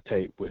that from the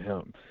tape with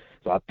him.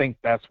 So I think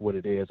that's what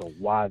it is, or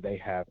why they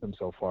have him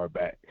so far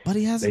back. But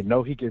they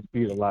know he gets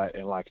beat a lot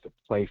and likes to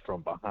play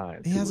from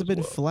behind. He hasn't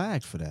been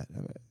flagged for that.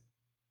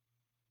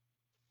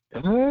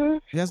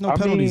 He has no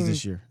penalties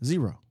this year.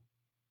 0.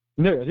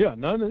 No, yeah,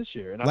 none this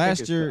year. And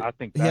Last year,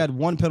 he had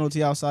 1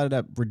 penalty outside of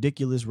that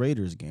ridiculous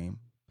Raiders game.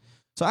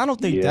 So I don't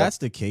think that's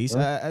the case.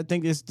 I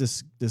think it's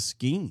the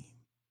scheme,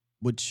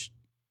 which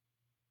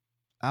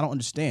I don't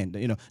understand.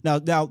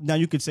 Now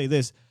you could say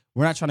this: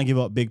 we're not trying to give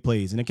up big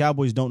plays, and the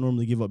Cowboys don't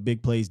normally give up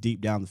big plays deep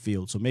down the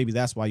field. So maybe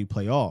that's why you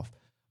play off.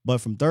 But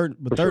from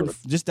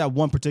just that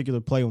one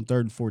particular play on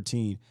 3rd and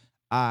 14,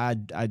 I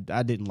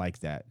didn't like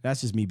that.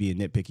 That's just me being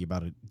nitpicky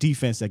about a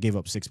defense that gave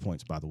up 6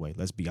 points. By the way,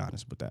 let's be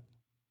honest with that.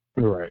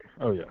 Right.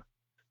 Oh yeah.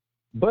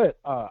 But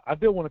I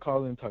did want to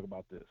call in and talk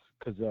about this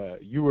because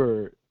you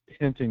were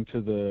hinting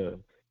to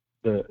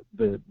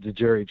the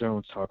Jerry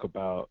Jones talk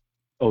about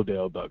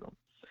Odell Beckham.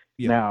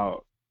 Yeah.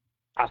 Now,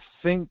 I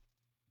think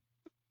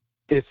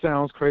it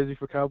sounds crazy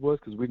for Cowboys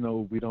because we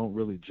know we don't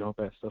really jump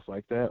at stuff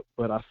like that.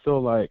 But I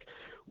feel like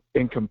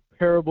in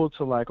comparable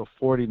to like a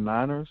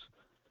 49ers,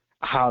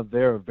 how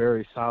they're a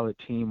very solid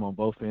team on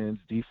both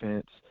ends,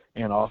 defense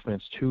and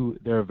offense too.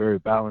 They're a very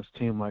balanced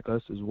team like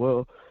us as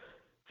well.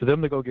 For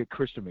them to go get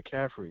Christian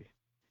McCaffrey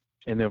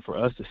and then for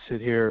us to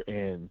sit here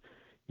and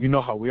you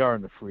know how we are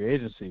in the free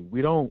agency.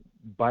 We don't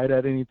bite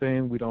at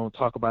anything. We don't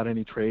talk about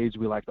any trades.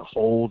 We like to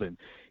hold and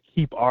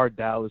keep our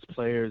Dallas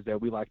players that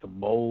we like to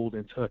mold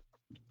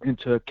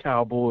into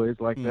Cowboys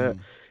like that.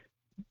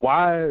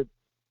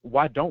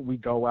 Why don't we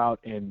go out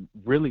and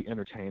really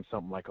entertain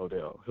something like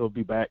Odell? He'll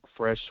be back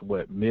fresh,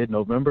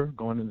 mid-November,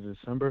 going into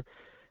December.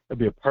 It'd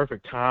be a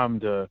perfect time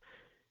to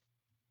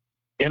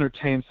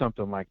entertain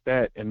something like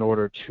that in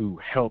order to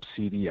help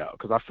CD out.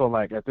 Because I feel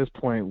like at this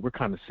point we're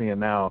kind of seeing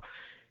now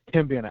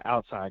him being an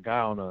outside guy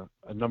on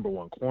a number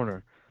one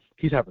corner,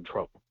 he's having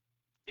trouble.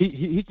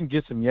 He can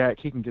get some yak,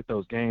 he can get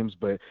those games,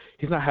 but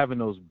he's not having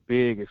those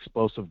big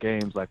explosive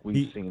games like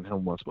we've seen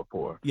him once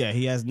before. Yeah,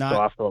 he has not.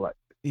 So I feel like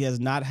he has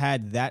not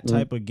had that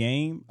type of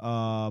game.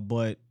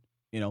 But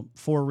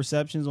 4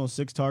 receptions on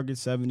 6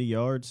 targets, 70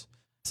 yards.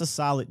 It's a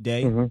solid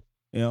day.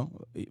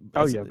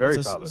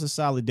 Very solid. It's a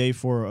solid day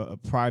for a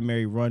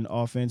primary run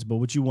offense. But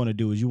what you want to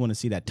do is you want to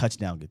see that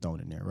touchdown get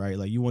thrown in there, right?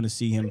 Like you want to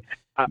see him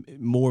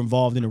more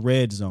involved in the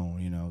red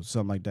zone,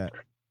 something like that.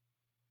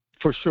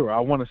 For sure. I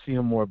want to see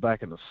him more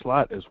back in the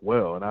slot as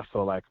well. And I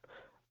feel like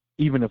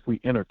even if we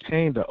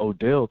entertain the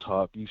Odell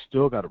talk, you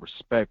still got to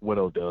respect what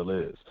Odell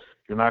is.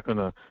 You're not going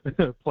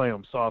to play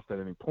him soft at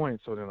any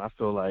point. So then I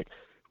feel like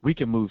we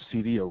can move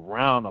CD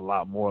around a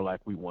lot more like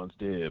we once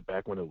did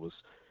back when it was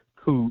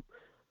Coop,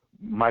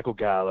 Michael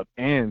Gallup,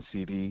 and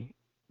CD.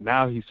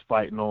 Now he's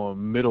fighting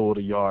on middle of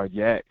the yard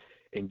yak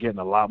and getting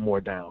a lot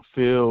more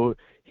downfield.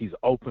 He's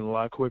open a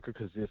lot quicker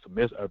because it's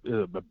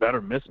a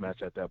better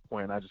mismatch at that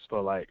point. I just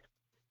feel like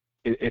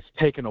it's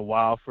taken a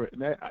while for it.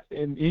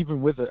 And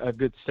even with a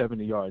good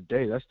 70-yard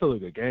day, that's still a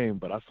good game,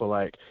 but I feel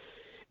like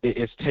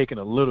it's taken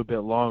a little bit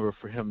longer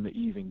for him to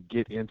even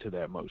get into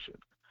that motion.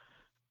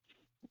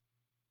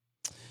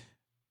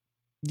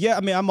 Yeah,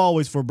 I mean, I'm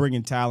always for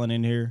bringing talent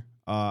in here.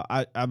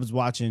 I was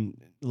watching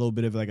a little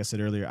bit of it, like I said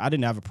earlier. I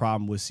didn't have a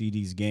problem with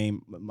CD's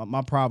game.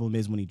 My problem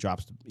is when he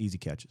drops the easy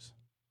catches.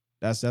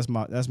 That's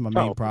my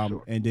main problem.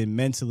 Sure. And then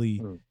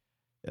mentally,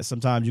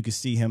 sometimes you can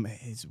see him.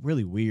 It's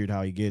really weird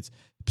how he gets.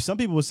 Some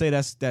people would say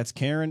that's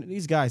caring.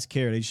 These guys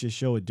care. They should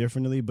show it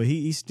differently. But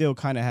he still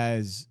kind of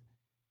has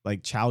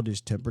like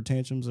childish temper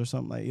tantrums or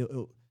something. Like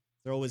he'll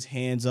throw his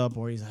hands up,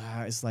 or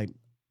it's like,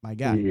 my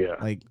God,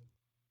 like,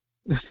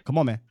 come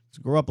on, man, let's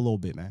grow up a little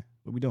bit, man.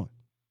 What we doing?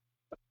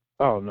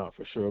 Oh, no,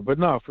 for sure. But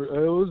no, it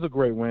was a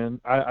great win.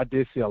 I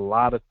did see a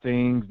lot of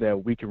things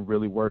that we can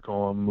really work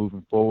on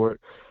moving forward.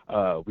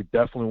 We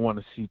definitely want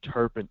to see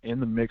Turpin in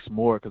the mix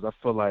more because I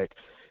feel like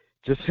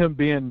just him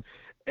being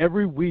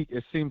every week,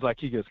 it seems like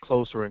he gets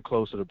closer and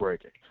closer to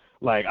breaking.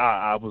 Like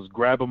I was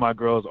grabbing my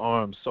girl's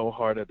arm so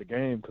hard at the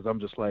game because I'm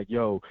just like,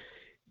 yo,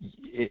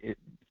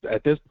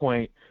 at this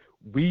point,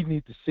 we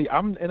need to see.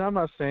 I'm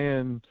not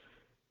saying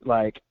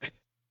like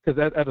because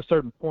at a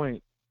certain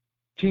point,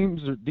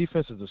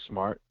 defenses are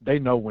smart. They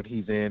know when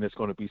he's in, it's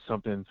going to be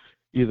something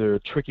either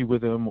tricky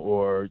with him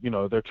or,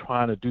 they're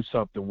trying to do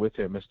something with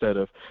him instead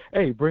of,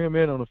 hey, bring him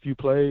in on a few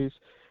plays,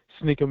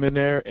 sneak him in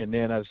there, and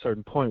then at a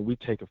certain point we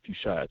take a few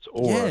shots.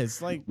 Or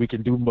it's like, we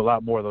can do a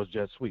lot more of those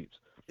jet sweeps.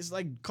 It's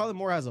like Carlin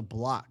Moore has a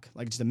block,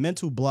 like just a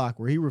mental block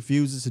where he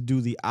refuses to do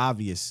the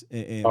obvious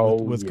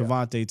with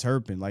Kevontae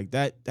Turpin. Like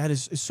that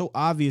is it's so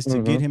obvious to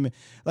get him.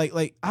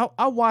 Like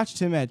I watched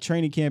him at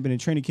training camp and in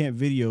training camp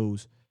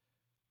videos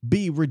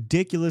be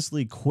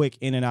ridiculously quick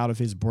in and out of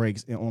his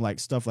breaks on like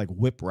stuff like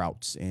whip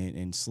routes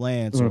and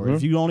slants. Or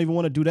if you don't even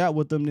want to do that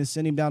with him, then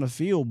send him down the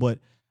field. But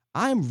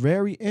I'm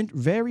very,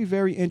 very,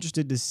 very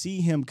interested to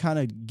see him kind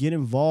of get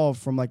involved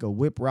from like a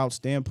whip route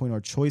standpoint or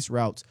choice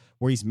routes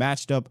where he's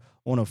matched up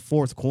on a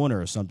fourth corner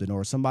or something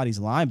or somebody's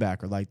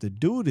linebacker. Like the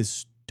dude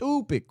is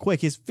stupid quick.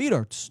 His feet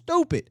are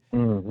stupid.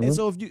 And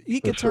so if he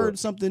could turn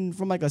something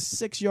from like a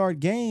 6-yard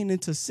gain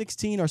into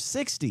 16 or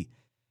 60.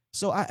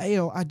 So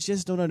I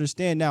just don't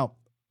understand. Now,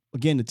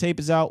 again, the tape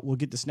is out. We'll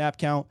get the snap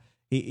count.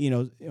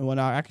 When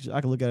I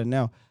can look at it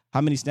now, how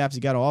many snaps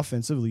he got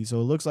offensively. So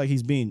it looks like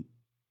he's being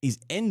he's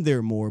in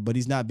there more, but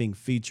he's not being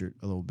featured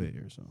a little bit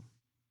here. So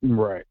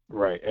Right.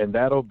 And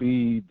that'll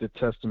be the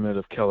testament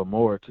of Kellen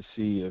Moore to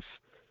see if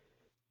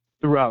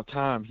throughout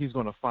time he's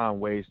going to find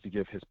ways to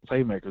give his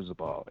playmakers the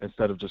ball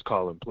instead of just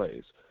calling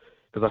plays.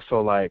 Because I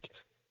feel like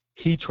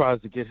he tries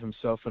to get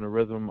himself in a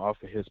rhythm off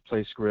of his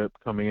play script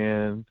coming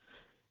in.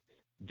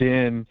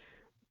 Then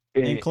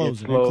it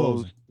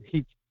flows.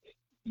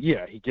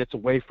 He gets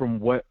away from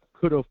what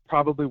could have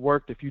probably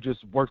worked if you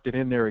just worked it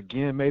in there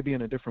again, maybe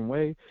in a different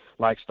way,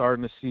 like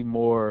starting to see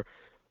more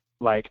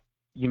like,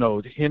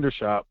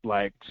 Hendershot,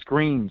 like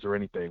screens or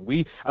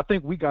anything. I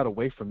think we got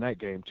away from that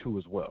game too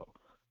as well,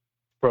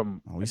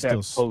 from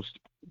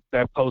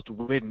that post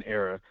Witten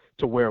era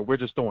to where we're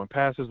just throwing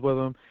passes with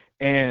them.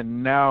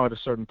 And now at a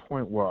certain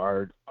point where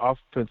our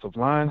offensive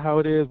line, how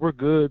it is, we're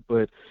good,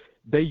 but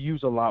they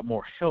use a lot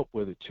more help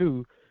with it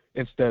too,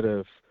 instead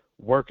of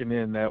working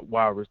in that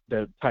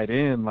tight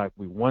end like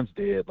we once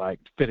did, like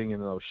fitting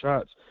into those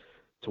shots,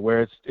 to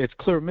where it's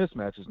clear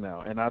mismatches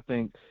now. And I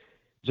think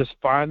just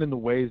finding the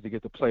ways to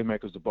get the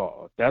playmakers the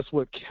ball, that's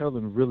what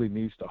Kellen really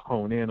needs to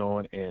hone in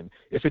on. And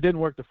if it didn't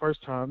work the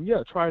first time,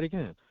 try it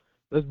again.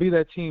 Let's be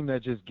that team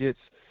that just gets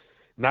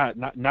not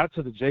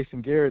to the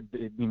Jason Garrett,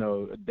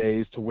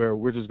 days to where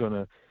we're just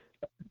gonna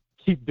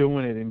keep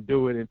doing it and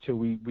do it until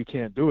we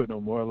can't do it no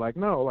more. Like,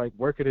 no, like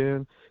work it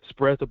in,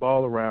 spread the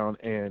ball around,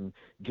 and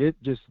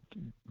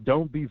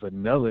don't be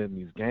vanilla in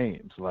these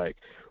games. Like,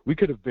 we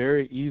could have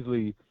very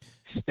easily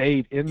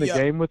stayed in the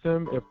game with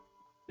them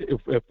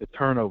if the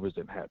turnovers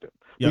didn't happen.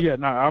 But I'm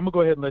gonna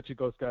go ahead and let you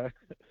go, Sky.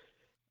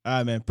 All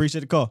right, man.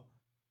 Appreciate the call.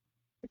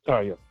 All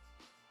right,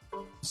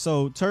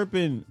 So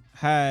Turpin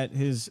had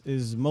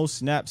his most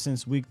snaps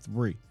since week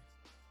 3.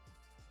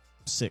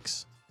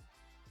 6.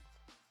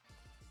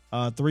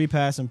 3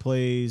 passing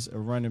plays, a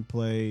running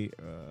play,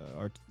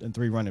 and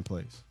 3 running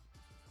plays.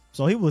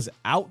 So he was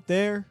out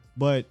there,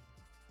 but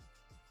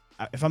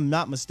if I'm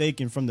not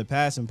mistaken, from the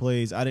passing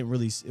plays, it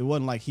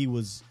wasn't like he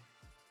was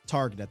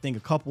targeted. I think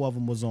a couple of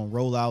them was on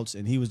rollouts,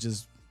 and he was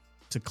just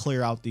to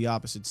clear out the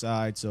opposite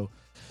side. So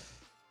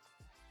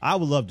I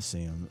would love to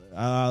see him.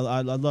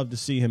 I'd love to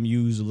see him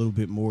used a little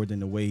bit more than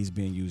the way he's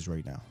being used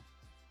right now.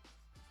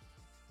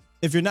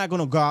 If you're not going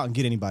to go out and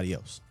get anybody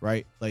else,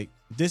 right? Like,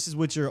 this is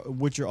what your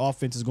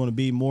offense is going to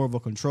be, more of a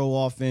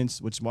control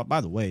offense, which,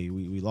 by the way,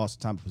 we lost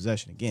the time of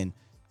possession again.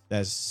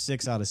 That's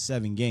 6 out of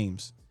 7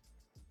 games.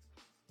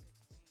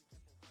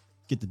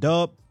 Get the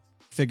dub,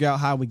 figure out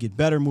how we get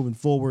better moving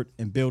forward,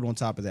 and build on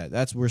top of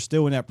that. We're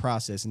still in that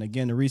process. And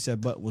again, the reset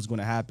button was going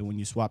to happen when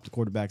you swap the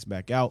quarterbacks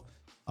back out.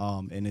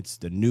 And it's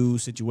the new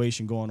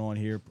situation going on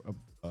here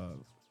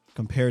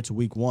compared to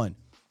week 1.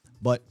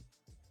 But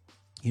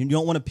you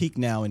don't want to peak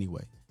now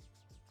anyway.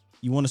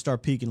 You want to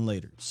start peaking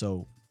later.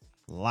 So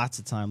lots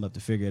of time left to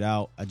figure it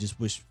out. I just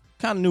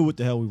kind of knew what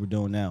the hell we were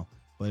doing now.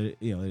 But, it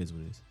is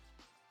what it is.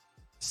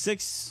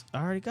 6, I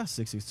already got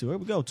 662. Here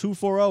we go.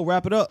 240,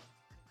 wrap it up.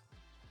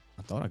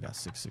 I thought I got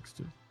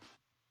 662.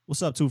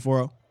 What's up,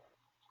 240?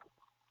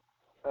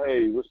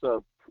 Hey, what's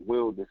up,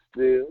 Will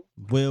Distill?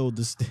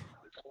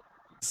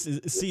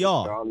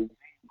 CR.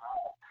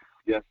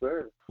 Yes,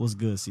 sir. What's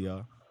good,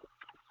 CR?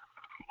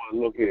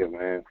 Look here,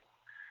 man.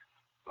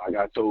 Like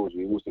I told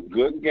you, it was a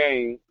good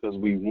game because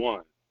we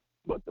won,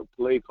 but the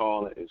play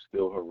calling is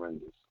still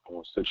horrendous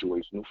on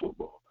situational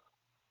football.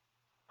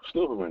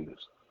 Still horrendous.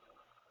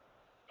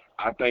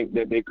 I think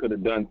that they could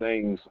have done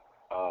things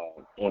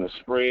on a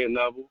spread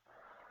level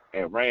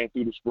and ran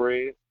through the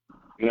spread.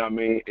 You know what I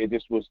mean? It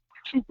just was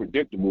too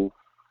predictable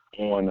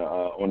on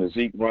a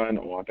Zeke run,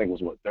 or I think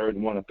it was 3rd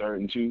and 1 or 3rd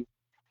and 2.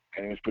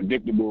 And it was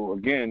predictable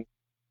again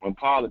when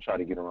Pollard tried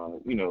to get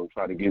around it,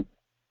 try to get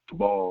the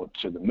ball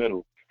to the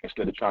middle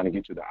instead of trying to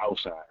get to the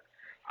outside.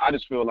 I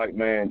just feel like,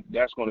 man,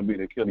 that's going to be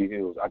the Achilles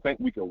heels. I think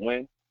we can win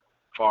as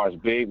far as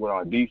big with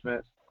our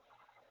defense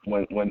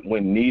when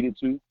needed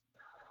to,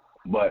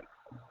 but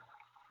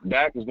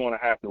Dak is going to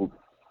have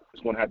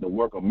to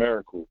work a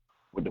miracle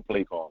with the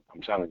play call.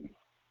 I'm telling you.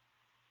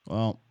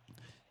 Well,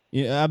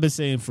 I've been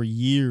saying for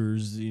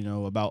years,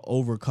 about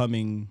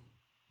overcoming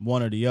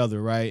one or the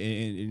other, right?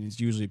 And it's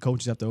usually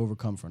coaches have to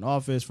overcome front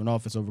office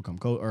overcome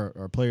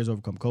or players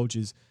overcome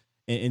coaches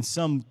in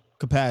some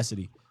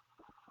capacity.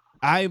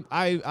 I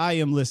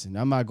am listening.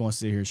 I'm not going to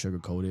sit here and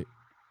sugarcoat it.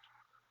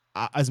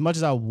 As much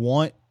as I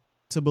want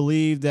to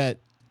believe that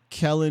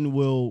Kellen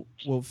will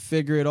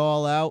figure it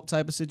all out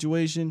type of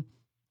situation,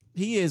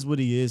 he is what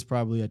he is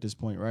probably at this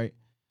point, right?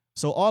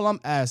 So all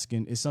I'm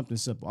asking is something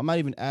simple. I'm not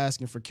even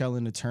asking for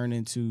Kellen to turn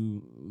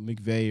into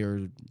McVay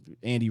or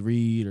Andy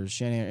Reid or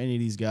Shanahan or any of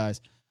these guys.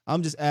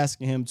 I'm just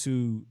asking him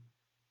to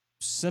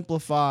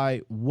simplify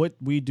what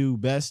we do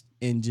best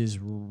and just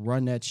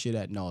run that shit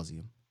ad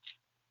nauseum.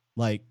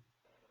 Like,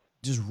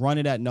 just run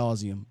it ad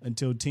nauseum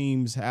until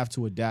teams have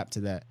to adapt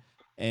to that.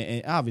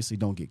 And obviously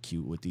don't get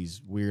cute with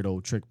these weird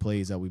old trick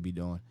plays that we be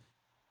doing.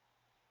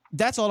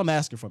 That's all I'm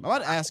asking for. I'm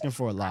not asking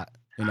for a lot.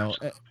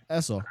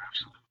 That's all.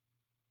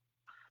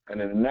 And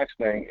then the next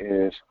thing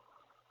is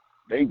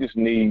they just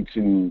need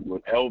to,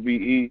 with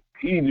LVE,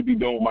 he needs to be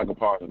doing what Michael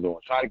Parsons doing.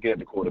 Try to get at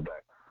the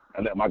quarterback.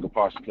 and let Michael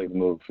Parsons play the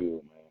middle of the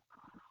field, man.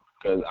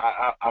 Because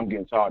I'm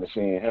getting tired of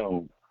seeing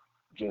him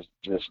just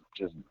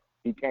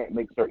he can't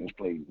make certain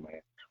plays,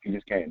 man. He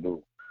just can't do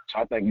it.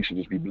 So I think you should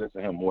just be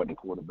blitzing him more at the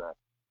quarterback.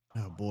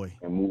 Oh boy.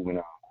 And moving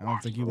out. I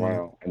don't think you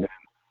want. I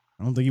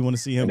don't think you want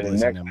to see him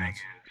blitzing that much.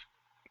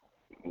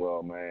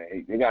 Well,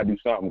 man, they gotta do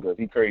something because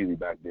he's crazy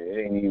back there.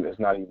 It's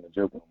not even a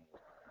joke no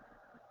more.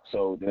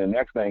 So then the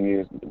next thing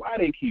is why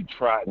they keep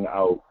trotting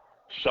out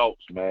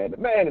Schultz, man. The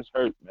man is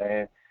hurt,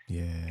 man.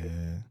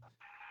 Yeah.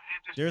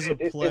 There's a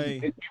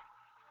play.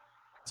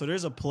 So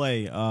there's a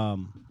play.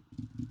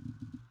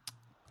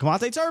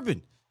 KaVontae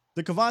Turpin.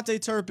 The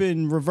KaVontae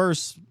Turpin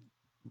reverse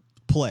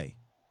play.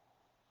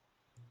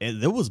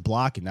 And there was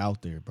blocking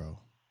out there, bro.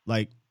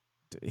 Like,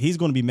 he's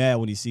going to be mad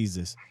when he sees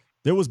this.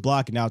 There was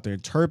blocking out there.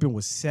 And Turpin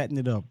was setting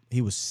it up.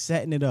 He was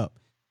setting it up.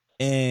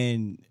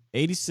 And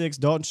 86,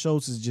 Dalton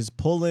Schultz is just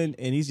pulling,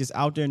 and he's just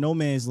out there in no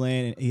man's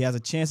land. And he has a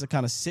chance to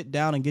kind of sit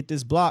down and get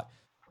this block.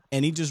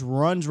 And he just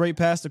runs right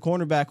past the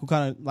cornerback who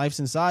kind of lifes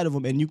inside of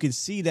him. And you can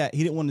see that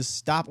he didn't want to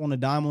stop on a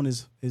dime on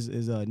his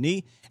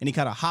knee. And he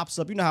kind of hops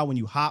up. You know how when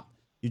you hop,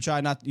 you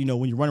try not, when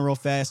you're running real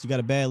fast, you got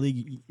a bad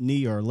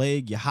knee or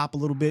leg, you hop a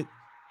little bit.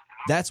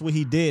 That's what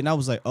he did. And I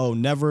was like, oh,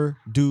 never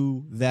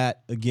do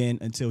that again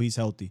until he's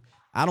healthy.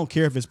 I don't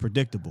care if it's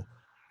predictable.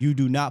 You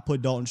do not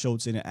put Dalton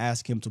Schultz in and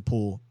ask him to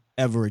pull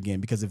ever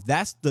again. Because if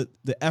that's the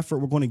effort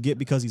we're going to get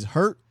because he's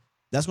hurt,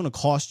 that's going to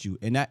cost you.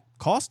 And that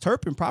cost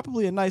Turpin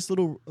probably a nice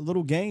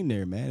little gain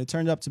there, man. It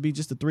turned out to be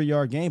just a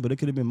 3-yard gain, but it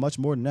could have been much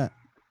more than that.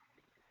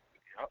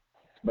 Yep.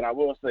 But I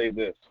will say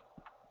this.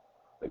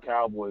 The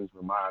Cowboys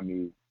remind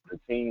me, the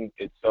team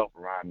itself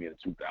remind me of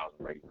the 2000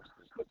 Raiders.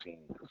 The team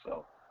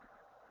itself.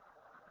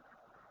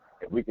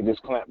 If we could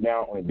just clamp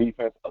down on the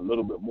defense a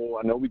little bit more,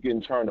 I know we're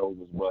getting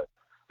turnovers, but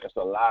there's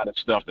a lot of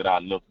stuff that I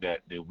looked at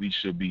that we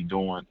should be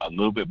doing a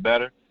little bit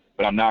better,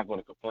 but I'm not going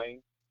to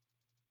complain.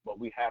 But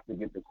we have to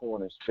get the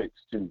corners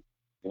fixed, too.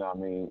 You know what I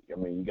mean?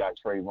 You got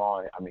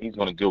Trayvon. He's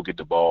going to go get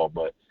the ball,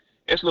 but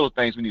it's little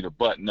things we need to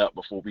button up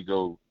before we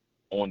go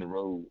on the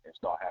road and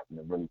start having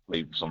to really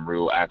play for some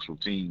real actual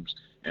teams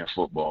in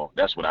football.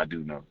 That's what I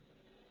do know.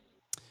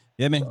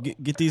 Yeah, man,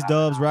 get these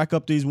dubs, rack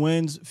up these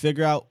wins,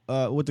 figure out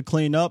what to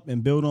clean up,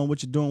 and build on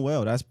what you're doing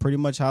well. That's pretty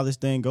much how this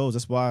thing goes.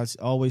 That's why I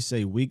always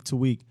say week to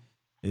week,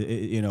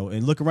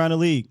 and look around the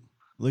league.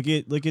 Look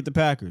at the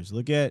Packers.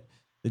 Look at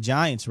the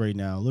Giants right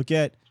now. Look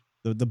at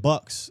the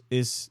Bucks.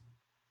 It's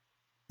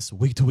a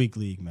week to week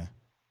league, man.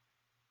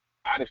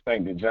 I just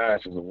think the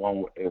Giants is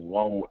one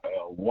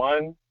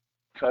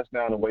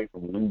touchdown away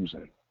from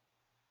losing.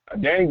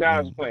 Danny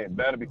Dimes is playing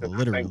better because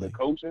I think the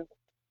coaching.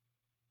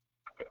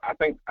 I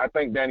think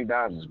Danny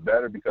Dimes is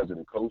better because of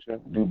the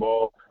coaching.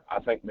 Duval, I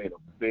think, made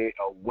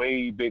a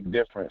way big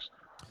difference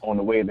on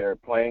the way they're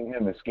playing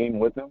him and scheming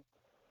with him.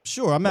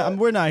 Sure,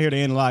 we're not here to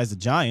analyze the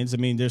Giants. They're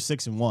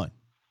 6-1.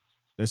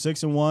 They're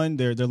 6-1.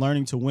 They're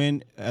learning to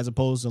win as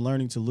opposed to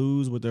learning to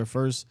lose with their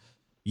first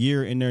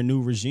year in their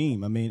new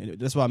regime.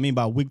 That's what I mean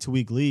by week to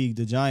week league.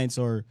 The Giants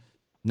are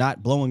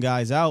not blowing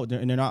guys out,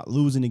 and they're not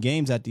losing the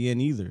games at the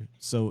end either.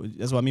 So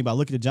that's what I mean by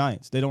look at the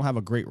Giants. They don't have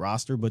a great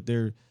roster, but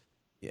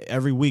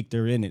every week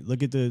they're in it.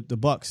 Look at the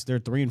Bucks. They're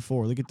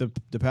 3-4. Look at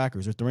the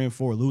Packers. They're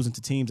 3-4, losing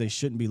to teams they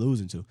shouldn't be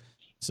losing to.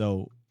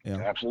 So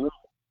absolutely,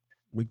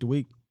 week to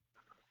week.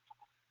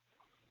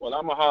 Well,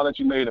 I'm gonna holler at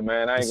you later,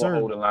 man. I ain't gonna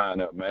hold the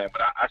line up, man.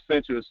 But I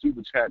sent you a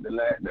super chat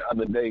the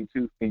other day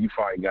too, and you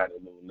probably got it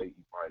a little late.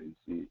 You probably didn't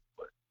see it,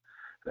 but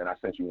then I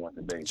sent you one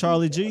today.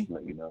 Charlie G.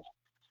 Let you know.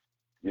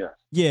 Yeah.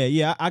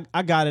 Yeah.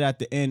 I got it at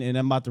the end, and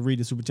I'm about to read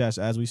the super chats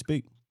as we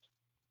speak.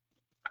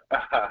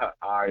 All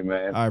right,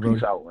 man. All right,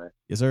 Peace bro. out, man.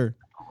 Yes, sir.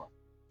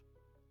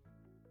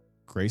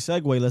 Great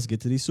segue. Let's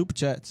get to these super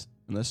chats,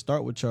 and let's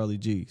start with Charlie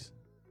G's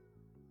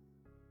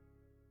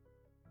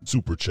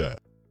super chat.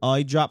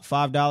 He dropped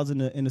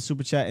 $5 in the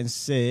super chat and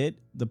said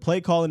the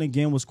play calling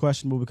again was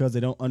questionable because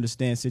they don't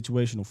understand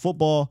situational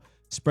football.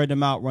 Spread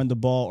them out, run the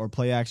ball, or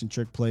play action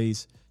trick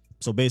plays.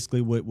 So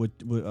basically, what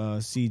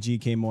CG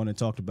came on and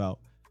talked about.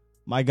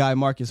 My guy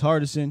Marcus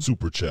Hardison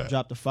super chat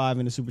dropped a $5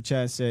 in the super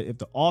chat and said if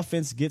the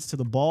offense gets to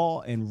the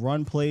ball and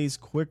run plays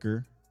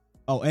quicker,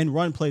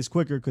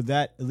 could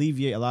that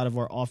alleviate a lot of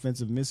our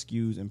offensive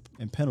miscues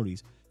and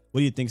penalties? What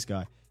do you think,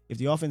 Sky? If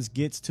the offense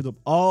gets to the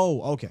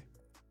okay,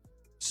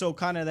 so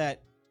kind of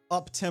that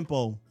up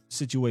tempo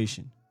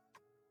situation.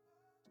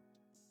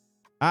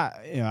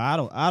 I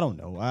don't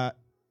know.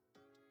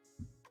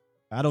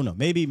 I don't know.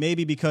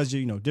 Maybe because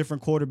you're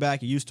different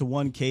quarterback. You're used to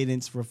one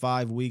cadence for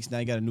 5 weeks. Now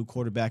you got a new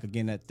quarterback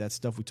again. That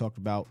stuff we talked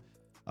about.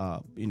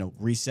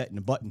 Resetting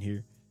the button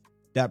here.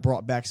 That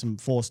brought back some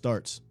full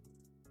starts.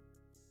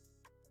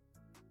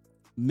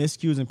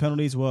 Miscues and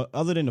penalties. Well,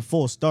 other than the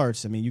full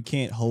starts, you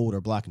can't hold or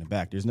block in the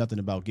back. There's nothing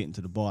about getting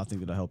to the ball I think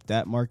that'll help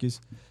that,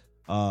 Marcus.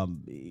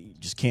 You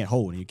just can't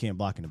hold and you can't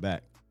block in the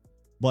back.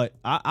 But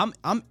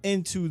I'm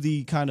into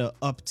the kind of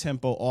up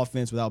tempo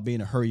offense without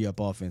being a hurry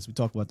up offense. We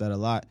talk about that a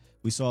lot.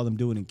 We saw them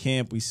do it in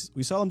camp. We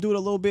saw them do it a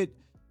little bit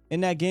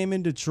in that game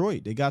in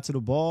Detroit. They got to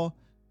the ball,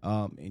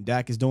 and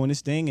Dak is doing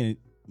this thing, and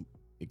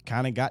it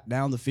kind of got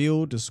down the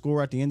field to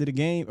score at the end of the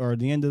game or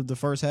the end of the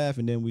first half,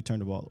 and then we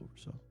turned the ball over.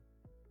 So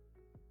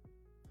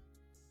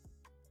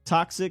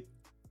toxic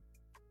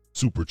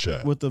super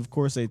chat with, of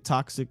course, a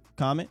toxic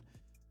comment.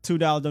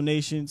 $2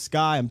 donation.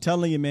 Sky, I'm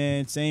telling you,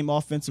 man, same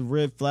offensive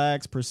red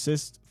flags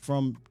persist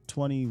from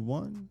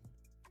 21.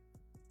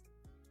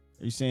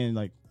 Are you saying,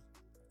 like,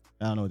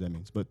 I don't know what that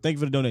means, but thank you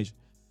for the donation.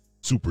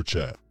 Super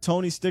chat.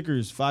 Tony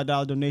Stickers,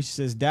 $5 donation,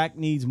 says Dak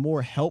needs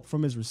more help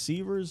from his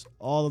receivers.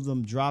 All of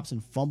them drops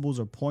and fumbles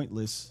are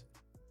pointless.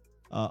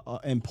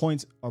 And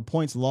points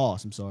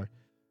lost. I'm sorry.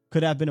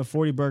 Could have been a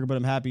 40 burger, but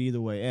I'm happy either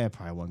way. It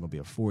probably wasn't gonna be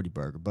a 40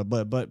 burger,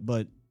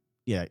 but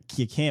yeah,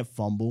 you can't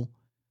fumble.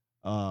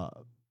 The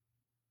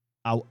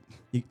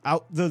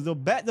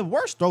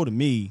worst throw to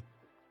me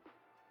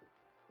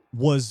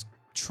was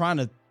trying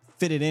to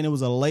fit it in. It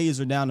was a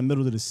laser down the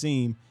middle of the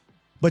seam,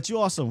 but you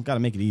also got to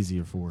make it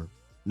easier for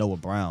Noah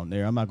Brown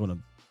there. I'm not going to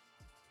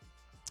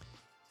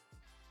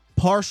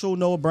partial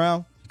Noah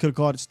Brown. Could have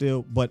caught it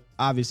still, but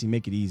obviously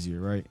make it easier,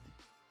 right?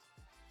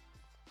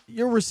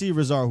 Your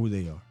receivers are who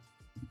they are.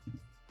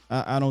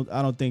 I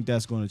don't think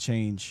that's going to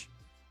change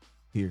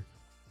here.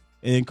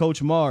 And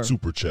Coach Marr,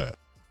 super chat.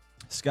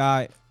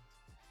 Sky,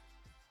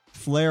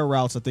 flare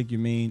routes, I think you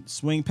mean.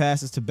 Swing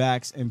passes to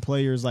backs and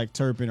players like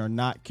Turpin are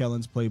not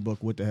Kellen's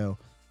playbook. What the hell?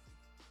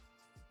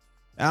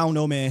 I don't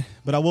know, man.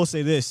 But I will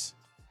say this.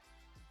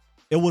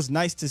 It was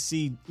nice to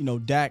see,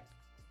 Dak,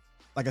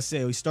 like I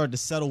said, he started to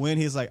settle in.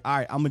 He's like, all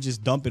right, I'm going to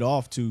just dump it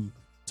off to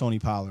Tony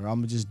Pollard. I'm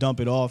going to just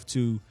dump it off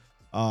to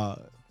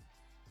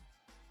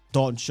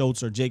Dalton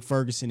Schultz or Jake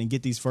Ferguson and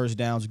get these first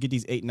downs or get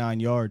these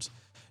 8-9 yards.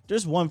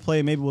 There's one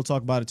play, maybe we'll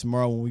talk about it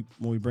tomorrow when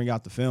we bring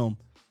out the film.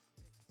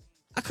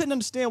 I couldn't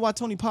understand why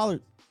Tony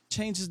Pollard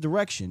changed his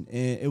direction.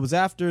 And it was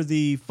after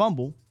the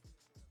fumble.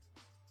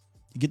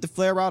 You get the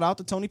flare route out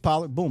to Tony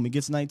Pollard. Boom, he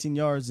gets 19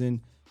 yards. And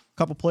a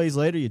couple plays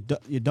later, you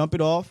dump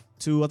it off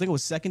to, I think it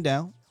was second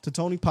down, to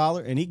Tony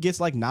Pollard. And he gets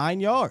like 9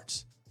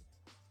 yards.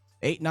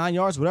 8-9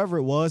 yards, whatever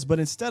it was. But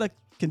instead of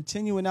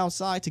continuing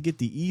outside to get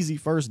the easy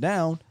first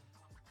down,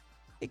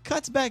 it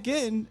cuts back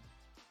in,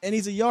 and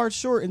he's a yard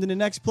short. And then the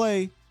next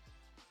play,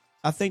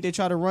 I think they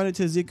tried to run it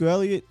to Ezekiel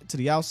Elliott to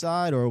the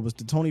outside, or it was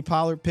the Tony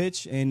Pollard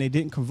pitch, and they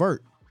didn't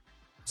convert.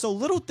 So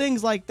little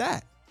things like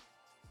that.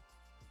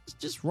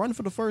 Just run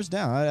for the first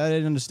down. I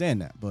didn't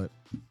understand that, but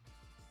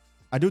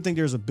I do think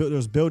there's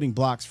building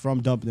blocks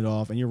from dumping it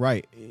off. And you're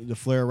right, the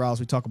flare routes,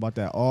 we talk about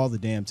that all the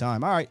damn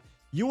time. All right,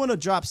 you want to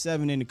drop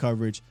 7 into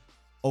coverage.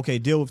 Okay,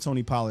 deal with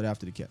Tony Pollard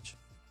after the catch.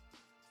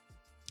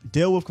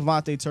 Deal with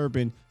KaVontae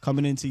Turpin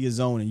coming into your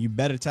zone, and you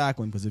better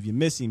tackle him, because if you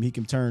miss him, he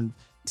can turn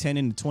 10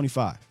 into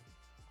 25.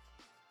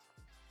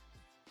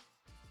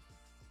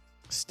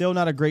 Still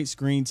not a great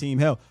screen team.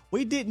 Hell,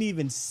 we didn't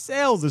even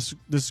sell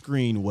the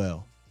screen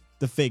well,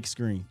 the fake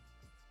screen,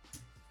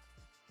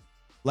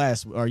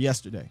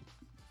 yesterday.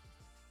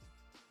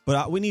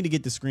 But we need to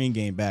get the screen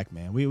game back,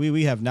 man.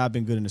 We have not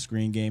been good in the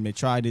screen game. They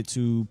tried it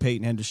to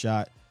Peyton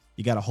Hendershot.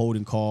 You got a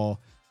holding call.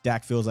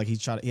 Dak feels like he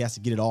has to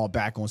get it all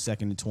back on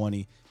 2nd and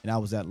 20, and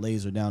that was that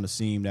laser down the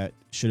seam that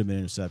should have been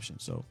an interception.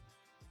 So,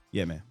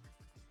 yeah, man.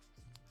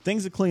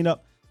 Things to clean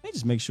up. Let me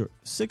just make sure.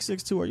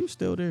 662, are you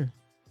still there?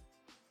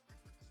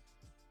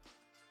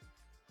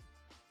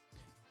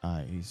 All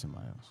right, he's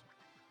somebody else.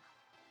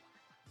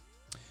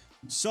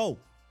 So,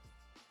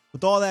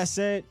 with all that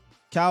said,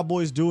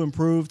 Cowboys do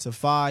improve to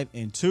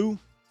 5-2.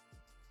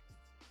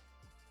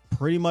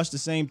 Pretty much the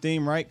same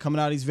theme, right?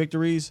 Coming out of these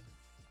victories.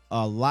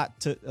 A lot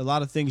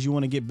of things you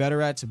want to get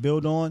better at to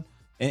build on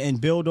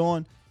and build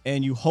on,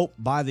 and you hope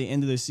by the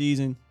end of the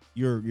season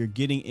you're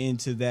getting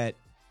into that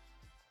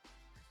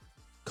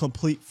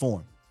complete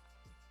form.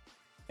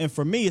 And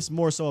for me, it's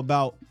more so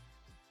about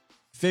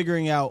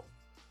figuring out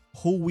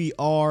who we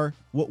are,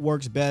 what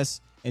works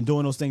best, and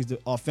doing those things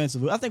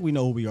offensively. I think we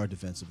know who we are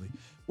defensively.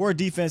 We're a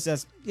defense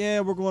that's,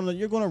 you're going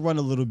to run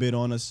a little bit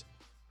on us,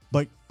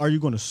 but are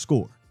you going to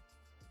score?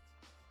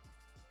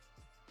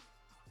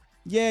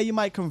 Yeah, you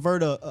might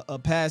convert a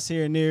pass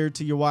here and there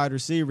to your wide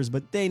receivers,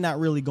 but they not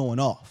really going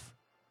off.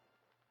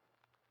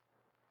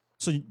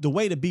 So the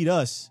way to beat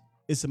us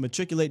is to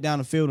matriculate down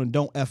the field and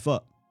don't F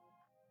up.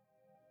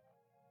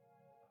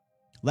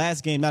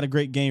 Last game, not a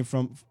great game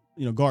from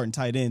guard and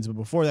tight ends, but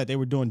before that, they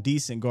were doing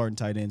decent guard and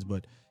tight ends,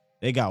 but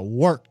they got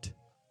worked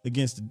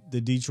against the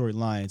Detroit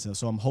Lions. And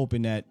so I'm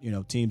hoping that,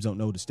 teams don't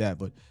notice that.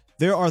 But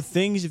there are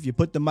things, if you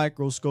put the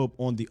microscope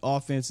on the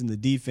offense and the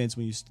defense,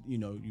 when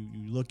you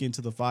look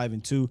into the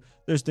 5-2,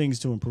 there's things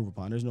to improve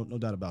upon. There's no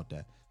doubt about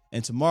that.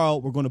 And tomorrow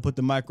we're going to put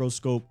the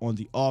microscope on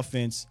the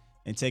offense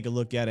and take a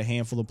look at a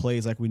handful of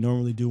plays like we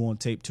normally do on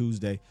Tape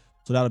Tuesday.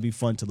 So that'll be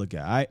fun to look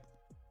at. All right.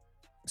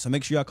 So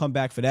make sure y'all come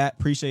back for that.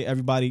 Appreciate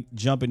everybody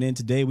jumping in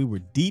today. We were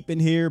deep in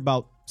here,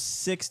 about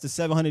 600 to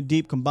 700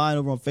 deep combined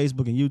over on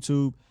Facebook and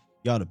YouTube.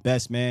 Y'all the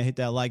best, man. Hit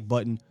that like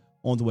button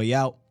on the way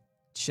out.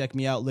 Check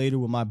me out later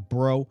with my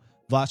bro,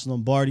 Vosh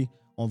Lombardi,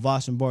 on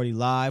Vosh Lombardi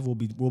Live. We'll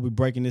be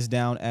breaking this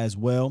down as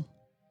well.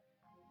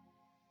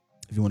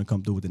 If you want to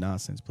come through with the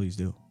nonsense, please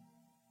do.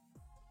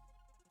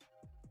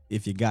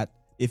 If you got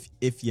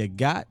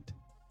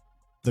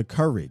the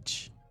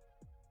courage.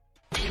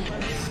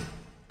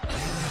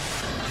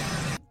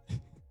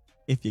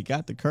 If you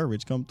got the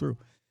courage, come through.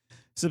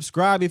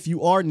 Subscribe if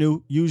you are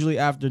new. Usually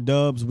after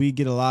dubs, we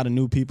get a lot of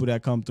new people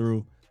that come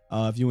through.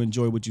 If you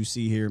enjoy what you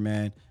see here,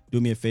 man, do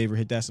me a favor,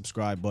 hit that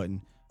subscribe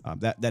button.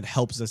 That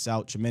helps us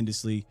out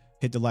tremendously.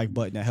 Hit the like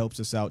button. That helps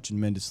us out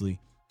tremendously.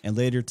 And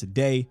later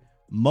today,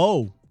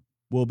 Mo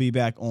will be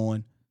back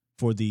on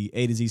for the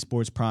A to Z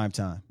Sports Prime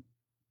Time.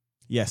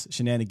 Yes,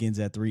 shenanigans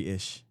at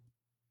 3-ish.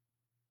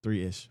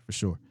 3-ish for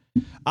sure.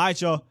 All right,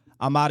 y'all.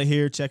 I'm out of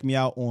here. Check me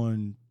out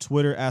on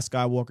Twitter at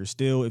Skywalker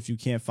Still. If you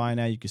can't find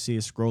that, you can see it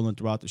scrolling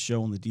throughout the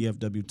show on the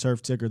DFW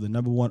Turf Ticker, the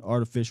 #1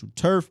 artificial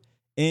turf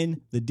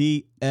in the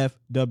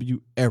DFW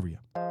area.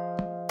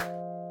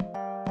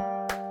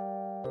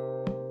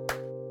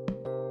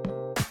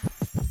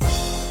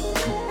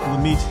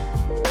 Let me.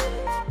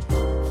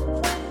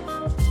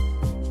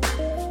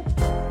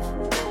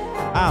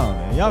 I don't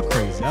know. Y'all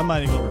crazy. I'm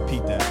not even going to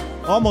repeat that.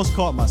 Almost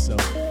caught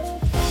myself.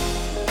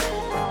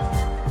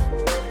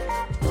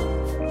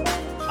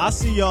 I'll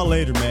see y'all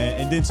later,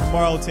 man. And then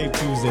tomorrow, Tape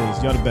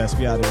Tuesdays. Y'all the best.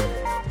 Be out of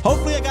here.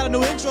 Hopefully, I got a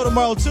new intro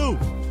tomorrow, too.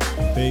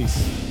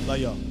 Peace. Love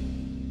y'all.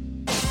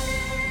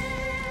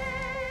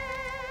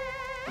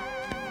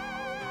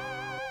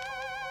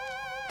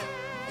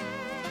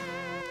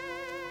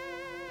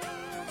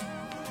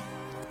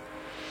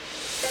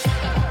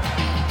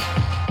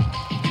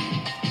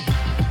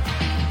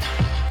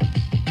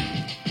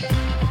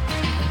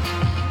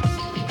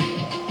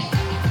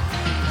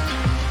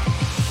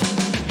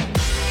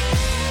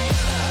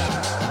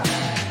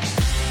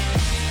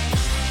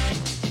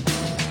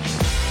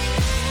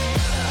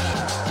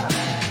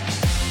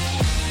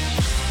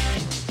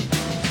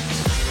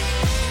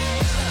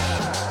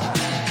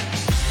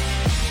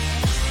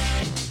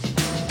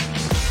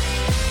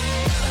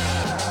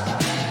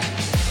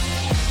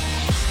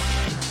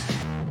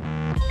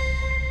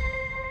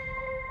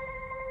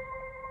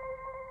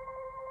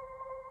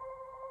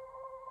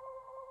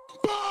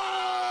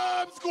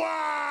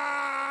 Squad!